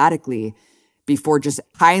diplomatically before just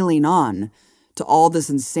piling on to all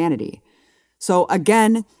this insanity. So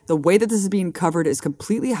again, the way that this is being covered is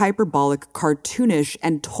completely hyperbolic, cartoonish,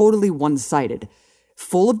 and totally one-sided,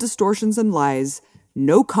 full of distortions and lies,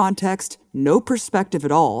 no context, no perspective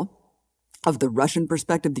at all of the Russian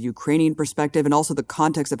perspective, the Ukrainian perspective, and also the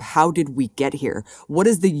context of how did we get here? What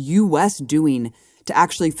is the U.S. doing to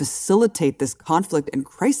actually facilitate this conflict and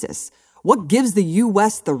crisis? What gives the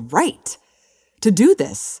U.S. the right to do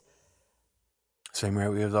this? Same right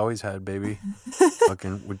we have always had, baby.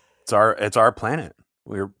 Fucking, it's our planet.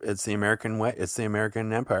 It's the American way. It's the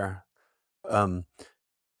American empire.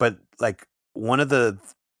 But like one of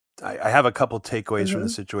I have a couple takeaways from the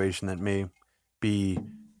situation that may be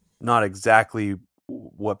not exactly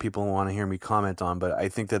what people want to hear me comment on, but I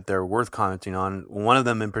think that they're worth commenting on. One of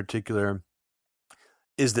them in particular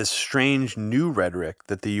is this strange new rhetoric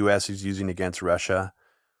that the U.S. is using against Russia,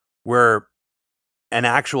 where an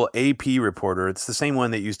actual AP reporter, it's the same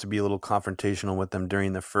one that used to be a little confrontational with them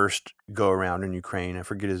during the first go-around in Ukraine, I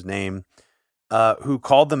forget his name, who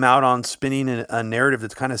called them out on spinning a narrative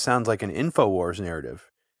that kind of sounds like an InfoWars narrative.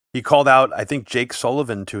 He called out, I think, Jake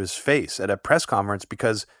Sullivan to his face at a press conference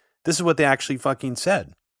because this is what they actually fucking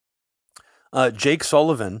said. Jake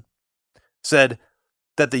Sullivan said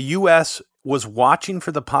that the U.S. was watching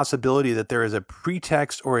for the possibility that there is a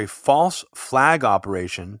pretext or a false flag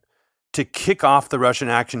operation to kick off the Russian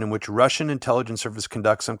action in which Russian intelligence service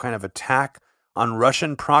conducts some kind of attack on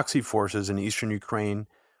Russian proxy forces in eastern Ukraine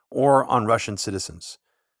or on Russian citizens.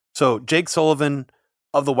 So Jake Sullivan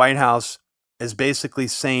of the White House is basically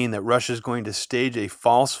saying that Russia is going to stage a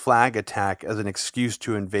false flag attack as an excuse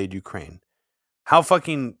to invade Ukraine. How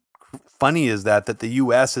fucking funny is that the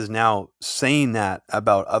U.S. is now saying that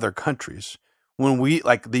about other countries when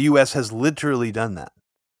the U.S. has literally done that,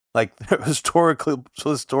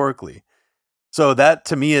 historically. So that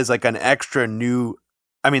to me is like an extra new.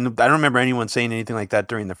 I mean, I don't remember anyone saying anything like that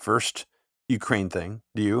during the first Ukraine thing.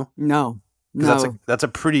 Do you? No. That's a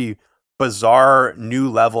pretty bizarre new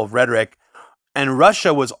level of rhetoric. And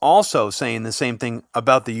Russia was also saying the same thing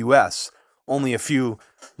about the U.S. only a few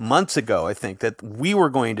months ago, I think, that we were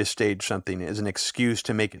going to stage something as an excuse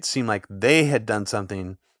to make it seem like they had done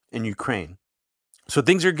something in Ukraine. So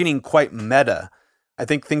things are getting quite meta. I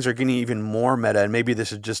think things are getting even more meta, and maybe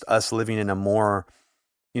this is just us living in a more,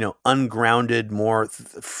 ungrounded, more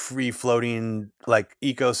free-floating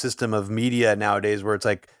ecosystem of media nowadays, where it's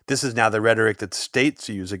like this is now the rhetoric that states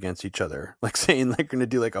use against each other, saying going to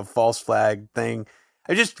do a false flag thing.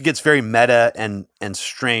 It just gets very meta and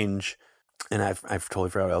strange. And I've totally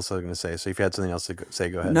forgot what else I was going to say. So if you had something else to say,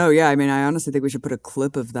 go ahead. No, yeah. I mean, I honestly think we should put a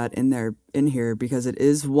clip of that in here, because it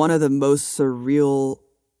is one of the most surreal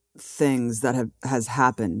things that has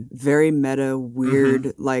happened. Very meta,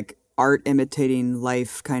 weird, art imitating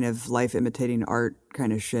life, kind of life imitating art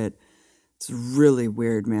kind of shit. It's really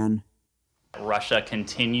weird, man. Russia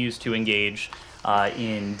continues to engage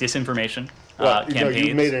in disinformation campaigns.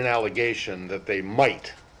 You made an allegation that they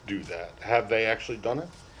might do that. Have they actually done it?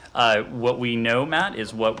 What we know, Matt,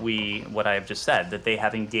 is what I have just said, that they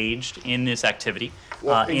have engaged in this activity,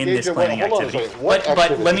 in this planning activity.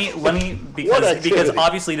 But let me because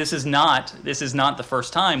obviously this is not the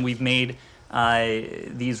first time we've made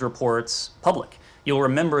these reports public. You'll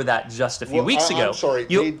remember that just a few weeks ago. I'm sorry,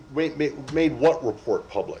 made what report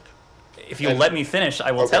public? If you'll let me finish,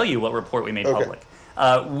 I will tell you what report we made public.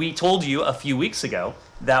 We told you a few weeks ago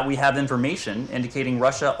that we have information indicating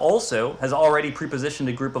Russia also has already prepositioned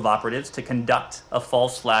a group of operatives to conduct a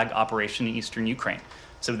false flag operation in eastern Ukraine.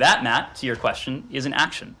 So that, Matt, to your question, is an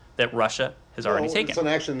action that Russia has already taken. It's an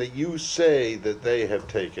action that you say that they have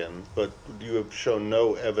taken, but you have shown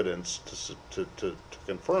no evidence to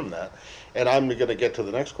confirm that. And I'm going to get to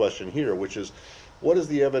the next question here, which is, what is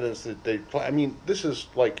the evidence that they play? I mean, this is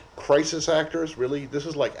like crisis actors, really. This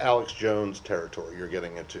is like Alex Jones territory you're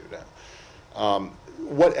getting into now.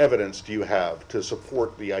 What evidence do you have to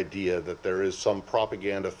support the idea that there is some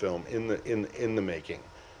propaganda film in the making?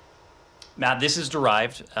 Matt, this is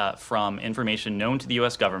derived from information known to the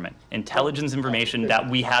U.S. government, intelligence information that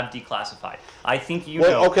we have declassified. I think you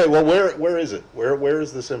know. Okay, well, where is it? Where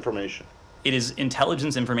is this information? It is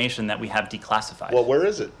intelligence information that we have declassified. Well, where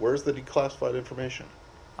is it? Where's the declassified information?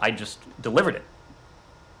 I just delivered it.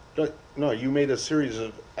 No, you made a series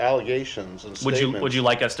of allegations and statements. Would you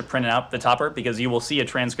like us to print out the topper? Because you will see a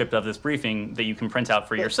transcript of this briefing that you can print out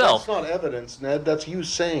for yourself. That's not evidence, Ned. That's you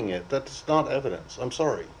saying it. That's not evidence. I'm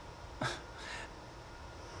sorry.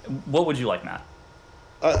 What would you like, Matt?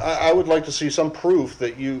 I would like to see some proof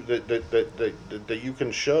that you you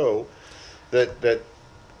can show that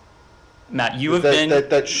Matt, you have been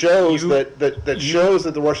shows that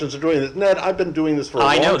the Russians are doing this. Ned, I've been doing this for a long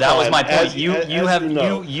time. I know, that was my point.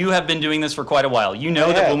 You have been doing this for quite a while. You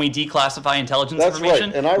know that when we declassify intelligence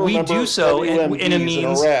information, we do so in a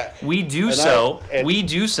means we do so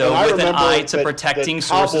with an eye to protecting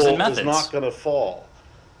sources and methods. Is not going to fall.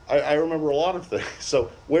 I remember a lot of things. So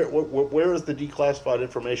where is the declassified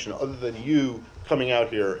information other than you coming out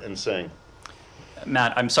here and saying?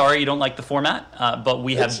 Matt, I'm sorry you don't like the format, but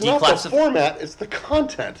we have declassified. It's not the format; it's the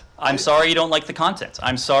content. I'm sorry you don't like the content.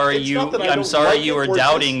 I'm sorry you are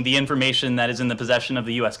doubting the information that is in the possession of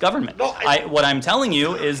the U.S. government. No, what I'm telling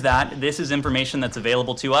you is that this is information that's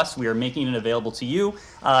available to us. We are making it available to you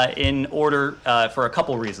in order for a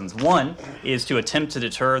couple reasons. One is to attempt to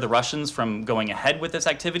deter the Russians from going ahead with this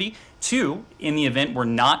activity. Two, in the event we're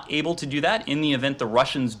not able to do that, in the event the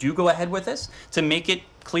Russians do go ahead with this, to make it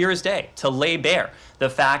clear as day, to lay bare the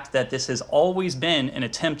fact that this has always been an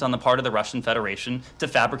attempt on the part of the Russian Federation to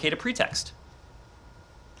fabricate a pretext.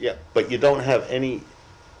 Yeah, but you don't have any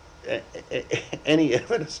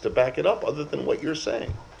evidence to back it up other than what you're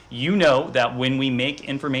saying. you know that when we make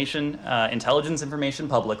information, intelligence information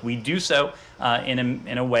public, we do so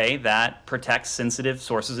in a way that protects sensitive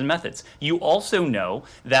sources and methods. You also know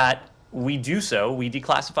that we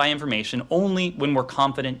declassify information only when we're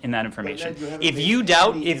confident in that information. If you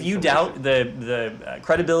doubt the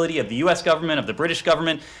credibility of the U.S. government, of the British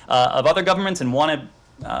government, of other governments, and want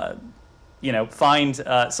to, find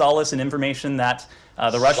solace in information that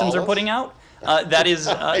the Russians are putting out, that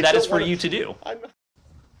is for you to do.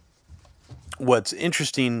 What's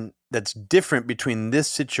interesting that's different between this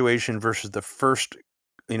situation versus the first,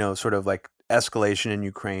 sort of like escalation in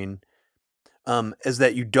Ukraine, is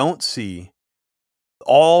that you don't see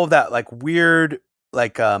all that like weird,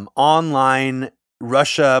 like online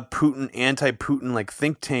Russia, Putin, anti-Putin, like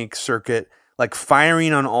think tank circuit, like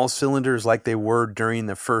firing on all cylinders like they were during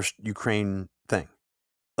the first Ukraine thing.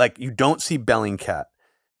 Like you don't see Bellingcat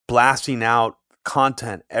blasting out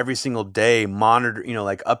content every single day, monitor,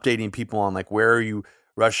 like updating people on like where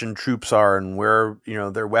Russian troops are and where,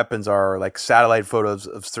 their weapons are, like satellite photos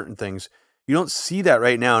of certain things. You don't see that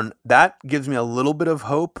right now. And that gives me a little bit of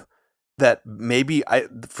hope that maybe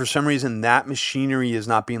for some reason that machinery is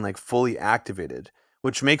not being like fully activated,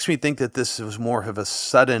 which makes me think that this was more of a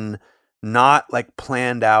sudden, not like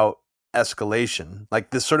planned out escalation. Like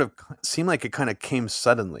this sort of seemed like it kind of came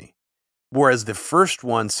suddenly. Whereas the first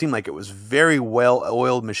one seemed like it was very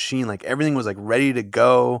well-oiled machine. Like everything was like ready to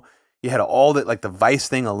go. You had all that, like the Vice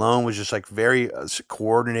thing alone was just like very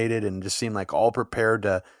coordinated and just seemed like all prepared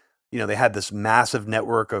to, they had this massive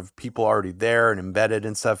network of people already there and embedded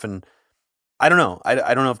and stuff. And I don't know. I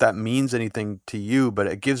don't know if that means anything to you, but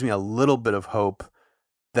it gives me a little bit of hope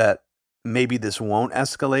that maybe this won't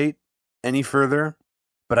escalate any further.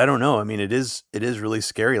 But I don't know. I mean, it is really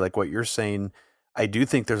scary. Like what you're saying, I do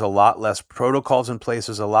think there's a lot less protocols in place.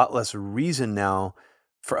 There's a lot less reason now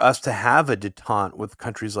for us to have a detente with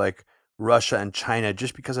countries like Russia and China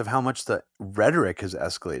just because of how much the rhetoric has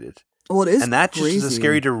escalated. Well, it is, and that crazy. Just is a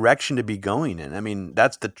scary direction to be going in. I mean,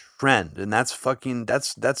 that's the trend, and that's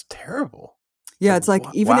terrible. Yeah, it's like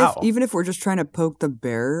even if we're just trying to poke the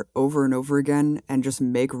bear over and over again and just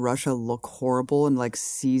make Russia look horrible and like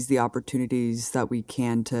seize the opportunities that we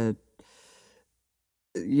can to,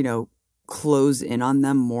 close in on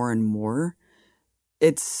them more and more,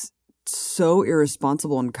 it's so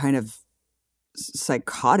irresponsible and kind of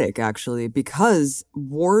psychotic, actually, because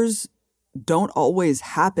wars don't always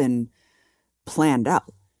happen planned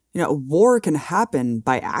out. A war can happen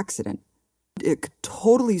by accident. It could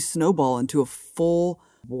totally snowball into a full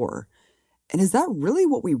war. And is that really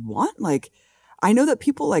what we want? Like, I know that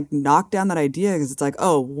people like knock down that idea because it's like,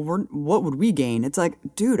 oh, what would we gain? It's like,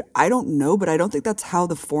 dude, I don't know, but I don't think that's how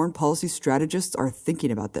the foreign policy strategists are thinking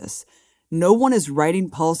about this. No one is writing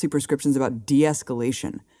policy prescriptions about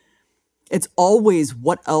de-escalation. It's always,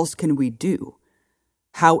 what else can we do?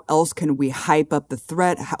 How else can we hype up the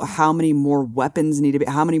threat? How many more weapons need to be?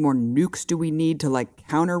 How many more nukes do we need to like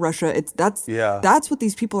counter Russia? That's what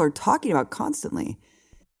these people are talking about constantly.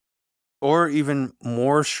 Or even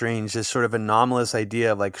more strange, this sort of anomalous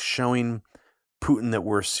idea of like showing Putin that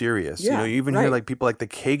we're serious. Yeah, you even hear like people like the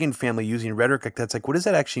Kagan family using rhetoric like that's like, what does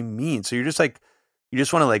that actually mean? So you're just like, you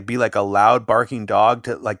just want to like be like a loud barking dog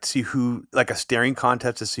to like see who, like a staring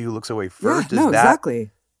contest to see who looks away first. Yeah,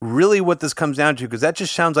 exactly. Really what this comes down to? Because that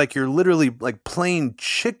just sounds like you're literally like playing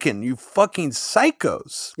chicken, you fucking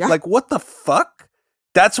psychos. Yeah. Like what the fuck?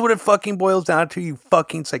 That's what it fucking boils down to, you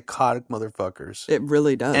fucking psychotic motherfuckers. It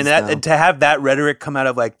really does. And to have that rhetoric come out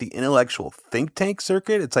of like the intellectual think tank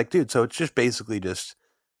circuit, it's like, dude, so it's just basically just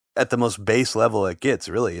at the most base level it gets,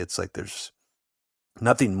 really. It's like there's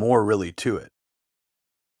nothing more really to it.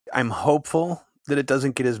 I'm hopeful that it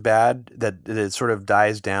doesn't get as bad, that it sort of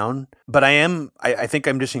dies down. But I think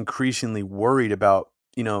I'm just increasingly worried about,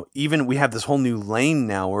 even we have this whole new lane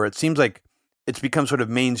now where it seems like it's become sort of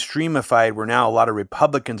mainstreamified, where now a lot of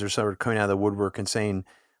Republicans are sort of coming out of the woodwork and saying,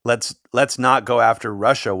 let's not go after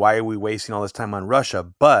Russia. Why are we wasting all this time on Russia?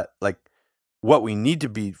 But like what we need to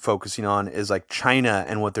be focusing on is like China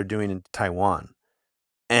and what they're doing in Taiwan.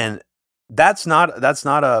 And that's not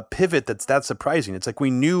a pivot that's that surprising. It's like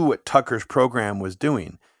we knew what Tucker's program was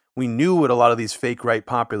doing. We knew what a lot of these fake right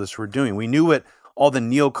populists were doing. We knew what all the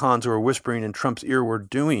neocons who were whispering in Trump's ear were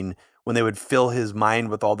doing when they would fill his mind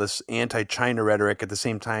with all this anti-China rhetoric at the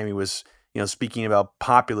same time he was, speaking about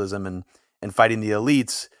populism and fighting the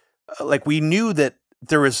elites. Like we knew that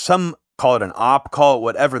there was some, call it an op, call it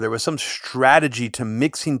whatever, there was some strategy to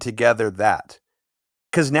mixing together that.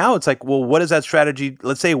 Because now it's like, well, what is that strategy?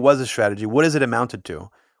 Let's say it was a strategy. What is it amounted to?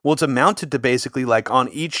 Well, it's amounted to basically like on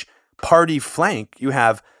each party flank, you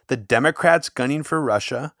have the Democrats gunning for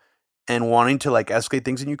Russia and wanting to like escalate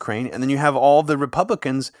things in Ukraine. And then you have all the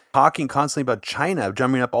Republicans talking constantly about China,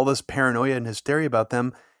 drumming up all this paranoia and hysteria about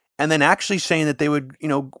them, and then actually saying that they would,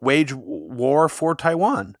 wage war for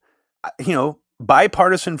Taiwan.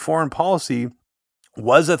 Bipartisan foreign policy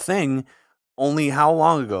was a thing only how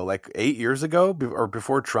long ago? Like 8 years ago or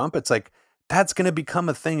before Trump? It's like, that's going to become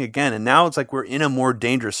a thing again. And now it's like we're in a more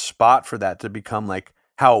dangerous spot for that to become like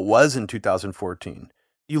how it was in 2014.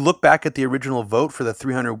 You look back at the original vote for the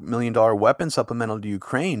 $300 million weapon supplemental to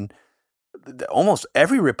Ukraine, almost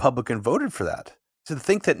every Republican voted for that. So to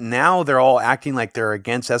think that now they're all acting like they're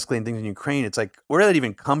against escalating things in Ukraine, it's like, where did that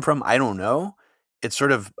even come from? I don't know. It's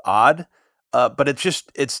sort of odd. But it's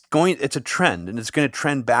a trend, and it's going to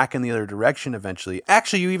trend back in the other direction eventually.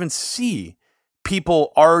 Actually, you even see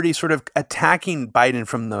people already sort of attacking Biden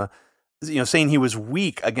from the, saying he was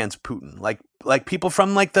weak against Putin. Like people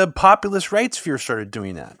from like the populist right sphere started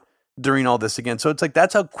doing that during all this again. So it's like,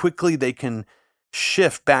 that's how quickly they can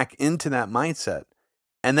shift back into that mindset.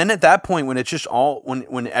 And then at that point, when it's just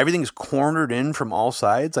when everything's cornered in from all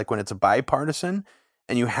sides, like when it's a bipartisan,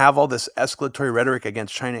 and you have all this escalatory rhetoric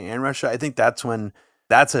against China and Russia, I think that's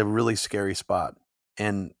a really scary spot.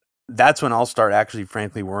 And that's when I'll start actually,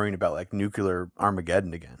 frankly, worrying about like nuclear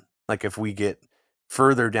Armageddon again. Like if we get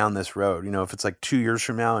further down this road, if it's like 2 years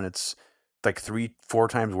from now and it's like 3-4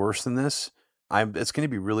 times worse than this, it's going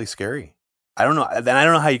to be really scary. I don't know. Then I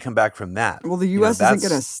don't know how you come back from that. Well, the U.S. isn't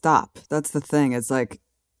going to stop. That's the thing. It's like,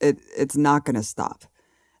 it's not going to stop.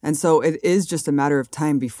 And so it is just a matter of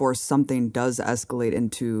time before something does escalate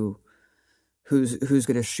into who's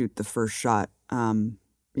going to shoot the first shot, and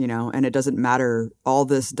it doesn't matter. All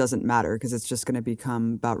this doesn't matter because it's just going to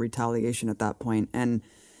become about retaliation at that point. And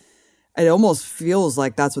it almost feels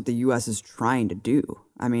like that's what the U.S. is trying to do.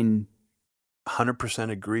 I mean, 100%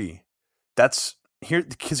 agree.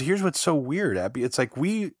 Because here's what's so weird, Abby. It's like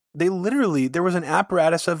there was an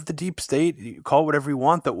apparatus of the deep state, you call it whatever you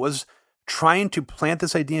want, that was trying to plant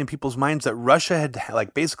this idea in people's minds that Russia had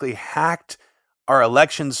like basically hacked our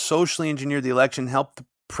elections, socially engineered the election, helped the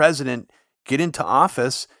president get into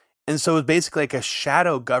office. And so it was basically like a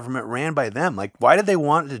shadow government ran by them. Like, why did they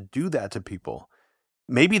want to do that to people?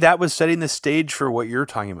 Maybe that was setting the stage for what you're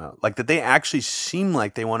talking about. Like that they actually seem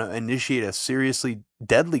like they want to initiate a seriously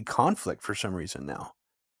deadly conflict for some reason now.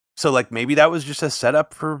 So like maybe that was just a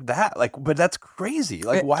setup for that. Like, but that's crazy.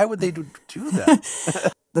 Like, why would they do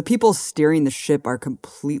that? The people steering the ship are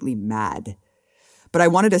completely mad. But I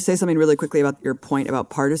wanted to say something really quickly about your point about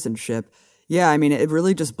partisanship. Yeah, I mean, it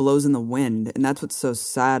really just blows in the wind. And that's what's so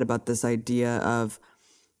sad about this idea of,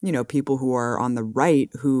 people who are on the right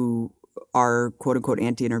who are quote unquote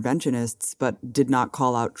anti-interventionists, but did not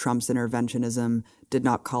call out Trump's interventionism, did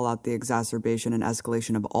not call out the exacerbation and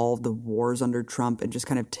escalation of all of the wars under Trump, and just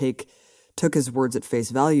kind of took his words at face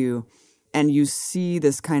value. And you see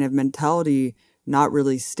this kind of mentality not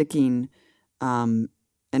really sticking, and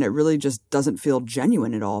it really just doesn't feel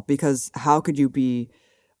genuine at all, because how could you be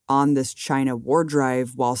on this China war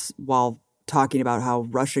drive while talking about how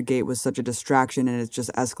Russiagate was such a distraction and it's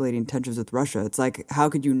just escalating tensions with Russia? It's like, how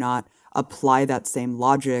could you not apply that same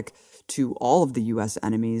logic to all of the U.S.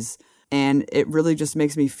 enemies? And it really just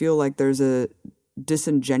makes me feel like there's a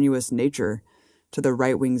disingenuous nature to the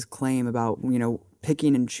right wing's claim about,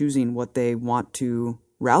 picking and choosing what they want to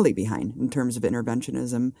rally behind in terms of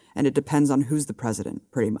interventionism. And it depends on who's the president,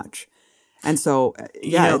 pretty much. And so,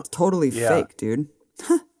 it's totally fake, dude.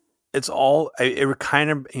 It's all, it kind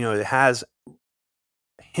of, it has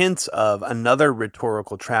hints of another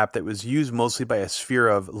rhetorical trap that was used mostly by a sphere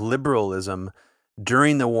of liberalism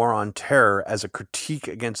during the war on terror as a critique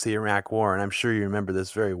against the Iraq war. And I'm sure you remember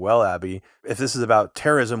this very well, Abby. If this is about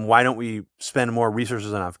terrorism, why don't we spend more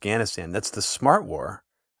resources on Afghanistan? That's the smart war.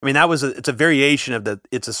 I mean, it's a variation of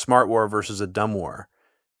it's a smart war versus a dumb war.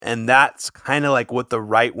 And that's kind of like what the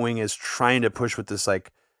right wing is trying to push with this,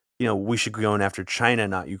 like, we should be going after China,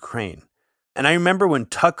 not Ukraine. And I remember when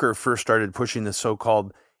Tucker first started pushing the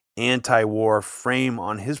so-called anti-war frame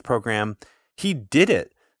on his program, he did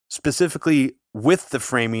it specifically with the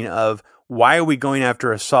framing of, why are we going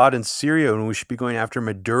after Assad in Syria when we should be going after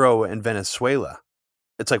Maduro in Venezuela?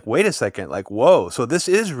 It's like, wait a second, like, whoa. So this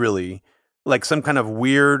is really like some kind of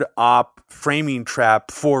weird op framing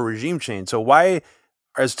trap for regime change. So why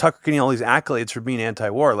is Tucker getting all these accolades for being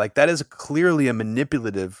anti-war? Like, that is clearly a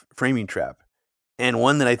manipulative framing trap, and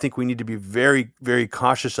one that I think we need to be very, very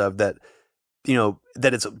cautious of, that,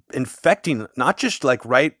 that it's infecting not just like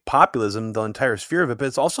right populism, the entire sphere of it, but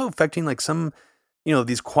it's also affecting like some,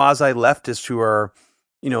 these quasi-leftists who are,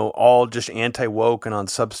 all just anti-woke and on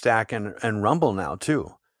Substack and Rumble now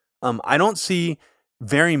too. I don't see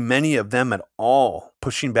very many of them at all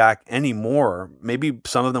pushing back anymore. Maybe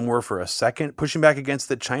some of them were for a second, pushing back against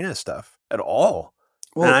the China stuff at all.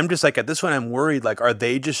 Well, and I'm just like, at this point, I'm worried, like, are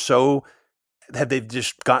they just so, have they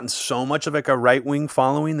just gotten so much of like a right-wing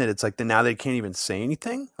following that it's like, now they can't even say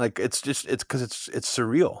anything? Like, it's because it's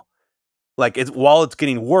surreal. Like, while it's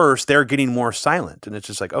getting worse, they're getting more silent. And it's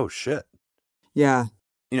just like, oh, shit. Yeah.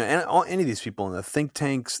 You know, and any of these people in the think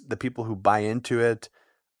tanks, the people who buy into it,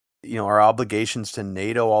 you know, our obligations to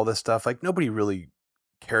NATO, all this stuff, like nobody really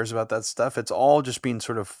cares about that stuff. It's all just being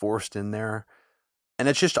sort of forced in there. And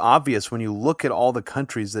it's just obvious when you look at all the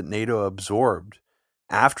countries that NATO absorbed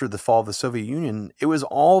after the fall of the Soviet Union, it was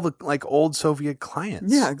all the like old Soviet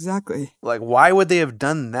clients. Yeah, exactly. Like, why would they have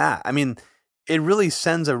done that? I mean, it really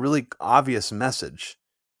sends a really obvious message.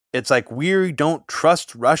 It's like, we don't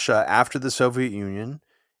trust Russia after the Soviet Union.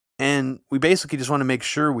 And we basically just want to make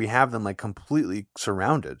sure we have them like completely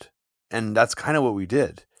surrounded. And that's kind of what we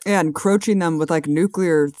did. Yeah, encroaching them with like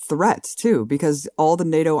nuclear threats too, because all the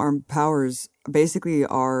NATO armed powers basically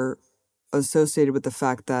are associated with the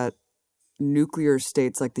fact that nuclear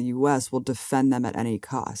states like the US will defend them at any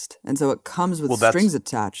cost. And so it comes with strings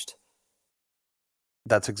attached.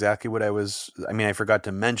 That's exactly what I forgot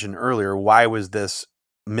to mention earlier. Why was this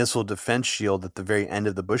missile defense shield at the very end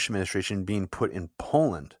of the Bush administration being put in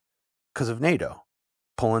Poland? Because of NATO.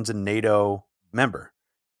 Poland's a NATO member.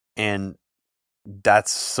 And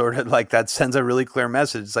that's sort of like, that sends a really clear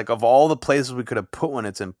message. It's like, of all the places we could have put one,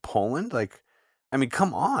 it's in Poland. Like, I mean,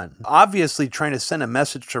 come on. Obviously trying to send a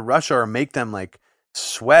message to Russia or make them like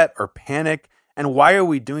sweat or panic. And why are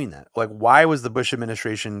we doing that? Like, why was the Bush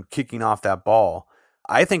administration kicking off that ball?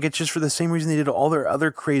 I think it's just for the same reason they did all their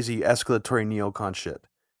other crazy escalatory neocon shit.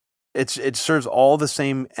 It serves all the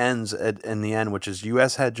same ends in the end, which is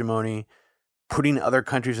U.S. hegemony, putting other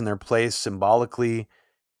countries in their place symbolically,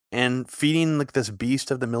 and feeding like this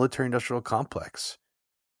beast of the military-industrial complex,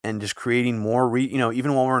 and just creating more.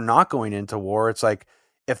 Even when we're not going into war, it's like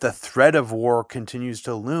if the threat of war continues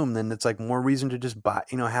to loom, then it's like more reason to just buy,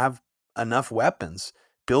 have enough weapons,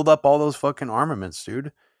 build up all those fucking armaments,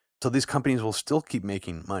 dude. So these companies will still keep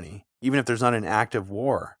making money, even if there's not an active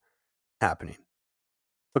war happening.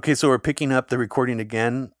 Okay, so we're picking up the recording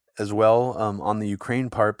again as well on the Ukraine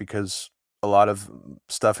part, because a lot of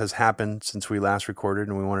stuff has happened since we last recorded,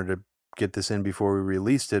 and we wanted to get this in before we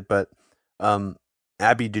released it. But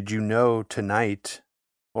Abby, did you know tonight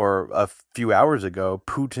or a few hours ago,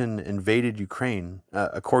 Putin invaded Ukraine?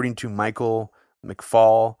 According to Michael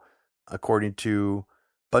McFaul, according to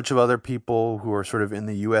a bunch of other people who are sort of in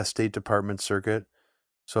the U.S. State Department circuit.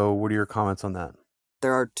 So what are your comments on that?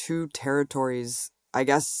 There are two territories, I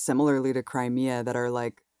guess similarly to Crimea, that are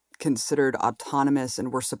like considered autonomous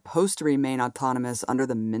and were supposed to remain autonomous under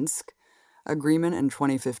the Minsk agreement in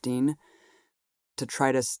 2015 to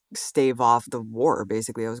try to stave off the war,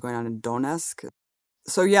 basically, that was going on in Donetsk.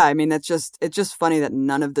 So yeah, I mean, it's just funny that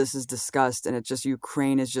none of this is discussed, and it's just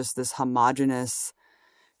Ukraine is just this homogenous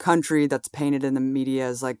country that's painted in the media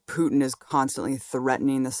as like Putin is constantly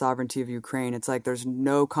threatening the sovereignty of Ukraine. It's like there's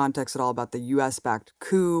no context at all about the US-backed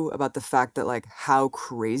coup, about the fact that like how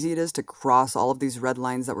crazy it is to cross all of these red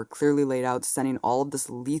lines that were clearly laid out, sending all of this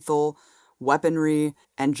lethal weaponry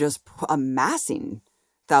and just amassing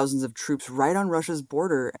thousands of troops right on Russia's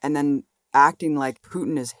border, and then acting like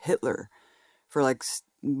Putin is Hitler for like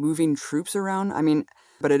moving troops around. I mean,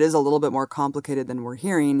 but it is a little bit more complicated than we're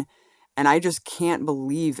hearing. And I just can't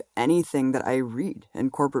believe anything that I read in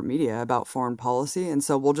corporate media about foreign policy. And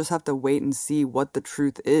so we'll just have to wait and see what the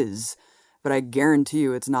truth is. But I guarantee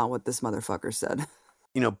you it's not what this motherfucker said.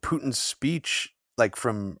 Putin's speech, like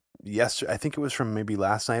from yesterday, I think it was from maybe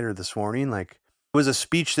last night or this morning, like it was a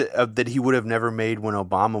speech that he would have never made when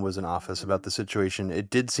Obama was in office about the situation. It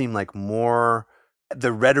did seem like more,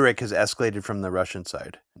 the rhetoric has escalated from the Russian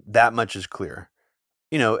side. That much is clear.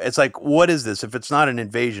 It's like, what is this? If it's not an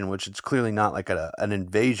invasion, which it's clearly not like an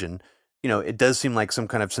invasion, it does seem like some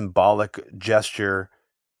kind of symbolic gesture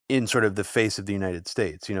in sort of the face of the United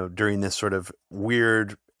States, during this sort of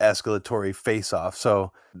weird escalatory face-off.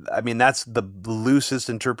 So, I mean, that's the loosest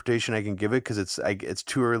interpretation I can give it, because it's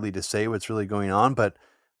too early to say what's really going on. But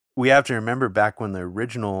we have to remember back when the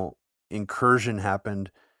original incursion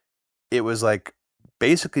happened, it was like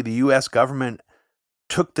basically the U.S. government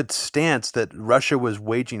took the stance that Russia was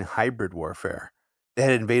waging hybrid warfare. They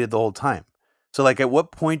had invaded the whole time. So like, at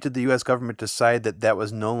what point did the U.S. government decide that that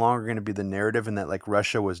was no longer going to be the narrative, and that like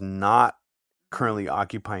Russia was not currently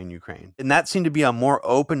occupying Ukraine? And that seemed to be a more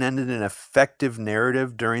open-ended and effective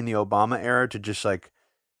narrative during the Obama era, to just like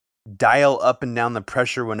dial up and down the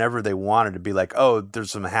pressure whenever they wanted, to be like, oh,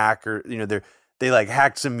 there's some hacker, they like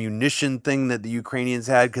hacked some munition thing that the Ukrainians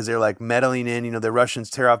had because they're like meddling in, you know, the Russians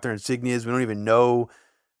tear off their insignias. We don't even know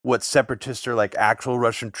what separatists are like actual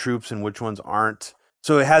Russian troops and which ones aren't.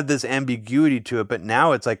 So it had this ambiguity to it, but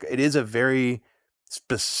now it's like, it is a very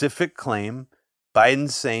specific claim.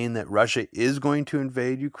 Biden's saying that Russia is going to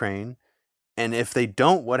invade Ukraine. And if they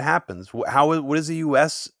don't, what happens? What is the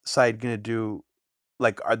U.S. side going to do?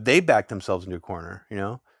 Like, are they back themselves into a corner? You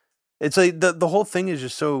know, it's like the whole thing is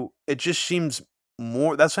just so, it just seems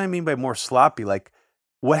more, that's what I mean by more sloppy. Like,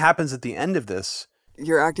 what happens at the end of this?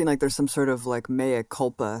 You're acting like there's some sort of like mea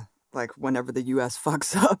culpa, like whenever the U.S.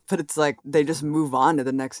 fucks up, but it's like they just move on to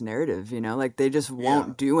the next narrative, you know, like they just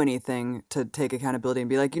won't do anything to take accountability and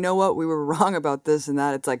be like, you know what, we were wrong about this and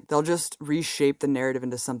that. It's like they'll just reshape the narrative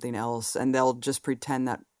into something else and they'll just pretend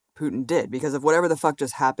that Putin did, because of whatever the fuck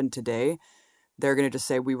just happened today, they're going to just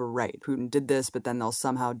say we were right. Putin did this, but then they'll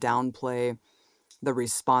somehow downplay the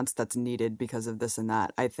response that's needed because of this and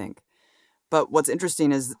that, I think. But what's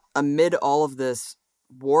interesting is amid all of this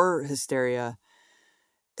war hysteria,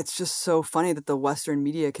 it's just so funny that the Western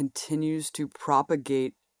media continues to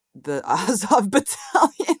propagate the Azov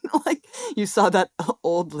battalion. Like, you saw that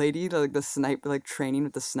old lady, like the sniper, like training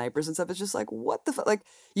with the snipers and stuff. It's just like, what the fuck? Like,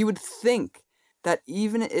 you would think that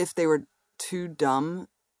even if they were too dumb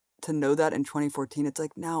to know that in 2014, it's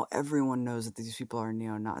like, now everyone knows that these people are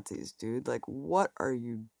neo-Nazis, dude. Like, what are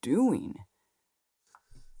you doing?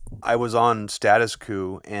 I was on Status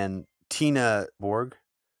Coup, and Tina Borg,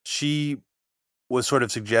 she was sort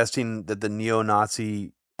of suggesting that the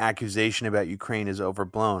neo-Nazi accusation about Ukraine is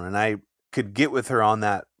overblown. And I could get with her on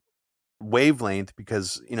that wavelength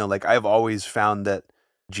because, you know, like I've always found that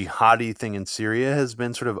jihadi thing in Syria has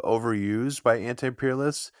been sort of overused by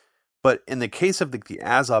anti-imperialists. But in the case of the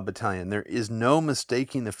Azov battalion, there is no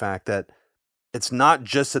mistaking the fact that it's not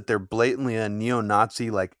just that they're blatantly a neo-Nazi,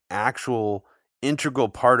 like actual integral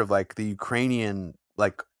part of like the Ukrainian,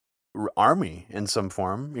 like army in some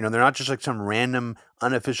form. You know, they're not just like some random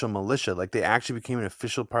unofficial militia. Like they actually became an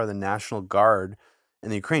official part of the National Guard in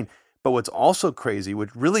the Ukraine. But what's also crazy,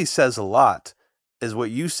 which really says a lot, is what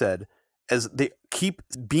you said, as they keep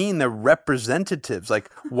being the representatives. Like,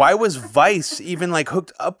 why was Vice even like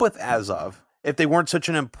hooked up with Azov if they weren't such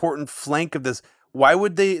an important flank of this? Why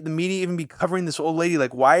would the media even be covering this old lady?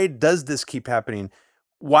 Like, why does this keep happening?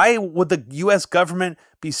 Why would the U.S. government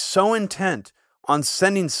be so intent on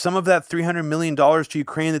sending some of that $300 million to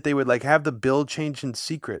Ukraine that they would like have the bill changed in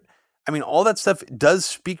secret? I mean, all that stuff does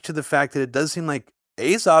speak to the fact that it does seem like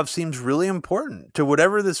Azov seems really important to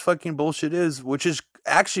whatever this fucking bullshit is, which is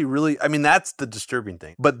actually really, I mean, that's the disturbing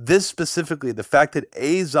thing. But this specifically, the fact that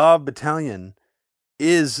Azov battalion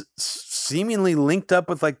is seemingly linked up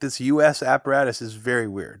with like this U.S. apparatus is very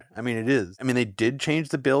weird. I mean, it is. I mean, they did change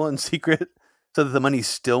the bill in secret so that the money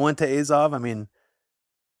still went to Azov. I mean,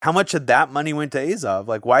 how much of that money went to Azov?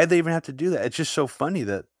 Like, why did they even have to do that? It's just so funny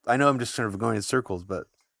that, I know I'm just sort of going in circles, but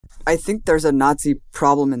I think there's a Nazi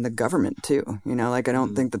problem in the government too. You know, like I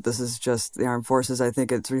don't think that this is just the armed forces. I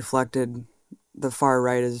think it's reflected. The far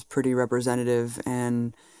right is pretty representative,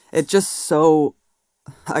 and it just so,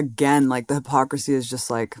 again, like the hypocrisy is just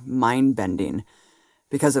like mind bending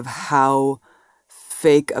because of how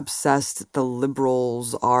fake obsessed the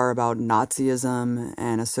liberals are about Nazism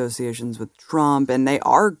and associations with Trump, and they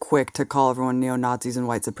are quick to call everyone neo-Nazis and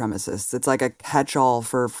white supremacists. It's like a catch-all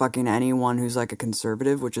for fucking anyone who's like a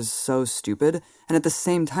conservative, which is so stupid. And at the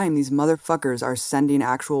same time, these motherfuckers are sending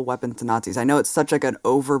actual weapons to Nazis. I know it's such like an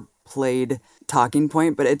overplayed talking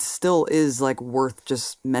point, but it still is like worth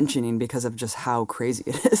just mentioning because of just how crazy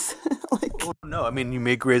it is. No, I mean, you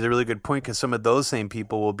raise a really good point because some of those same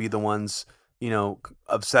people will be the ones, you know,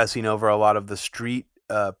 obsessing over a lot of the street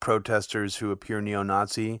protesters who appear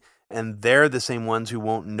neo-Nazi, and they're the same ones who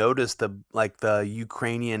won't notice the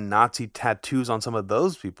Ukrainian Nazi tattoos on some of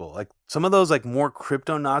those people. Like some of those like more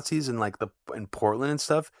crypto Nazis in like in Portland and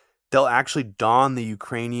stuff, they'll actually don the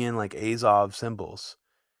Ukrainian like Azov symbols.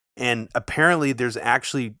 And apparently there's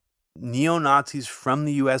actually neo-Nazis from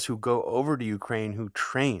the US who go over to Ukraine who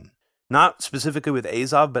train, not specifically with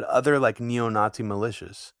Azov, but other like neo-Nazi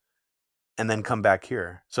militias, and then come back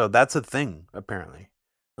here. So that's a thing, apparently.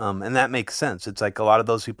 And that makes sense. It's like a lot of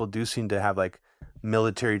those people do seem to have like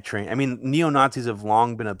military training. I mean, neo-Nazis have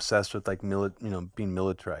long been obsessed with like being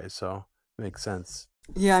militarized. So it makes sense.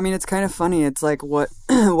 Yeah, I mean, it's kind of funny. It's like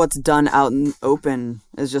what's done out in open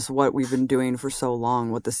is just what we've been doing for so long,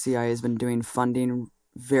 what the CIA has been doing, funding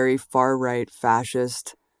very far-right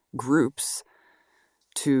fascist groups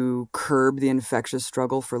to curb the infectious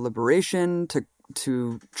struggle for liberation,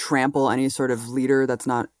 to trample any sort of leader that's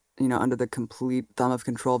not under the complete thumb of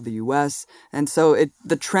control of the U.S. And so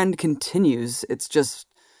the trend continues. It's just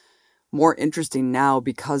more interesting now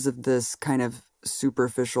because of this kind of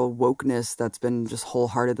superficial wokeness that's been just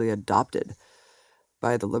wholeheartedly adopted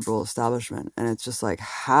by the liberal establishment. And it's just like,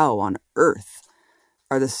 how on earth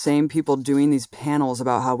are the same people doing these panels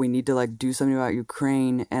about how we need to like do something about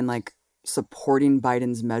Ukraine and like supporting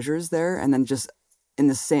Biden's measures there, and then just in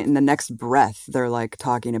the next breath they're like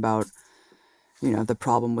talking about the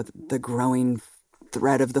problem with the growing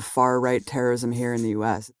threat of the far right terrorism here in the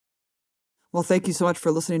US. Well, thank you so much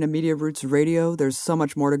for listening to Media Roots Radio. There's so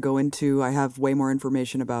much more to go into. I have way more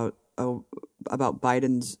information about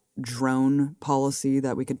Biden's drone policy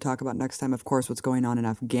that we could talk about next time. Of course, what's going on in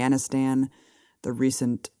Afghanistan, the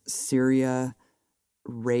recent Syria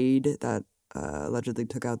raid that allegedly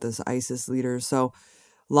took out this ISIS leader. So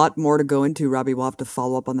a lot more to go into, Robbie. We'll have to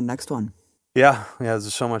follow up on the next one. Yeah,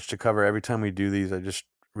 there's so much to cover. Every time we do these, I just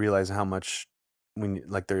realize how much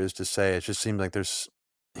there is to say. It just seems like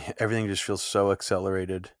everything just feels so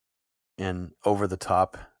accelerated and over the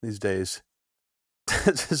top these days.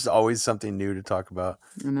 There's just always something new to talk about.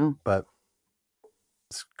 I know. But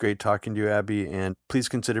it's great talking to you, Abby. And please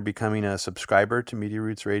consider becoming a subscriber to Media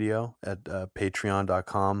Roots Radio at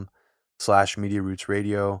patreon.com/Media Roots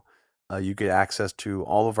Radio. You get access to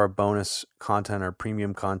all of our bonus content, our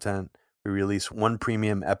premium content. We release one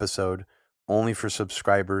premium episode only for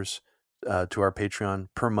subscribers to our Patreon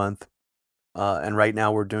per month. And right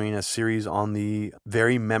now we're doing a series on the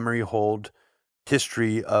very memory-hold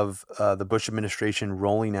history of the Bush administration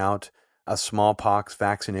rolling out a smallpox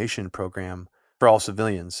vaccination program for all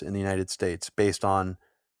civilians in the United States based on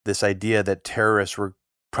this idea that terrorists were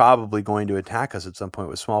probably going to attack us at some point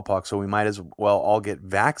with smallpox, so we might as well all get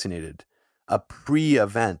vaccinated. A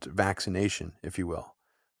pre-event vaccination, if you will.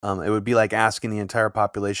 It would be like asking the entire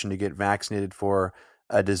population to get vaccinated for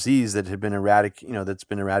a disease that had been that's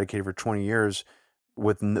been eradicated for 20 years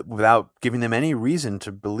without giving them any reason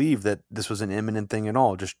to believe that this was an imminent thing at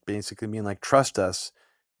all. Just basically being like, trust us.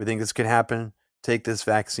 We think this could happen. Take this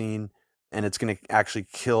vaccine, and it's going to actually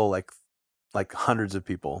kill like hundreds of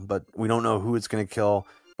people. But we don't know who it's going to kill,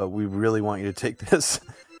 but we really want you to take this.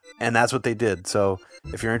 And that's what they did. So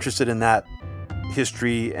if you're interested in that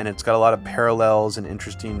history, and it's got a lot of parallels and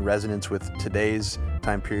interesting resonance with today's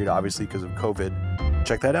time period, obviously because of COVID,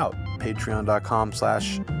 check that out.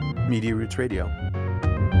 Patreon.com/Media Roots Radio.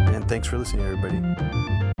 And thanks for listening, everybody.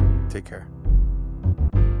 Take care.